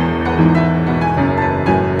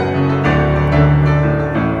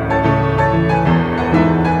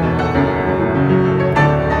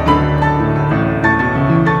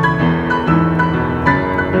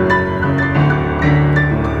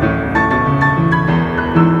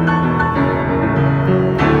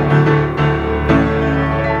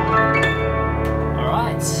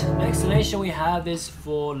 We have is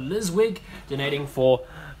for Lizwig, donating for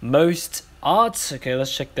Most Art. Okay,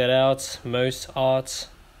 let's check that out. Most Art.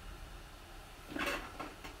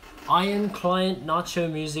 Iron Client Nacho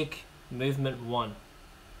Music Movement 1.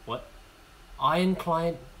 What? Iron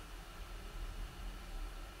Client.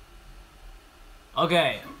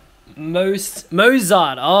 Okay.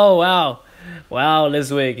 Mozart. Oh wow. Wow,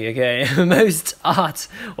 Lizwig, okay. Most Art.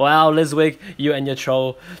 Wow, Lizwig, you and your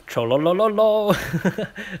troll lo.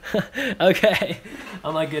 Okay.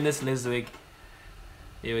 Oh my goodness, Lizwig.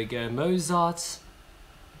 Here we go. Mozart.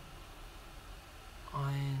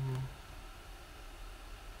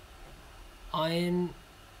 Iron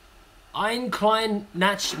Klein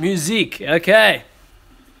Natch Music. Okay.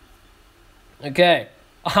 Okay.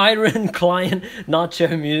 Iron Client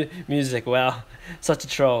Nacho Music. Wow, such a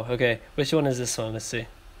troll. Okay, which one is this one? Let's see.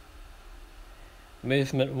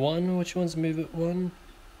 Movement 1. Which one's Movement 1?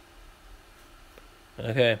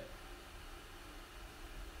 Okay.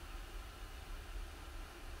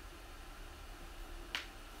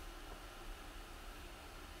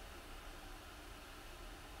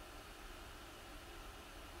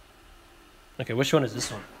 Okay, which one is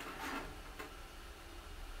this one?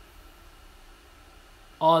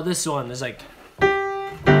 Oh, this one is like,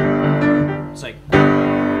 it's like.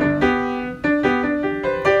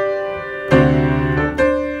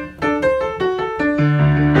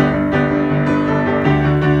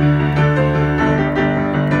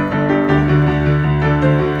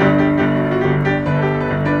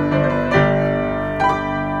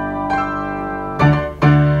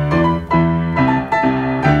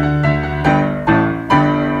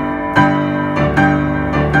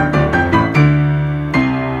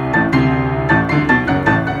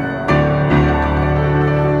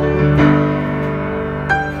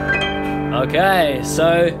 Okay,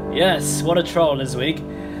 so yes, what a troll this week.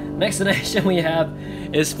 Next donation we have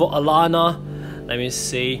is for Alana. Let me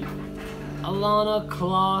see. Alana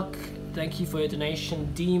Clark, thank you for your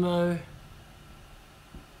donation. Demo.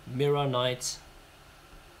 Mirror Knight.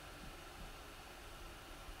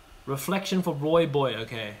 Reflection for Roy Boy,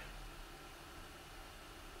 okay.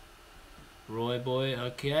 Roy Boy,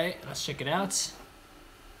 okay, let's check it out.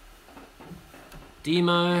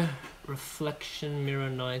 Demo, Reflection, Mirror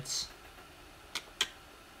Knight.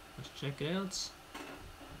 Let's check it out.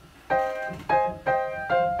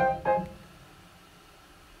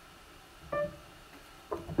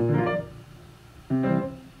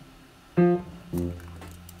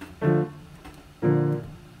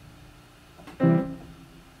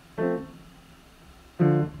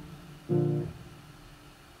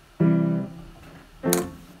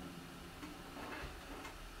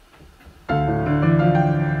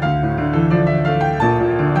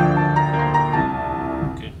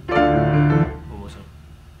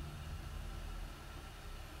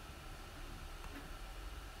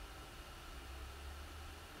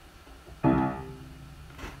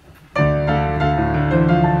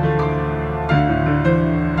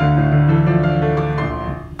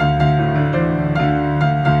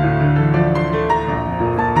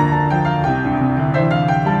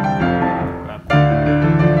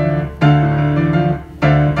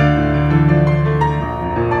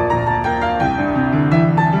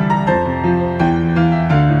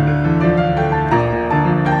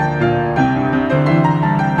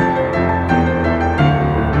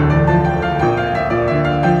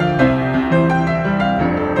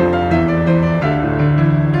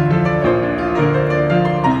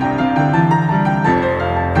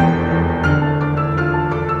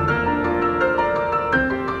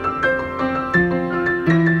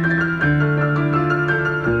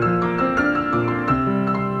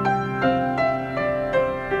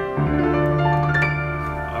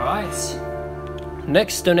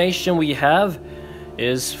 Next donation we have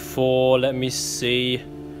is for, let me see.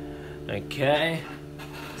 Okay.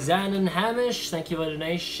 Zan and Hamish, thank you for the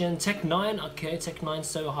donation. Tech9, okay, Tech9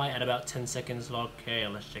 so high at about 10 seconds. Okay,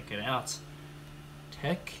 let's check it out.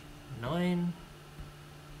 Tech9.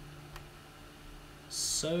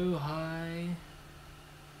 So high.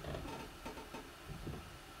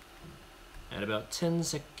 At about 10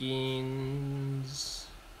 seconds.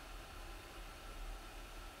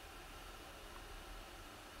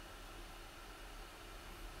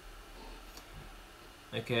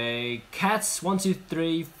 Okay,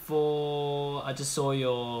 Cats1234. I just saw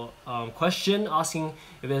your question asking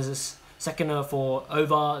if there's a second for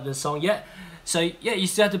over the song. Yeah, so yeah, you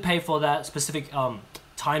still have to pay for that specific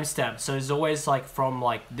timestamp. So it's always like from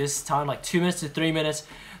like this time, like 2 minutes to 3 minutes,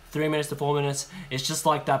 3 minutes to 4 minutes. It's just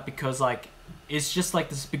like that because like it's just like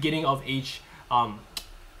this beginning of each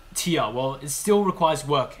tier. Well, it still requires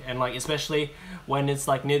work, and like especially when it's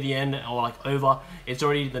like near the end or like over, it's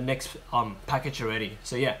already the next package already.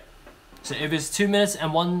 So yeah, so if it's 2 minutes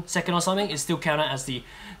and 1 second or something, it's still counted as the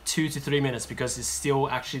 2 to 3 minutes because it's still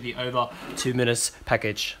actually the over 2 minutes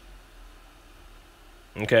package.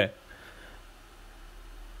 Okay.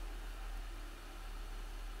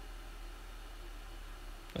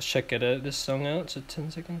 Let's check this song out. So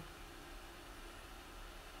 10 seconds.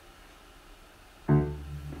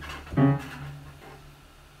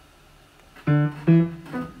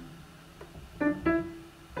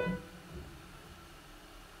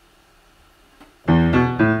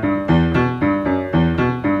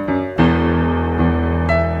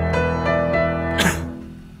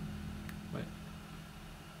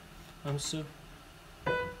 I'm so,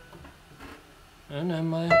 and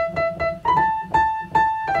am I?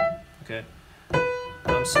 Okay,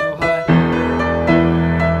 I'm so high.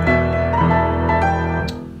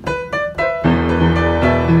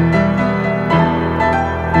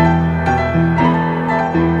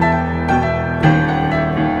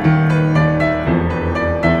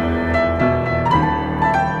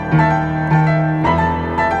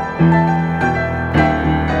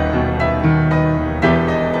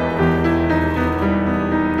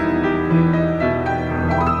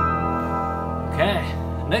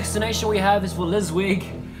 Next donation we have is for Liz Wig.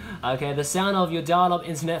 Okay, the sound of your dial-up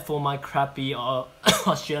internet for my crappy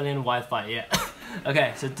Australian Wi-Fi. Yeah.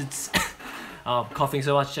 Okay, so it's coughing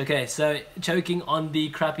so much. Okay, so choking on the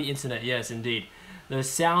crappy internet. Yes, indeed. The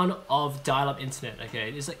sound of dial-up internet.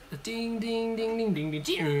 Okay, it's like the ding ding ding ding ding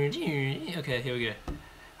ding ding. Okay, here we go.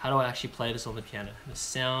 How do I actually play this on the piano? The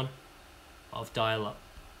sound of dial-up.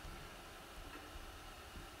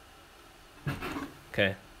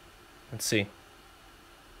 Okay, let's see.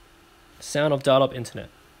 Sound of dial-up internet.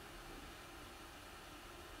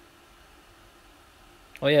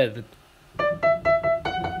 Oh yeah,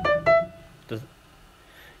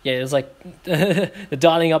 yeah, it's like the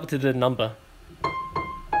dialing up to the number.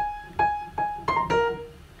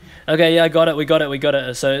 Okay, yeah, I got it. We got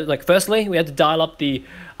it. So like, firstly, we had to dial up the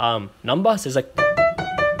number. So it's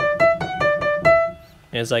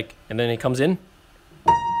like, and then it comes in.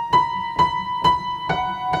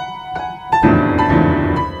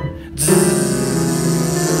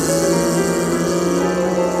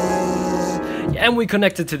 And we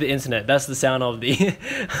connected to the internet. That's the sound of the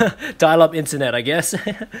dial-up internet, I guess.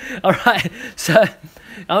 Alright, so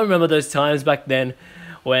I remember those times back then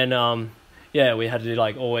when yeah, we had to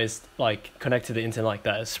like always like connect to the internet like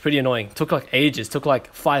that. It's pretty annoying. Took like ages, took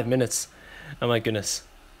like 5 minutes. Oh my goodness.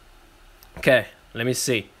 Okay, let me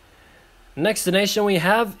see. Next donation we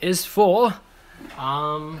have is for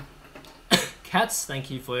Cats. Thank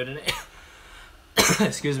you for your donation.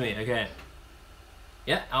 Excuse me, okay.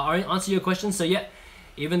 Yeah, I'll answer your question. So yeah,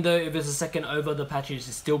 even though if it's a second over the package,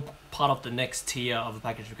 it's still part of the next tier of the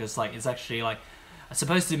package because like it's actually like it's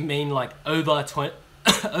supposed to mean like over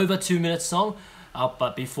 2 minutes song,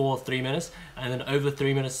 but before 3 minutes, and then over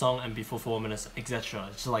 3 minutes song and before 4 minutes, etc.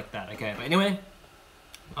 It's just like that. Okay, but anyway,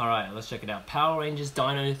 all right, let's check it out. Power Rangers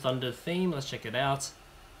Dino Thunder theme. Let's check it out.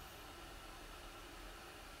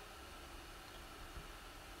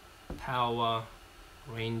 Power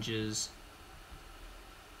Rangers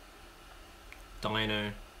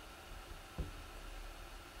Dino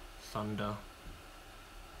Thunder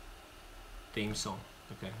theme song.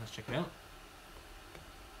 Okay, let's check it out.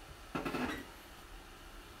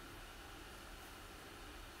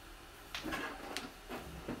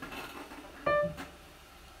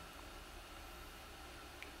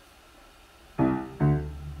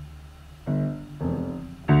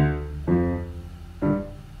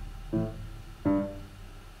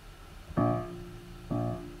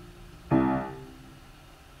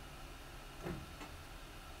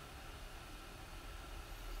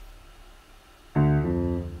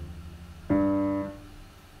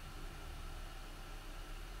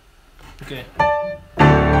 Okay.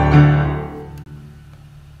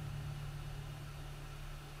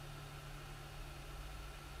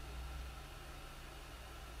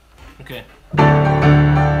 Okay.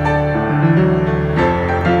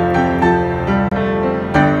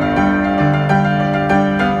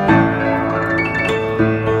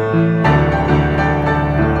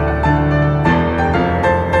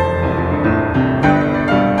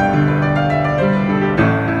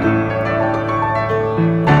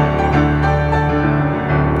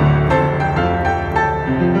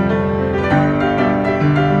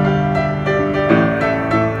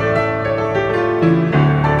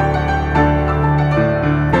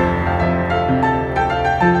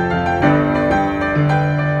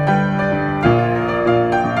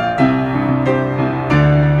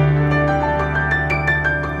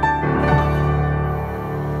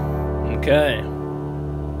 Okay.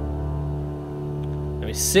 Let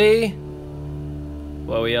me see.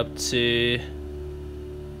 What are we up to?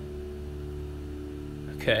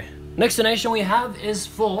 Okay. Next donation we have is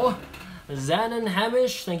for Zanan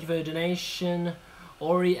Hamish. Thank you for your donation.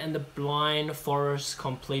 Ori and the Blind Forest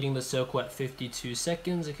completing the circle at 52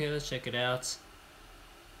 seconds. Okay, let's check it out.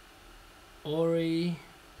 Ori.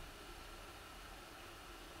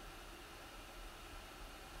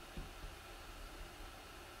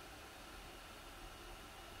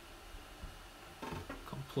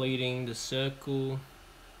 Completing the circle.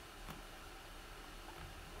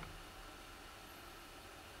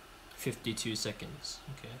 52 seconds.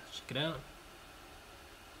 Okay, let's check it out.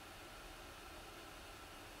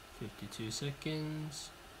 52 seconds.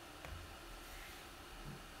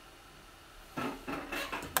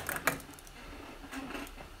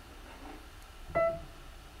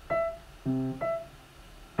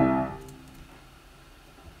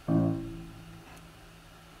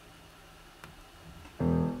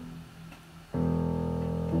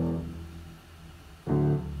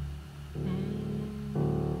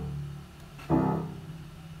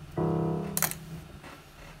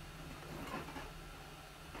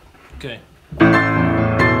 Okay.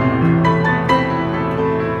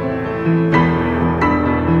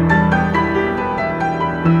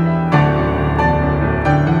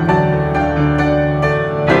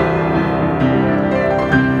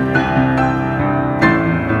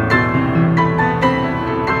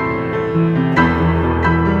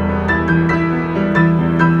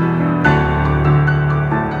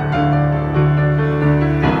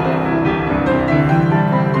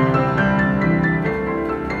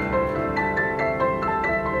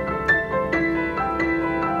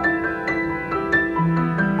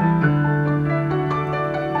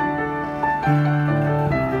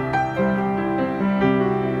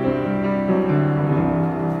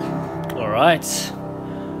 Alright.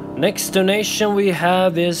 Next donation we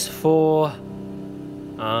have is for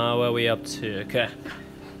where are we up to? Okay.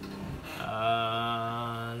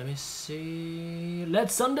 Let me see.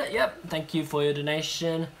 Let's Sunday. Yep. Thank you for your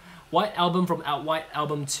donation. White Album from White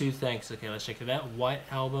Album 2. Thanks. Okay, let's check it out. White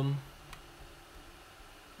Album.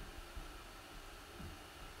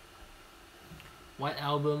 White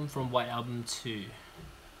Album from White Album 2.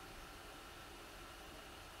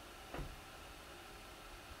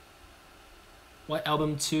 White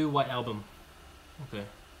Album 2, White Album. Okay.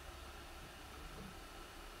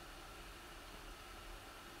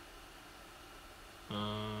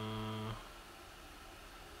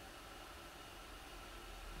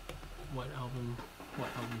 White Album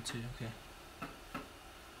 2, okay.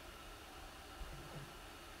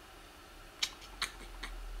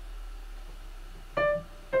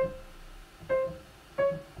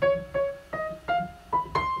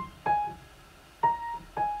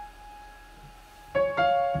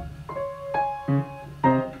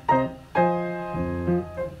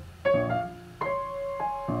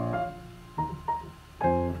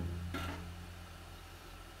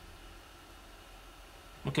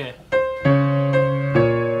 Okay.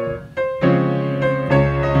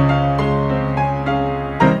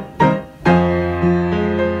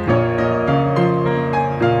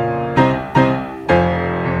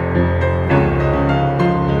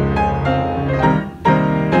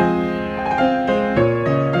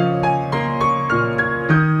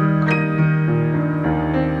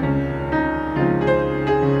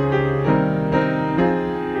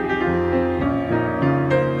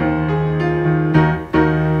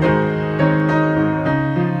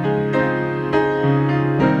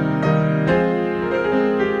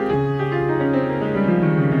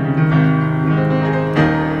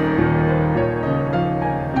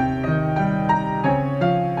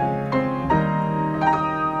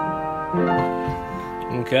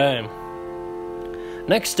 Okay.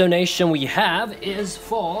 Next donation we have is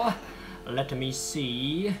for Let me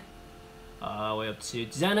see. Way up to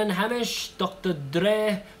Zanan Hamish, Dr.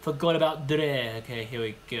 Dre. Forgot about Dre. Okay, here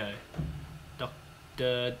we go.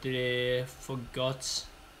 Dr. Dre forgot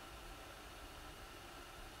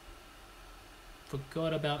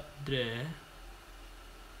about Dre.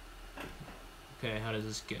 Okay, how does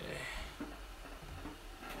this go?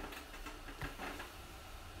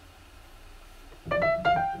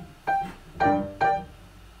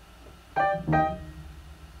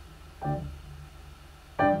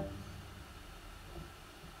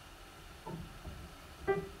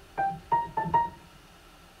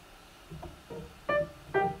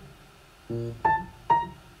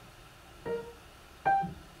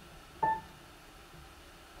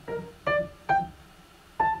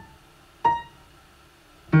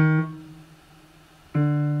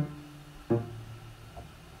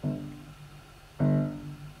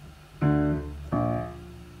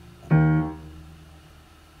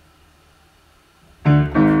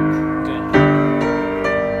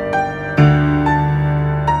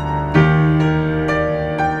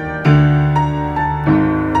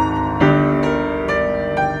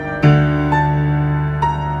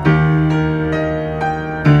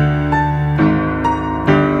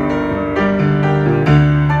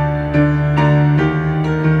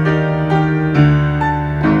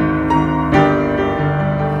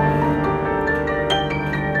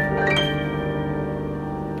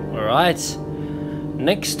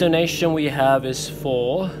 Next donation we have is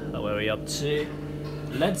for, where are we up to?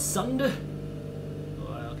 Let's Sund.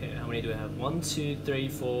 Okay, how many do we have? 1, 2, 3,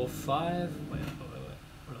 4, 5. Wait,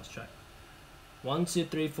 I lost track. 1, 2,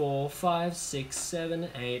 3, 4, 5, 6, 7,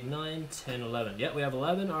 8, 9, 10, 11. Yep, we have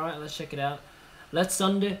 11. Alright, let's check it out. Let's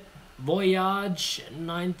Sund. Voyage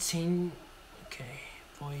 19. Okay,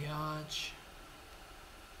 Voyage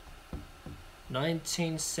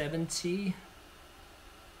 1970.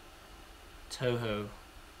 Toho.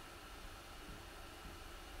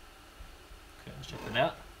 Okay, let's check that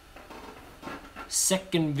out.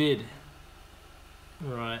 Second vid.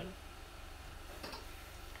 Alright.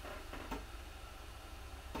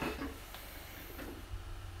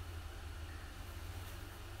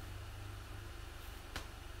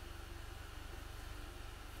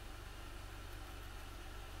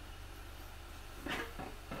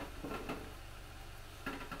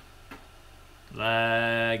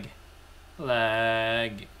 Lag.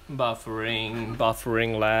 Lag.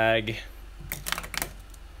 Buffering lag.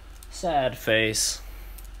 Sad face.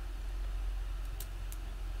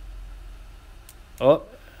 Oh,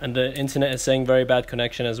 and the internet is saying very bad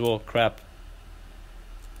connection as well. Crap.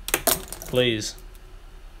 Please.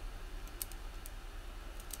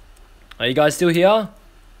 Are you guys still here?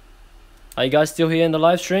 Are you guys still here in the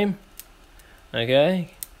live stream?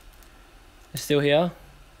 Okay. You're still here?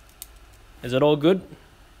 Is it all good?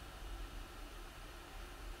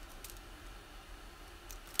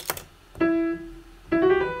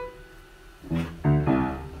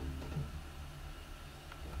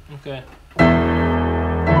 Okay.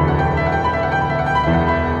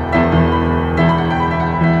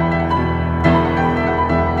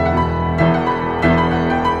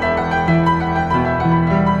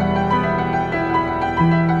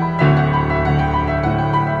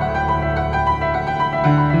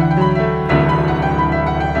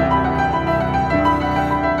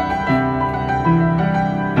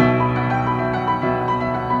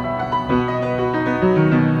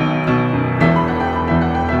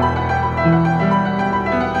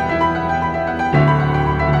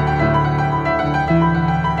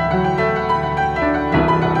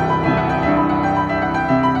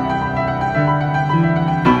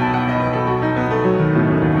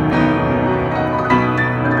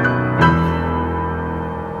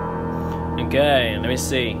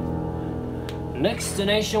 See. Next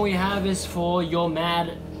donation we have is for your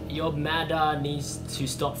mad needs to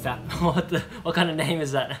stop fat. What kind of name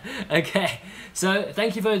is that? Okay, so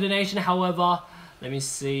thank you for the donation. However, let me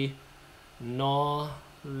see. No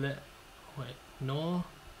le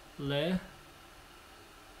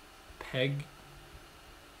peg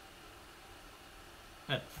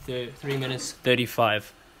at 3 minutes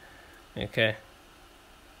 35. Okay.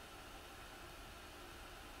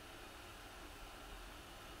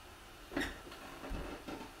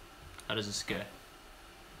 How does this go?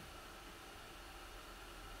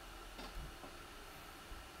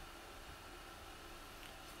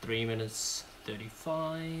 Three minutes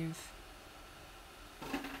 35.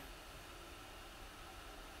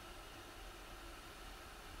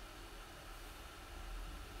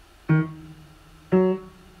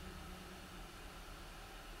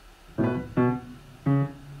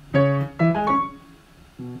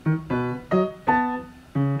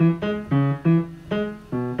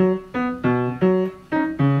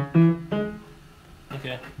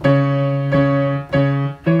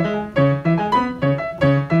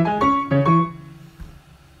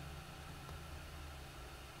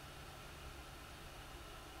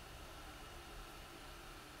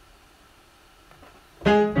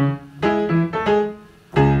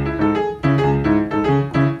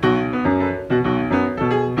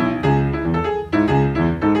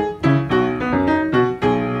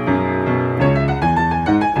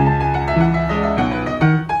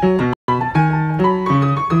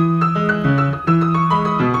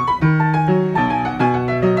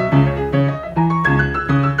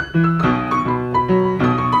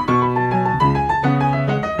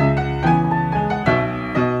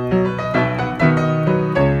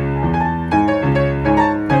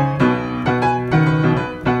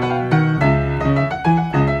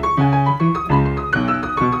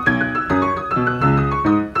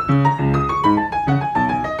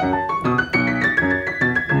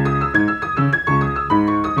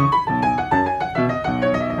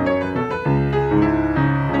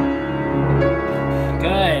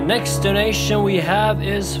 Next donation we have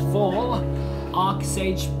is for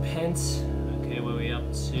Arcsage Pence. Okay, where are we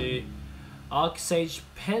up to? Arcsage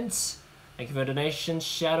Pence. Thank you for the donation.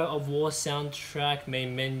 Shadow of War soundtrack,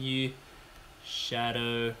 main menu.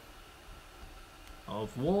 Shadow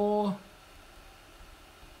of War.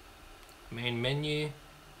 Main menu.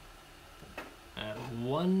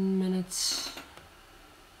 1 minute.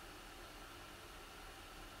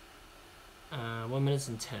 1 minute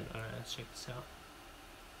and 10. Alright, let's check this out.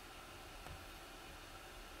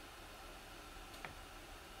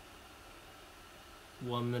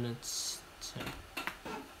 One minute 10.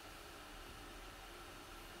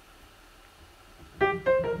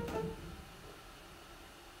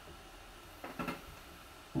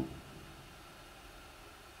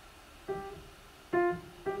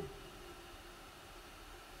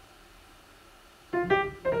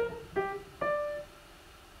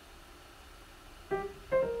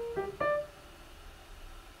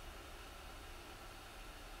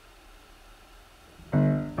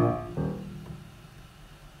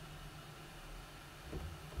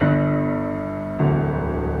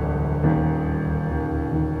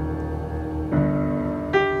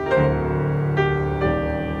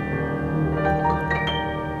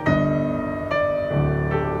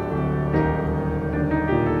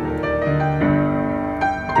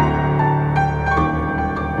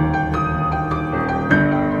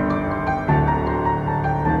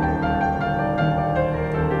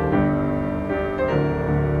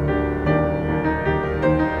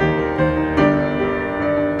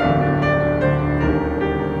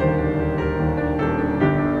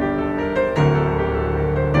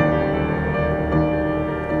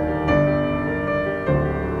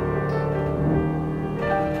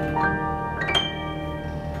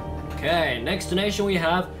 Next donation we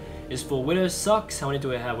have is for Widow Sucks. How many do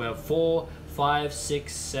we have? We have 4, 5,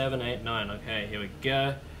 6, 7, 8, 9. Okay, here we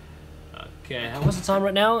go. Okay, what's the time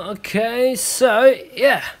right now? Okay, so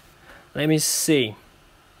yeah, let me see.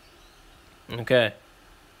 Okay,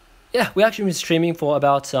 yeah, we actually been streaming for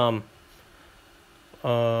about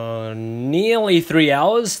nearly 3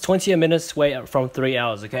 hours, 20 minutes away from 3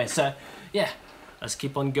 hours. Okay, so yeah, let's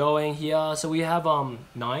keep on going here. So we have 9,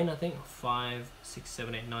 I think, 5, 6,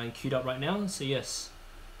 7, 8, 9 queued up right now. So yes,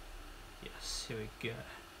 here we go.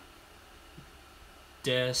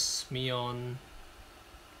 Des me on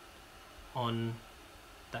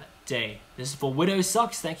that day. This is for Widow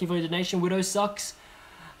Sucks. Thank you for your donation, Widow Sucks.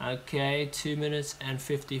 Okay, 2 minutes and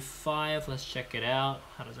 55. Let's check it out.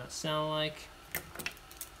 How does that sound like?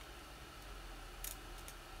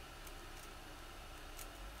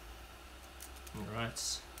 Alright,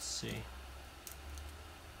 let's see.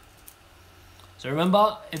 So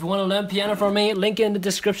remember, if you want to learn piano from me, link in the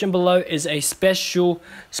description below is a special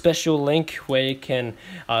link where you can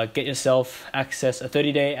get yourself a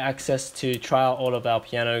 30-day access to try out all of our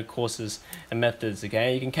piano courses and methods.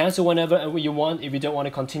 Okay, you can cancel whenever you want if you don't want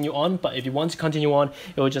to continue on, but if you want to continue on,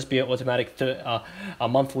 it will just be an automatic a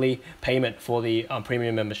monthly payment for the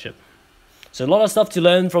premium membership. So a lot of stuff to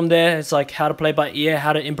learn from there. It's like how to play by ear,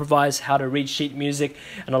 how to improvise, how to read sheet music,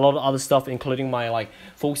 and a lot of other stuff, including my like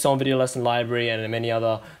folk song video lesson library and many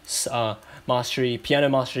other piano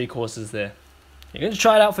mastery courses there. You're going to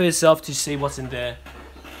try it out for yourself to see what's in there.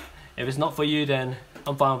 If it's not for you, then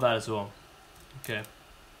I'm fine with that as well. Okay.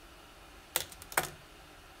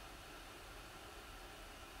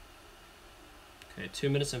 Okay, 2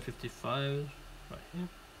 minutes and 55 right here.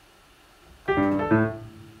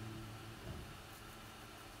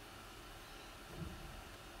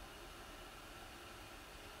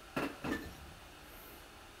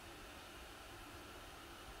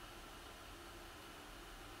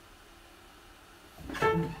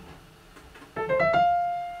 Okay.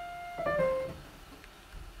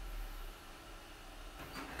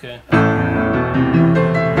 Okay.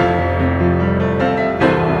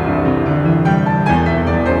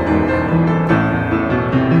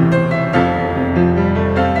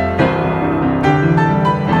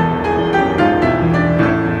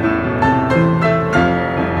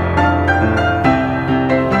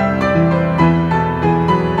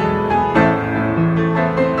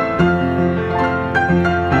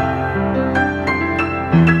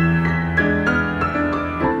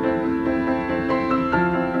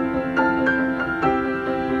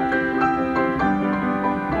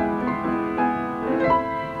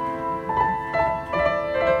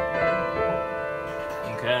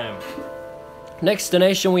 Next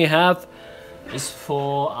donation we have is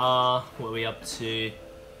for what are we up to?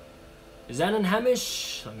 Zan and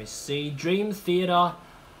Hamish. Let me see. Dream Theater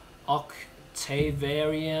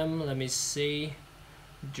Octavarium. Let me see.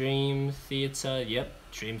 Dream Theater. Yep.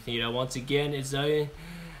 Dream Theater. Once again, it's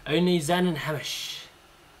only Zan and Hamish.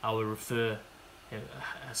 I will refer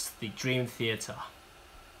as the Dream Theater.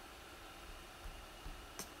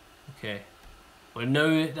 Okay. Well,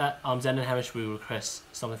 know that Zan and Hamish will request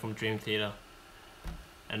something from Dream Theater,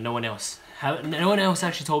 and no one else. No one else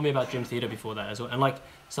actually told me about Dream Theater before that as well. And like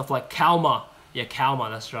stuff like Kalma. Yeah, Kalma.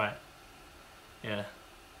 That's right. Yeah,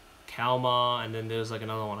 Kalma, and then there's like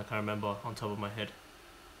another one I can't remember on top of my head.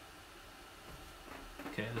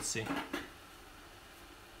 Okay, let's see.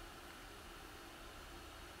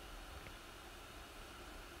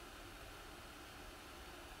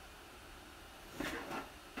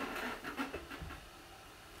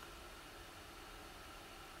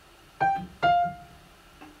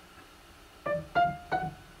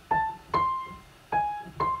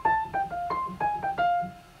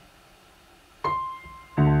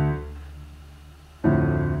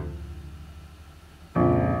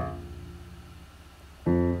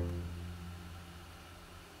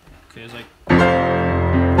 Okay, it's like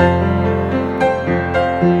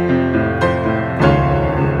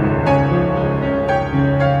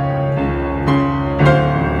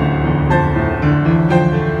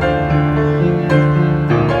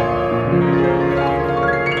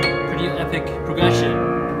pretty epic progression.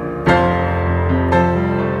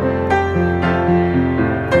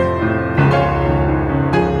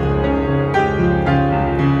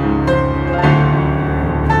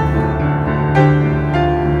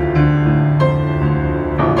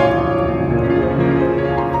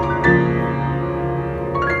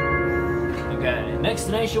 Next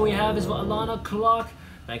donation we have is for Alana Clark.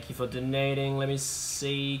 Thank you for donating. Let me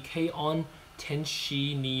see. K-on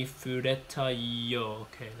Tenshi ni Fureta yo.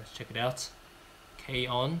 Okay, let's check it out.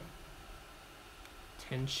 K-on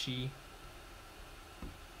Tenshi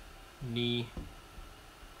ni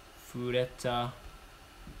Fureta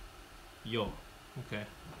yo. Okay.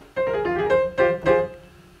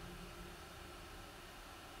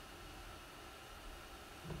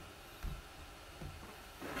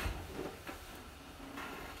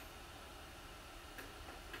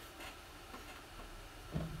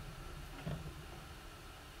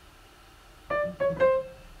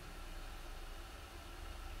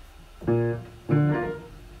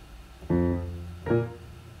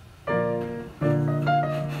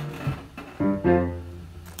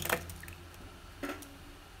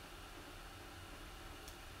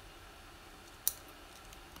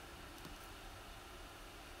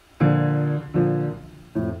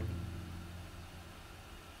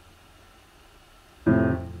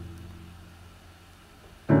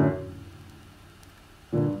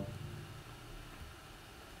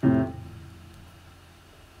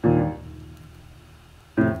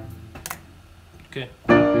 Okay.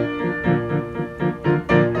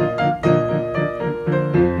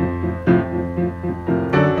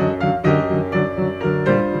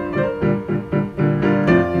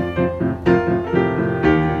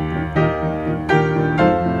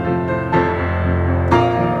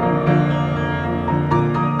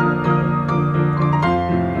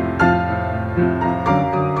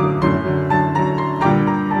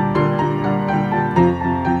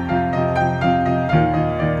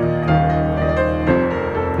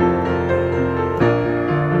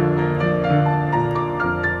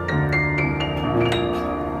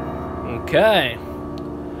 Okay.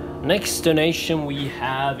 Next donation we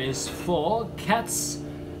have is for Cats.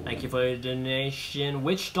 Thank you for your donation.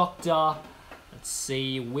 Witch Doctor. Let's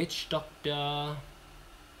see. Witch Doctor.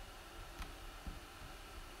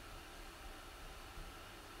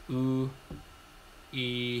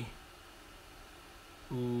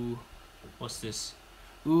 What's this?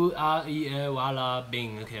 Wala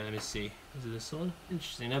Bing. Okay, let me see. Is it this one?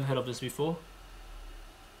 Interesting. Never heard of this before.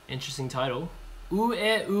 Interesting title. U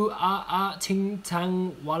e u a a ting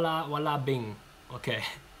tang wala wala bing. Okay.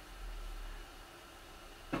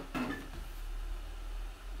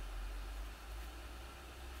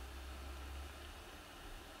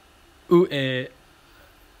 U e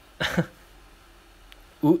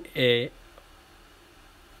u e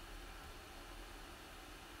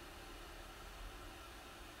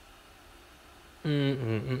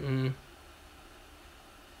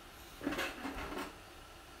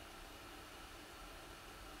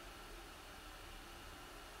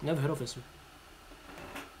Never heard of this.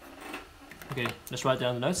 Okay, let's write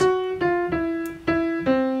down the notes.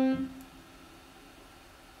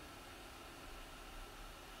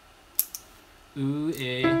 U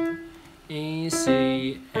E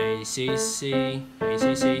C A C C A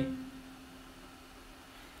C C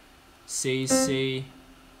C C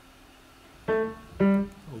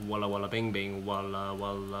Walla walla bing bing walla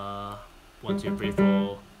walla 1 2 3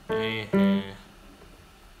 4 eh eh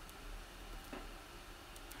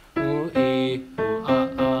ooh ee ooh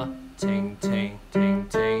ah ting ting ting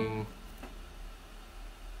ting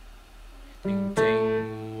ting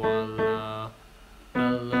ting walla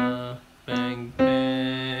walla bang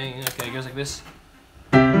bang. Okay, it goes like this.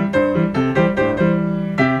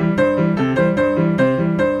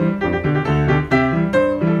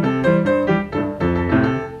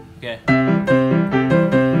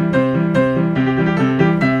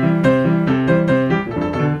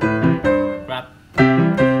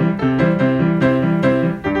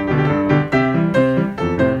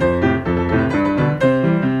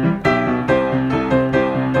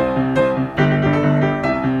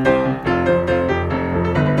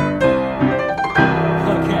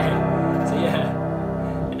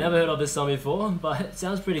 This song before, but it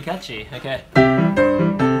sounds pretty catchy. Okay.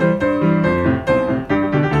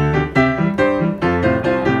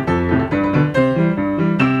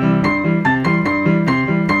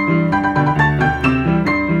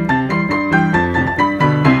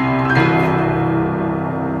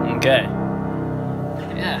 Okay.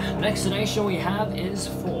 Yeah, next donation we have is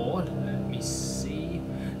for, let me see,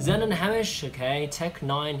 Zen and Hamish. Okay, Tech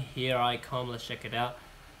 9, here I come. Let's check it out.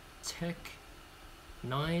 Tech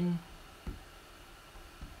 9.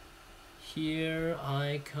 Here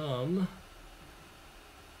I come.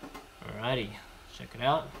 Alrighty, check it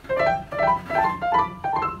out.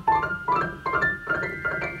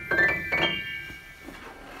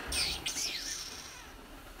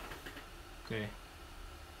 Okay.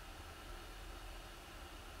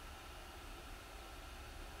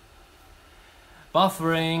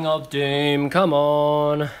 Buffering of doom, come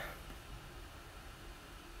on.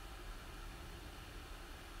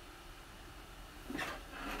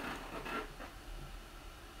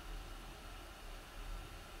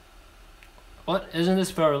 What? Isn't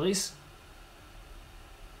this for release?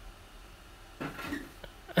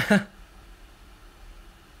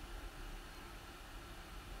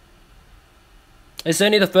 It's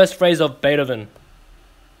only the first phrase of Beethoven.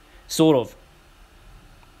 Sort of.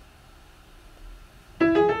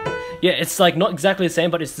 Yeah, it's like not exactly the same,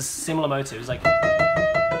 but it's the similar motive. It's like...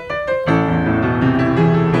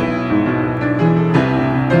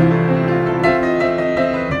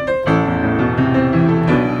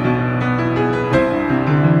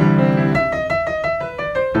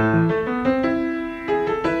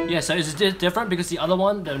 Yeah, so it's different because the other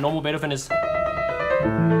one, the normal Beethoven is...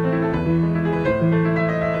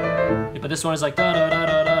 Yeah, but this one is like da da da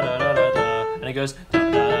da da da da da, and it goes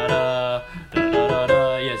da da da da da da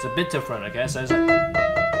da. Yeah, it's a bit different, okay? So it's like...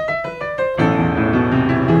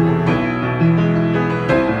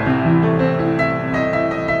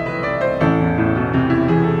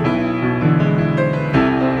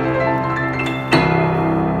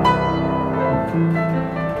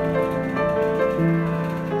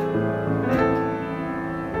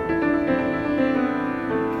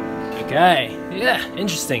 Okay, yeah,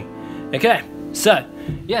 interesting. Okay, so,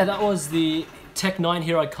 yeah, that was the Tech 9,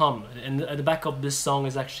 Here I Come. And at the back of this song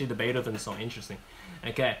is actually the Beethoven song. Interesting.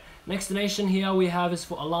 Okay, next donation here we have is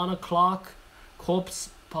for Alana Clark, Corpse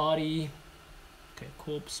Party. Okay,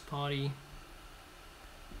 Corpse Party.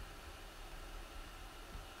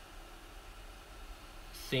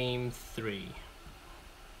 Theme 3.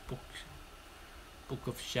 Book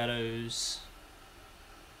of Shadows.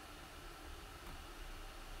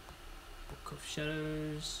 Book of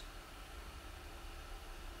Shadows.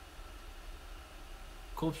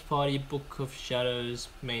 Corpse Party, Book of Shadows,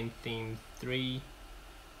 main theme 3.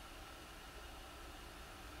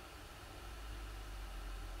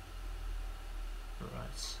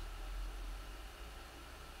 Right.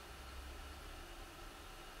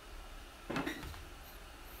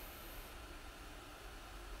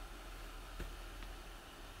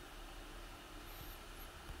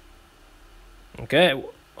 Okay,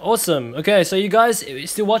 awesome. Okay, so you guys, if you're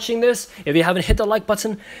still watching this, if you haven't hit the like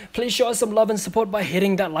button, please show us some love and support by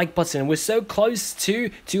hitting that like button. We're so close to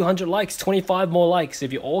 200 likes, 25 more likes.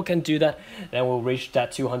 If you all can do that, then we'll reach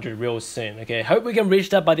that 200 real soon. Okay, hope we can reach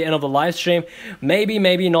that by the end of the live stream. Maybe,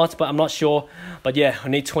 maybe not, but I'm not sure. But yeah, we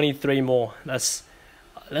need 23 more. That's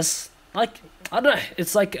like, I don't know,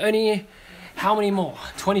 it's like only, how many more?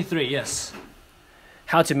 23, yes.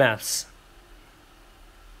 How to maths.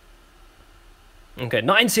 Okay,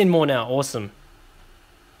 19 more now. Awesome.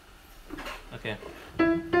 Okay.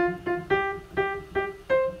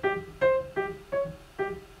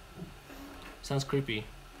 Sounds creepy.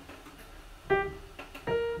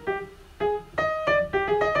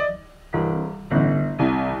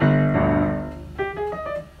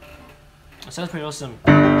 Sounds pretty awesome.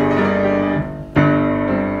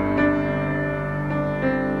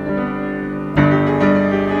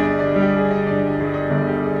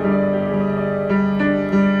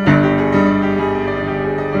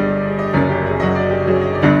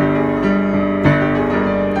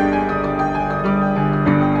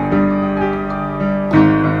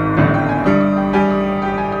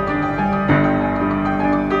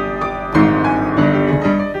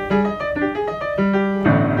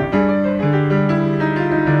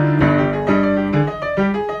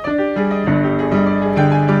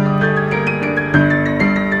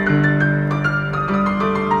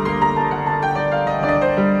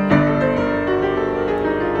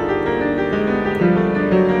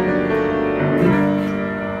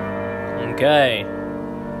 Okay,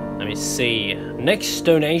 let me see. Next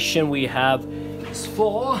donation we have is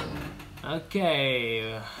for,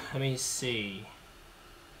 okay, let me see.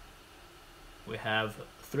 We have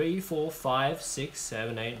 3, 4, 5, 6,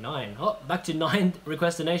 7, 8, 9. Oh, back to 9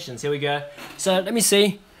 request donations. Here we go. So let me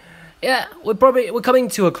see. Yeah, we're coming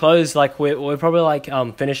to a close. Like we're probably like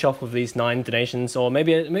finish off with these 9 donations, or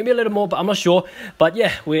maybe a little more, but I'm not sure. But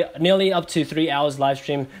yeah, we're nearly up to 3 hours live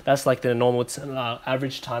stream. That's like the normal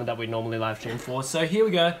average time that we normally live stream for. So here we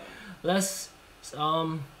go. Let's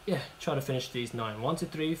yeah, try to finish these 9. 1, 2,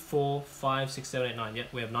 3, 4, 5, 6, 7, 8, 9. Yeah,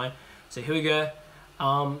 we have 9. So here we go.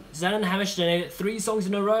 Zan and Hamish donated 3 songs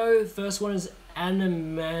in a row. First one is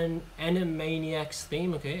Animaniacs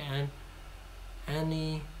theme. Okay,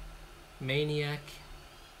 and Maniac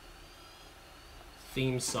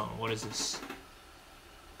theme song. What is this?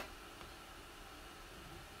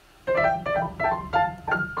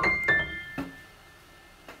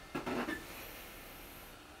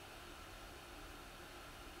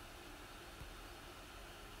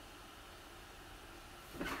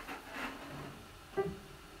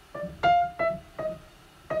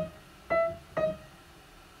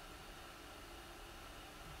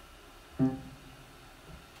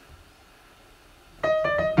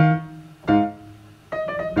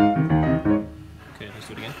 Let's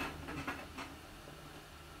do it again.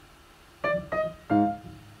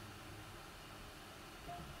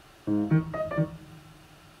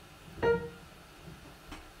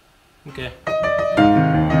 Okay.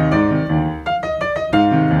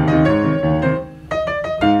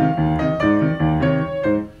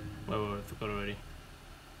 Wait, I forgot already.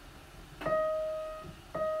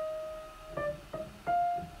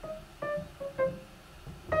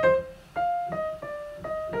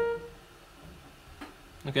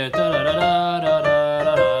 Okay. Da da da da da da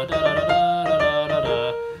da da da da da da.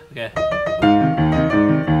 Okay.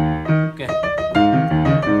 Okay.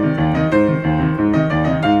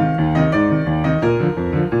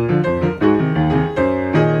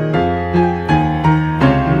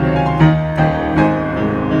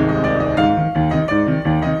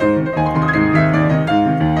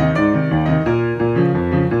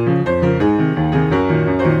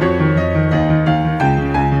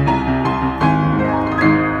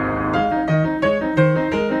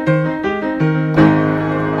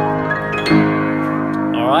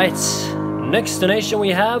 Next donation we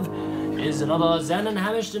have is another Zan and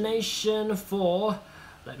Hamish donation for,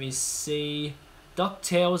 let me see,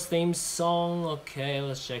 DuckTales theme song. Okay,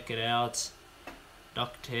 let's check it out.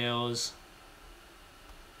 DuckTales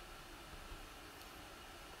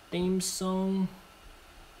theme song.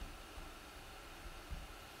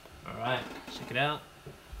 Alright, check it out.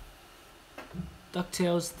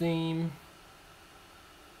 DuckTales theme.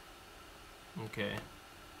 Okay.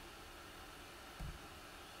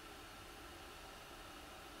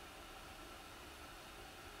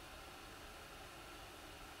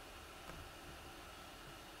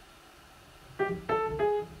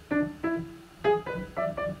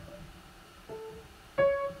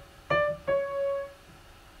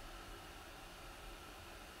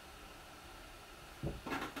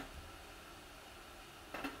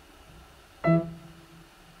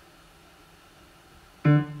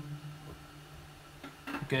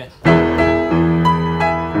 Okay.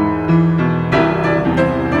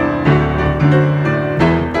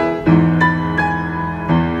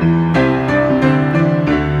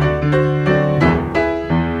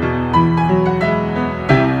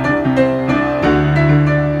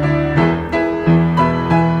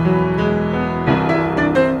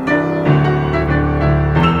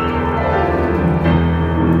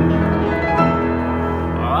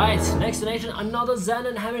 Another Zen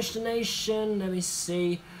and Hamish donation. Let me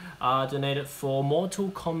see. Donated for Mortal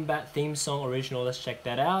Kombat theme song original. Let's check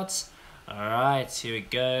that out. Alright, here we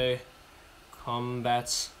go.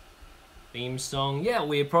 Combat theme song. Yeah,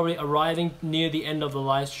 we're probably arriving near the end of the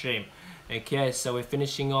live stream. Okay, so we're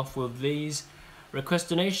finishing off with these request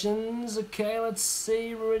donations. Okay, let's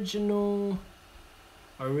see. Original.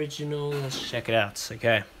 Let's check it out.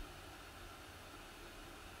 Okay.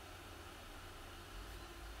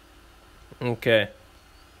 Okay.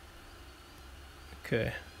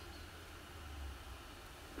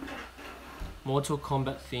 Mortal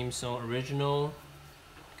Kombat theme song original.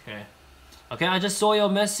 Okay, I just saw your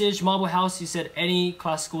message, Marble House. You said any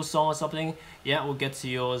classical song or something. Yeah, we'll get to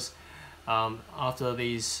yours after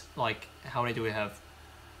these. Like, how many do we have?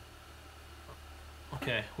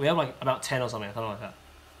 Okay, we have like about 10 or something. I don't know like that.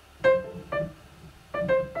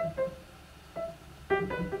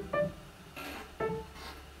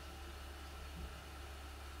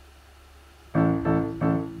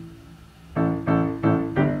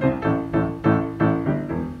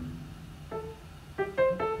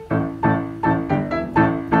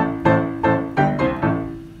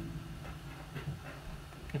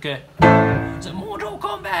 Okay, so Mortal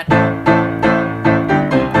Kombat!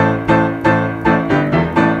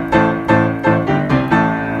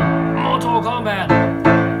 Mortal Kombat!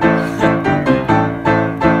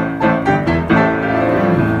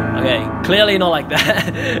 Okay, clearly not like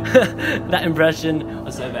that. That impression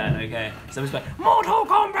was so bad, okay. So it's like, Mortal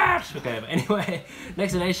Kombat! Okay, but anyway,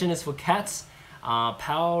 next donation is for Cats.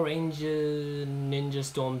 Power Ranger Ninja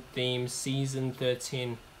Storm theme, season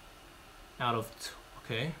 13 out of...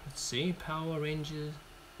 Okay, let's see. Power Rangers.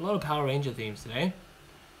 A lot of Power Ranger themes today.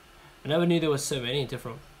 I never knew there were so many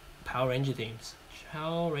different Power Ranger themes.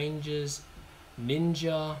 Power Rangers,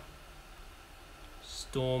 Ninja,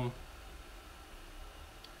 Storm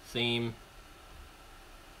theme,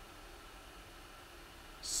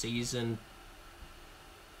 season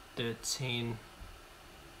 13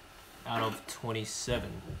 out of 27.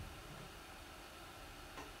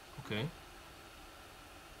 Okay.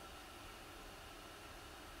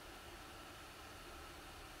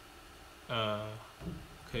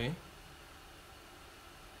 Okay.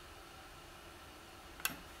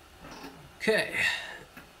 Okay.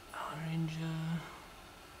 Ranger.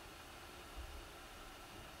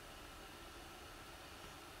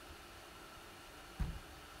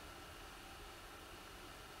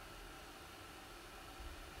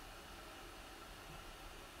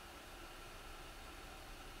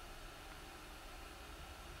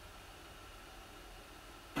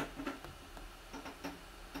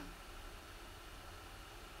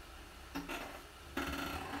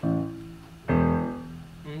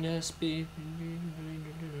 Yes, be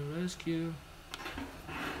rescue.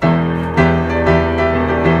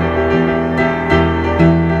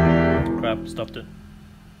 Crap, stopped it.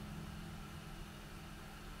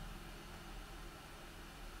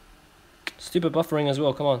 Stupid buffering as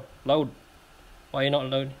well, come on. Load. Why are you not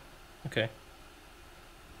loading? Okay.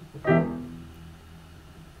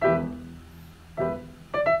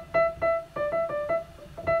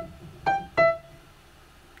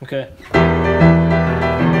 Okay.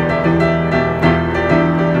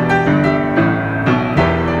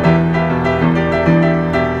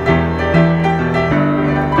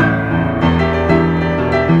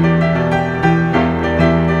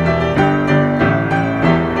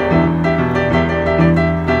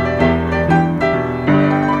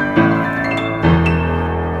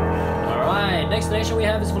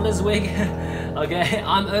 Okay,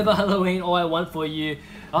 I'm over Halloween. All I want for you,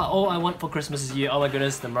 all I want for Christmas is you. Oh my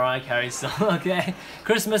goodness, the Mariah Carey song. Okay,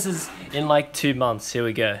 Christmas is in like 2 months. Here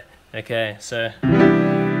we go. Okay, so.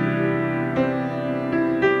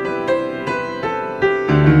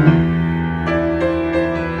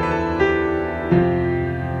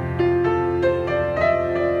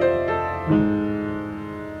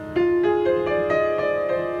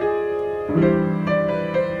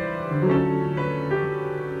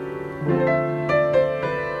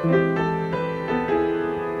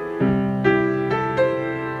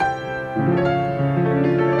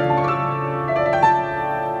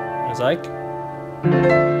 Like,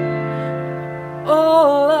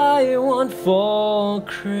 all I want for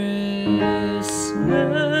Christmas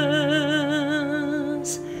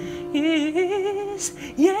Christmas is,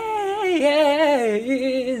 yeah,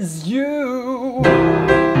 is you.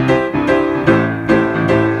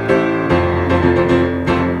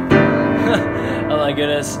 Oh my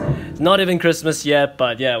goodness, it's not even Christmas yet,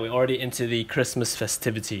 but yeah, we're already into the Christmas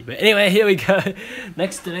festivity. But anyway, here we go.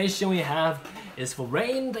 Next donation we have is for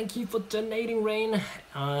Rain. Thank you for donating, Rain.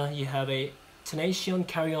 You have a Tenacion,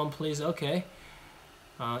 carry on please. Okay.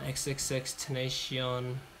 XXX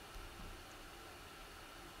Tenacion.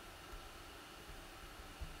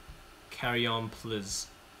 Carry on please.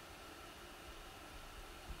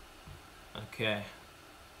 Okay.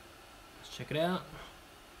 Let's check it out.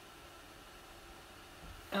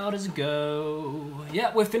 How does it go?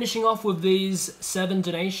 Yeah, we're finishing off with these 7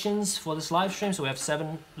 donations for this live stream, so we have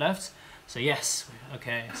 7 left. So yes,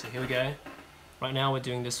 okay, so here we go. Right now we're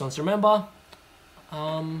doing this one. So remember,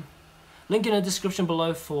 link in the description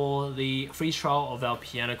below for the free trial of our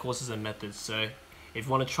piano courses and methods. So if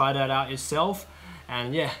you want to try that out yourself,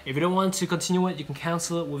 and yeah, if you don't want to continue it, you can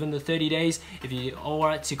cancel it within the 30 days. If you're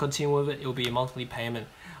alright to continue with it, it will be a monthly payment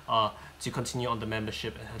to continue on the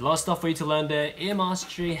membership. A lot of stuff for you to learn there: ear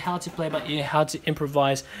mastery, how to play by ear, how to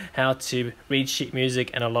improvise, how to read sheet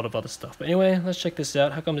music, and a lot of other stuff. But anyway, let's check this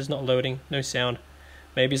out. How come it's not loading? No sound.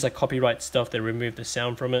 Maybe it's like copyright stuff, they removed the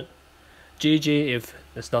sound from it. GG if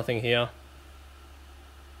there's nothing here.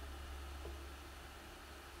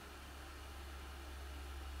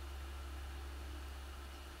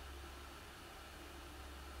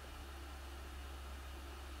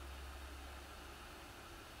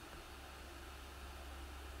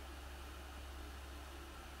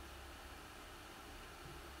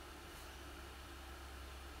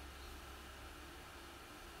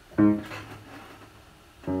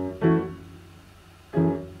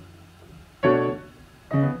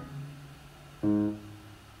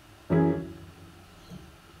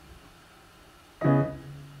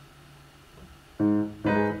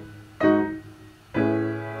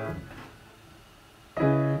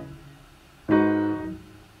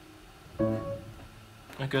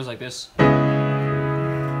 It goes like this.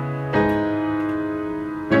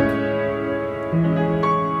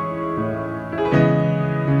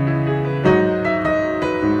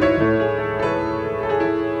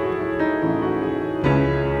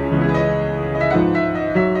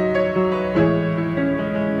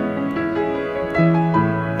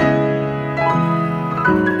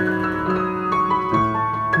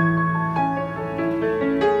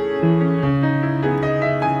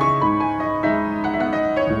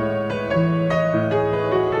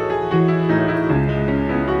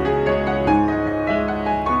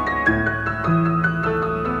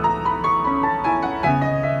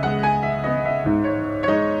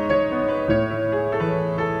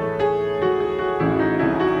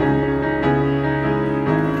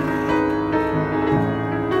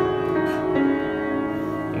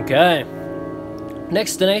 Okay,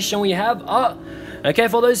 next donation we have, okay,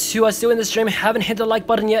 for those who are still in the stream, haven't hit the like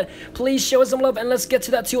button yet, please show us some love and let's get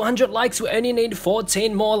to that 200 likes. We only need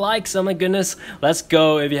 14 more likes. Oh my goodness, let's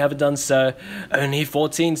go if you haven't done so. Only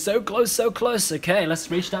 14, so close, so close. Okay,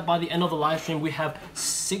 let's reach that by the end of the live stream. We have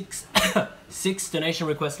 6 donation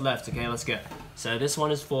requests left. Okay, let's go. So this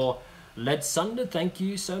one is for Led Sunder. Thank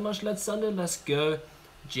you so much, Led Sunder. Let's go.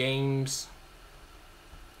 James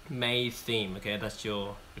May theme. Okay, that's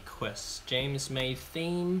your request. James May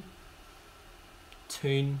theme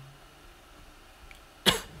tune.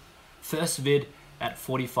 First vid at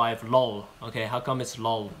 45. Lol. Okay, how come it's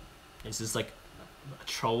lol? Is this like a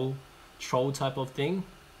troll type of thing?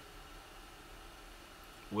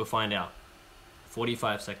 We'll find out.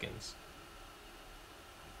 45 seconds.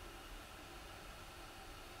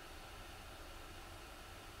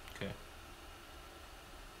 Okay.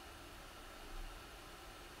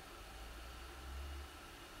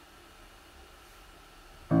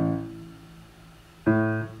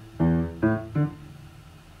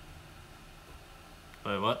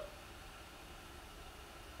 What?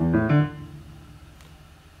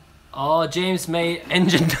 Oh, James May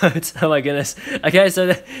engine notes. Oh my goodness. Okay, so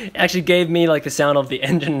it actually gave me like the sound of the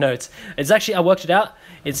engine notes. It's actually, I worked it out.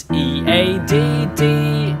 It's E-A-D-D-D-A-E,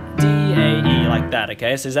 like that,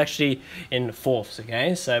 okay? So it's actually in fourths,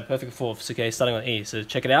 okay? So perfect fourths, okay? Starting on E. So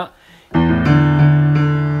check it out.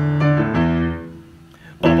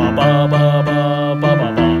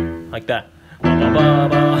 Ba-ba-ba-ba-ba-ba-ba-ba. Like that.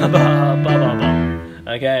 Ba-ba-ba-ba-ba-ba-ba-ba.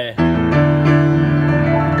 Okay.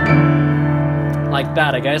 like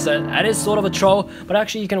that. Okay, so that is sort of a troll, but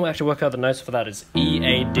actually you can actually work out the notes for that. It's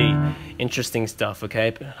EAD. Interesting stuff.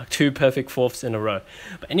 Okay, 2 perfect fourths in a row.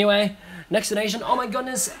 But anyway, next donation. Oh my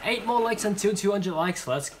goodness, 8 more likes until 200 likes.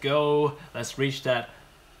 Let's go. Let's reach that.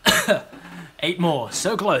 8 more.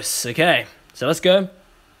 So close. Okay, so let's go.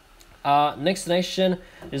 Next donation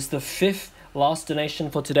is the 5th last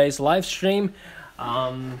donation for today's live stream.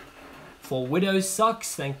 For Widow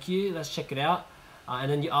Sucks, thank you. Let's check it out. And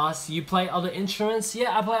then you ask, you play other instruments?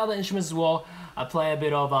 Yeah, I play other instruments as well. I play a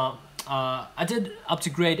bit of I did up to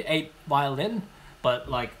grade 8 violin, but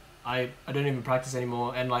like I don't even practice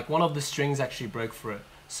anymore, and like one of the strings actually broke for it.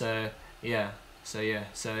 So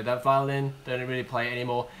that violin don't really play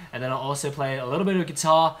anymore. And then I also play a little bit of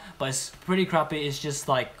guitar, but it's pretty crappy. It's just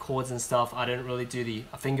like chords and stuff. I don't really do the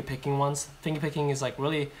finger picking ones. Finger picking is like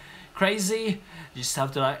really crazy. You just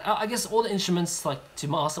have to like, I guess all the instruments, like to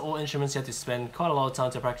master all instruments, you have to spend quite a lot of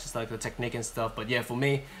time to practice like the technique and stuff. But yeah, for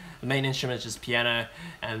me, the main instrument is just piano,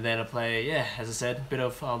 and then I play, yeah, as I said, a bit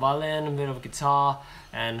of violin, a bit of guitar,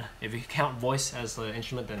 and if you count voice as the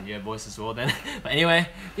instrument, then yeah, voice as well then. But anyway,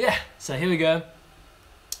 yeah, so here we go.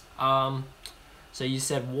 So you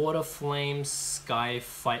said Water, Flame, Sky,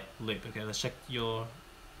 Fight, Loop. Okay, let's check your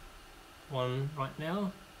one right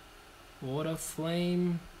now. Water,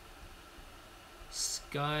 Flame,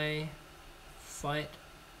 Sky, Fight,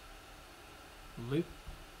 Loop.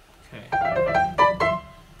 Okay.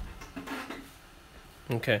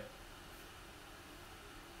 Okay.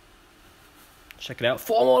 Check it out.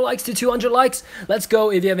 4 more likes to 200 likes. Let's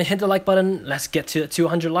go. If you haven't hit the like button, let's get to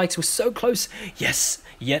 200 likes. We're so close. Yes,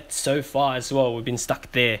 yet so far as well. We've been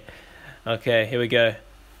stuck there. Okay, here we go.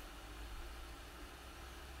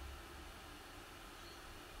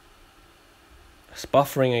 It's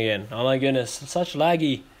buffering again. Oh my goodness, such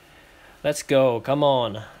laggy. Let's go. Come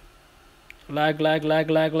on. Lag, lag, lag,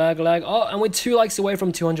 lag, lag, lag. Oh, and we're 2 likes away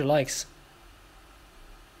from 200 likes.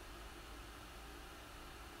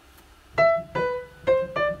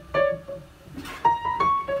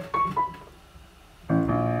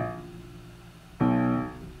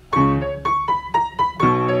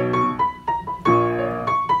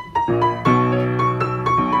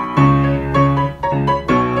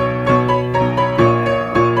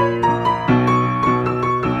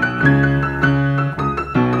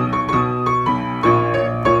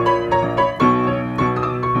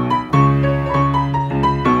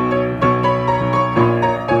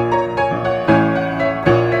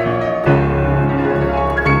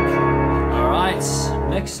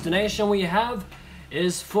 We have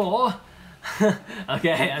is for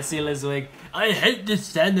okay, I see Lizwig. I hate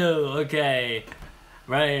this channel. Okay,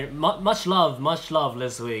 right, much love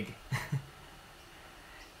Lizwig.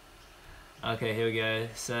 Okay, here we go.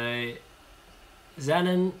 So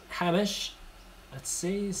Zanon Hamish, let's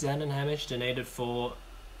see, Zanon Hamish donated for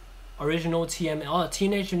original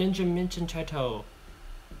Teenage Ninja Mutant Turtle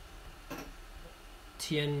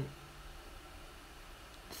TN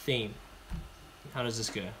theme. How does this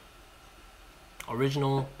go?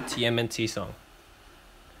 Original TMNT song.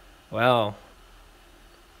 Wow.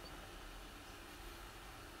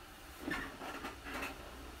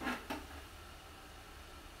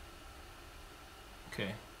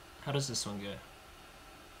 Okay, how does this one go?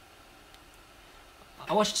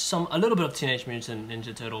 I watched a little bit of Teenage Mutant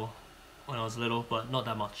Ninja Turtle when I was little, but not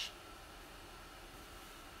that much.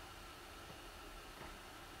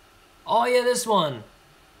 Oh yeah, this one.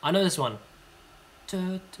 I know this one.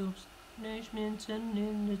 Turtles. Teenage Mutant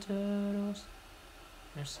Ninja Turtles.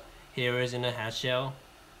 There's Heroes in a Hat Shell.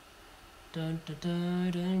 Dun, dun,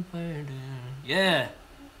 dun, dun, dun, dun. Yeah.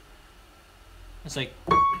 It's like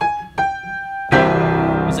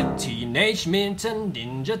Teenage Mutant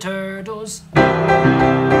Ninja Turtles.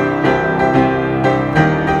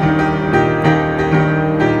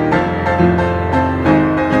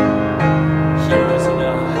 Heroes in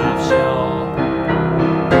a Half Shell.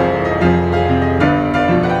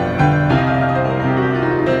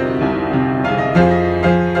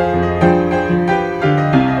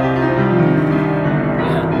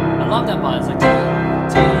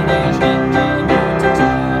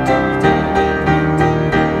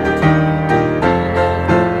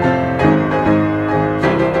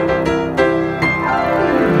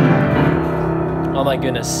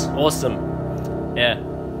 Goodness, awesome. Yeah,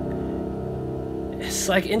 it's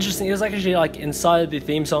like interesting. It was like actually like inside the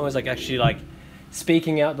theme song was like actually like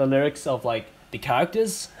speaking out the lyrics of like the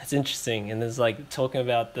characters. It's interesting, and there's like talking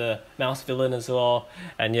about the mouse villain as well,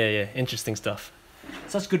 and yeah, interesting stuff.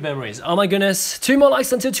 Such good memories. Oh my goodness, 2 more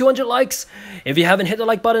likes until 200 likes. If you haven't hit the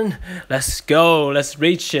like button, let's go, let's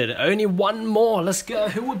reach it. Only 1 more, let's go.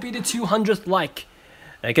 Who would be the 200th like?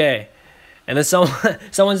 Okay, And then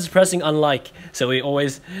someone's pressing unlike, so we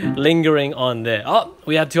always lingering on there. Oh,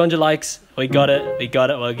 we have 200 likes. We got it. We got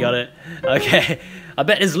it. Okay. I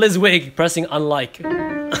bet it's Liz Wig pressing unlike.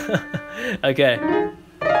 Okay.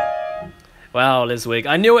 Wow, Liz Wig.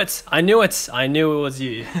 I knew it. I knew it was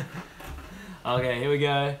you. Okay, here we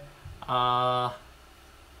go.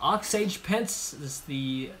 Arcsage Pence is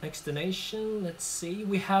the next donation. Let's see.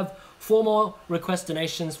 We have 4 more request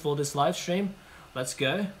donations for this live stream. Let's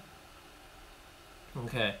go.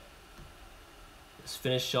 Okay. Let's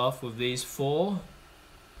finish off with these 4.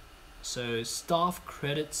 So staff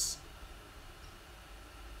credits.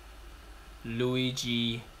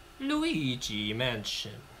 Luigi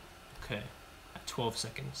Mansion. Okay. At 12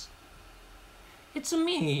 seconds. It's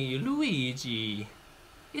me, Luigi.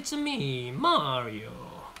 It's me, Mario.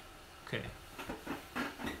 Okay.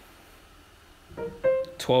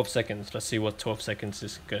 12 seconds. Let's see what 12 seconds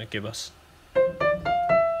is gonna give us.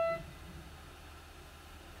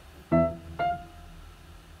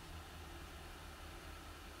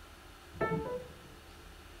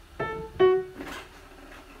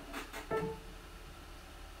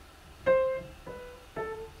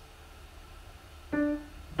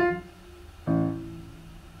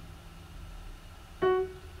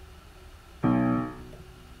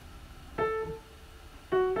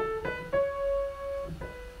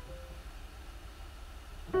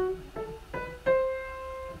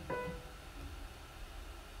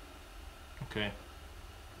 Okay.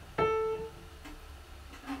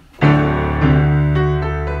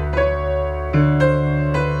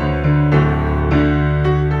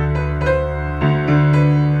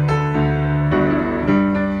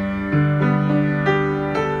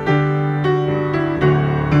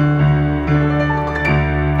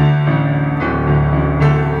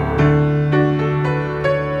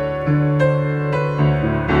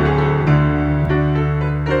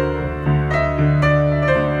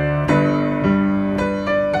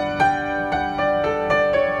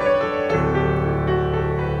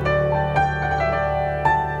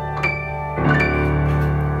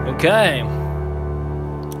 Okay,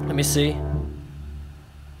 let me see.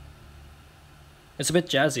 It's a bit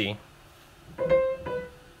jazzy.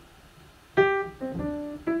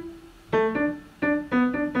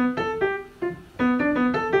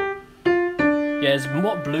 Yeah, it's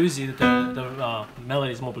more bluesy. The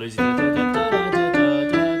melody is more bluesy.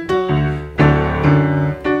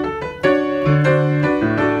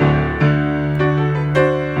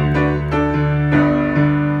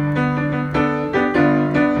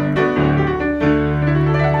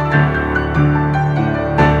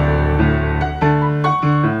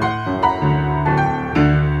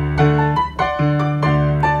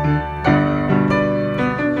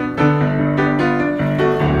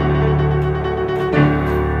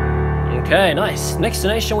 Okay, nice. Next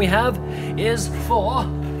donation we have is for,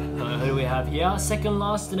 who do we have here? Second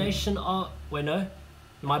last donation wait, no,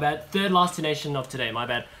 my bad. Third last donation of today, my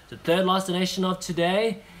bad. The third last donation of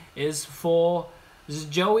today is for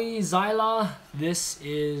Joey Zyla. This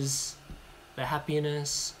is the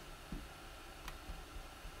happiness.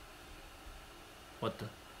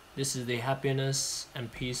 This is the happiness and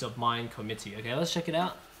peace of mind committee. Okay, let's check it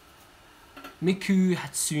out. Miku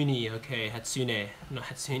Hatsune, okay, Hatsune, not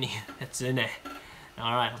Hatsune, Hatsune.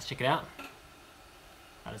 Alright, let's check it out.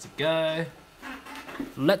 How does it go?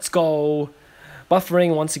 Let's go.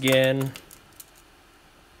 Buffering once again.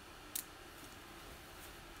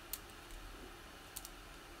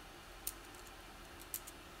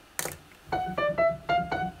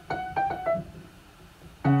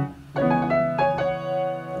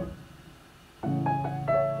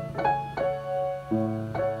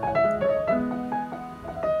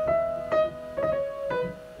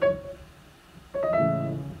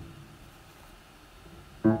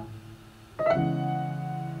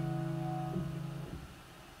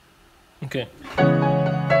 Okay.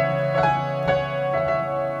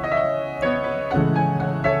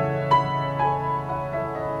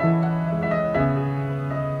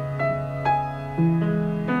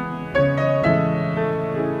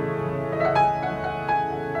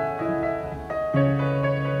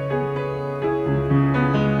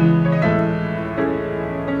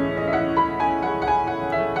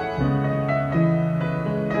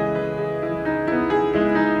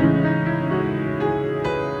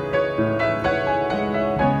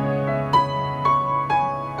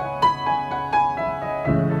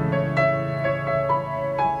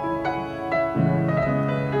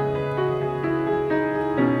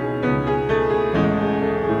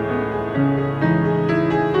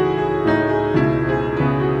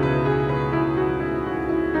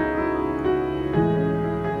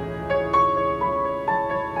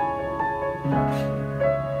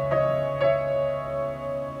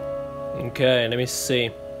 Okay, let me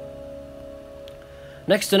see.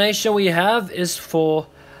 Next donation we have is for,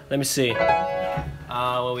 let me see,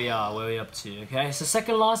 where we up to, okay? So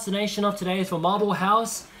second last donation of today is for Marble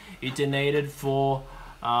House. He donated for,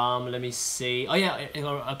 let me see, oh yeah,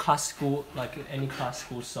 a classical, like any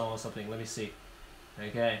classical song or something, let me see.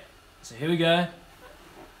 Okay, so here we go.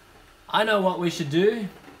 I know what we should do.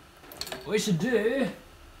 We should do,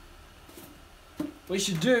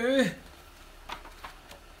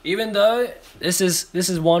 even though this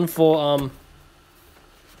is one for,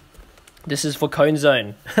 this is for Cone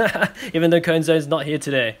Zone. Even though Cone Zone's not here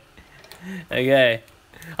today. Okay.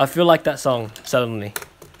 I feel like that song suddenly.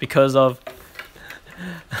 Because of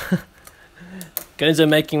Cone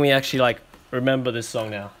Zone making me actually like remember this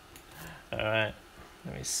song now. Alright.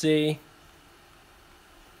 Let me see.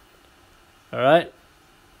 Alright.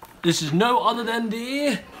 This is no other than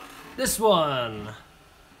this one.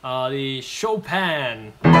 The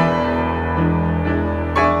Chopin.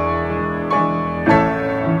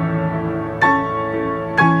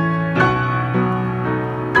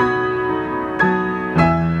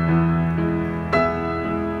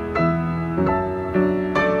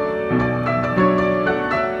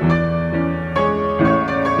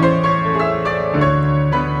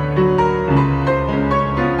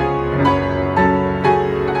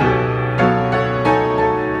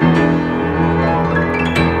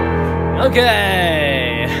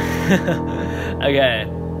 Okay. Okay.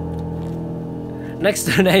 Next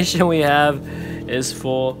donation we have is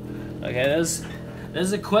for, okay, there's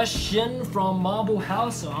a question from Marble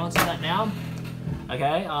House, so I'll answer that now.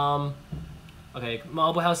 Okay, okay,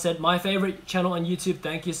 Marble House said, my favorite channel on YouTube,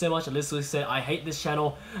 thank you so much. Elizabeth said, I hate this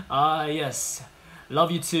channel. Yes, love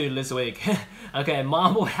you too, Elizabeth. Okay,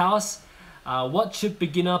 Marble House, what should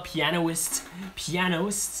beginner pianists,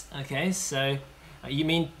 okay, so you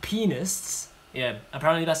mean pianists? Yeah,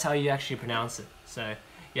 apparently that's how you actually pronounce it. So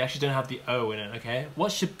you actually don't have the O in it, okay?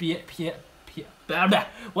 What should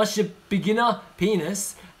beginner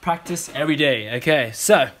pianists practice every day? Okay,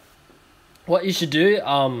 so what you should do,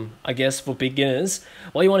 I guess for beginners,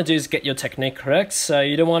 what you want to do is get your technique correct. So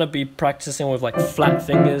you don't want to be practicing with like flat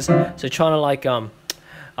fingers. So trying to like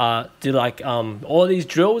do like all these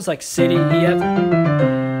drills like C, D, E,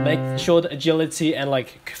 F. Make sure the agility and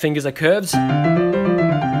like fingers are curved.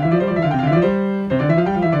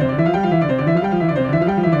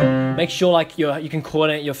 Make sure like you can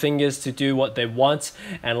coordinate your fingers to do what they want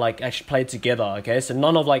and like actually play together. Okay, so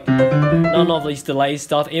none of these delay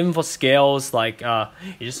stuff. Even for scales, like you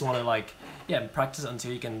just want to like practice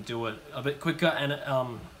until you can do it a bit quicker and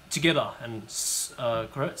together and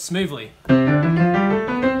smoothly.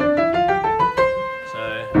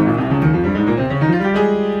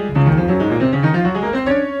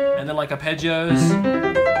 Like arpeggios,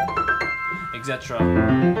 etc.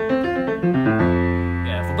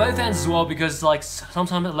 Yeah, for both hands as well, because like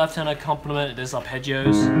sometimes the left hand accompaniment there's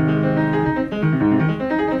arpeggios.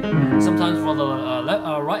 Sometimes for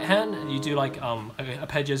the right hand you do like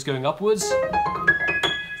arpeggios going upwards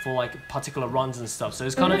for like particular runs and stuff. So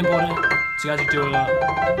it's kind of important to actually do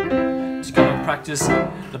to kind of practice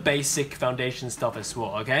the basic foundation stuff as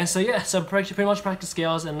well. Okay, so yeah, so pretty much practice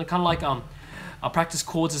scales and kind of like I practice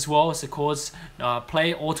chords as well. So chords,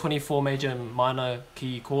 play all 24 major and minor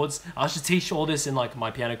key chords. I should teach all this in like my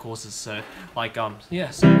piano courses. So like yeah,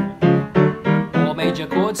 so all major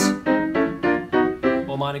chords,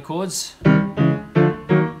 all minor chords,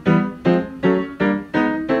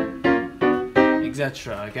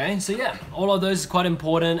 etc. Okay, so yeah, all of those is quite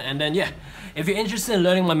important. And then yeah, if you're interested in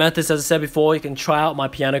learning my methods, as I said before, you can try out my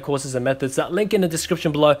piano courses and methods. That link in the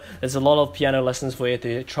description below. There's a lot of piano lessons for you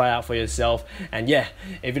to try out for yourself. And yeah,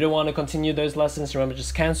 if you don't want to continue those lessons, remember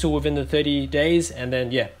just cancel within the 30 days and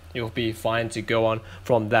then yeah, you'll be fine to go on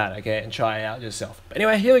from that, okay, and try it out yourself. But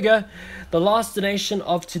anyway, here we go. The last donation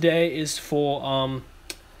of today is for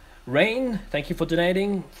Rain. Thank you for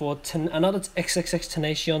donating for another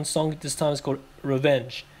XXXTentacion song. This time it's called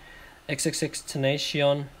Revenge.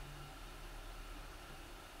 XXXTentacion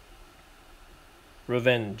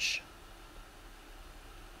Revenge.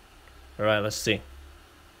 Alright, let's see.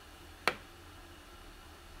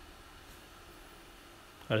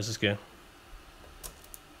 How does this go?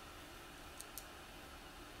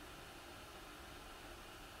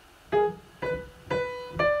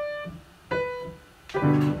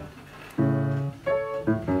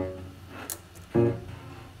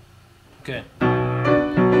 Okay.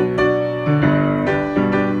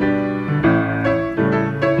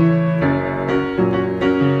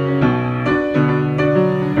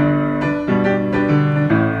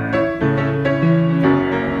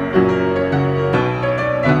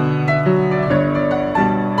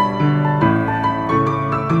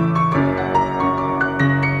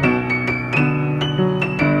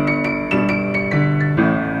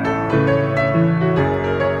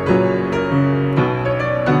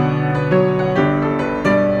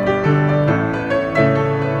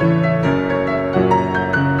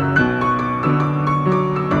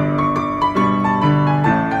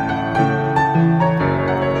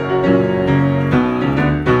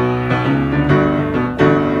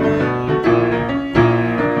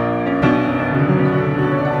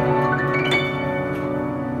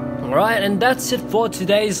 Alright, and that's it for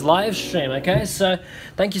today's live stream, okay? So,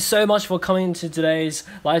 thank you so much for coming to today's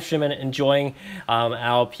live stream and enjoying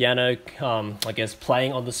our piano, I guess,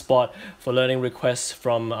 playing on the spot for learning requests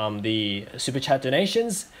from the Super Chat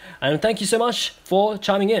donations. And thank you so much for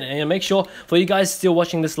chiming in. And make sure, for you guys still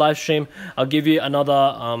watching this live stream, I'll give you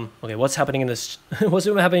another, okay, what's happening in this, what's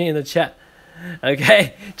happening in the chat?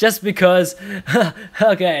 Okay, just because,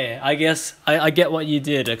 okay, I guess I get what you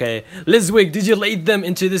did, okay. Lizwig, did you lead them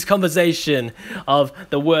into this conversation of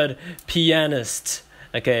the word pianist?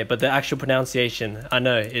 Okay, but the actual pronunciation, I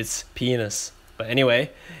know, it's penis. But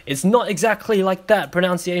anyway, it's not exactly like that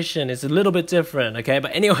pronunciation, it's a little bit different, okay.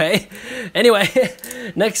 But anyway,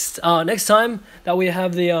 next time that we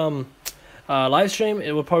have the live stream,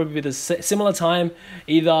 it will probably be the similar time,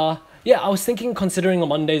 either. Yeah, I was thinking considering on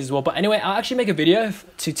Mondays as well. But anyway, I'll actually make a video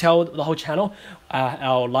to tell the whole channel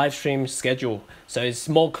our live stream schedule. So it's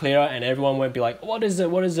more clearer and everyone won't be like, what is it?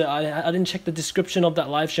 What is it? I didn't check the description of that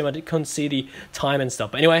live stream. Couldn't see the time and stuff.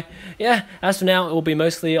 But anyway, yeah, as for now, it will be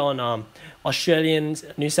mostly on Australian,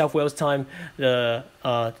 New South Wales time.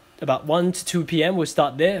 About 1 to 2 p.m. we'll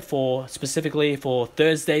start there specifically for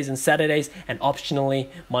Thursdays and Saturdays and optionally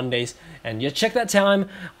Mondays. And yeah, check that time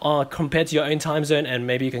compared to your own time zone and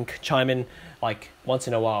maybe you can chime in like once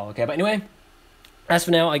in a while, okay? But anyway, as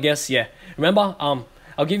for now, I guess, yeah. Remember,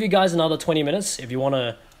 I'll give you guys another 20 minutes if you want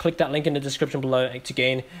to click that link in the description below to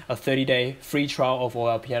gain a 30-day free trial of all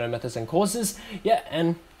our piano methods and courses. Yeah,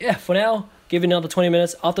 and yeah, for now, give it another 20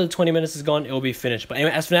 minutes. After the 20 minutes is gone, it will be finished. But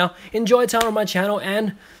anyway, as for now, enjoy time on my channel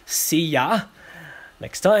and see ya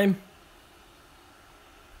next time.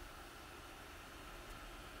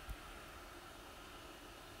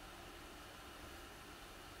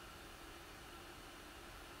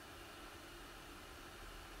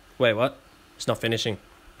 Wait, what? It's not finishing.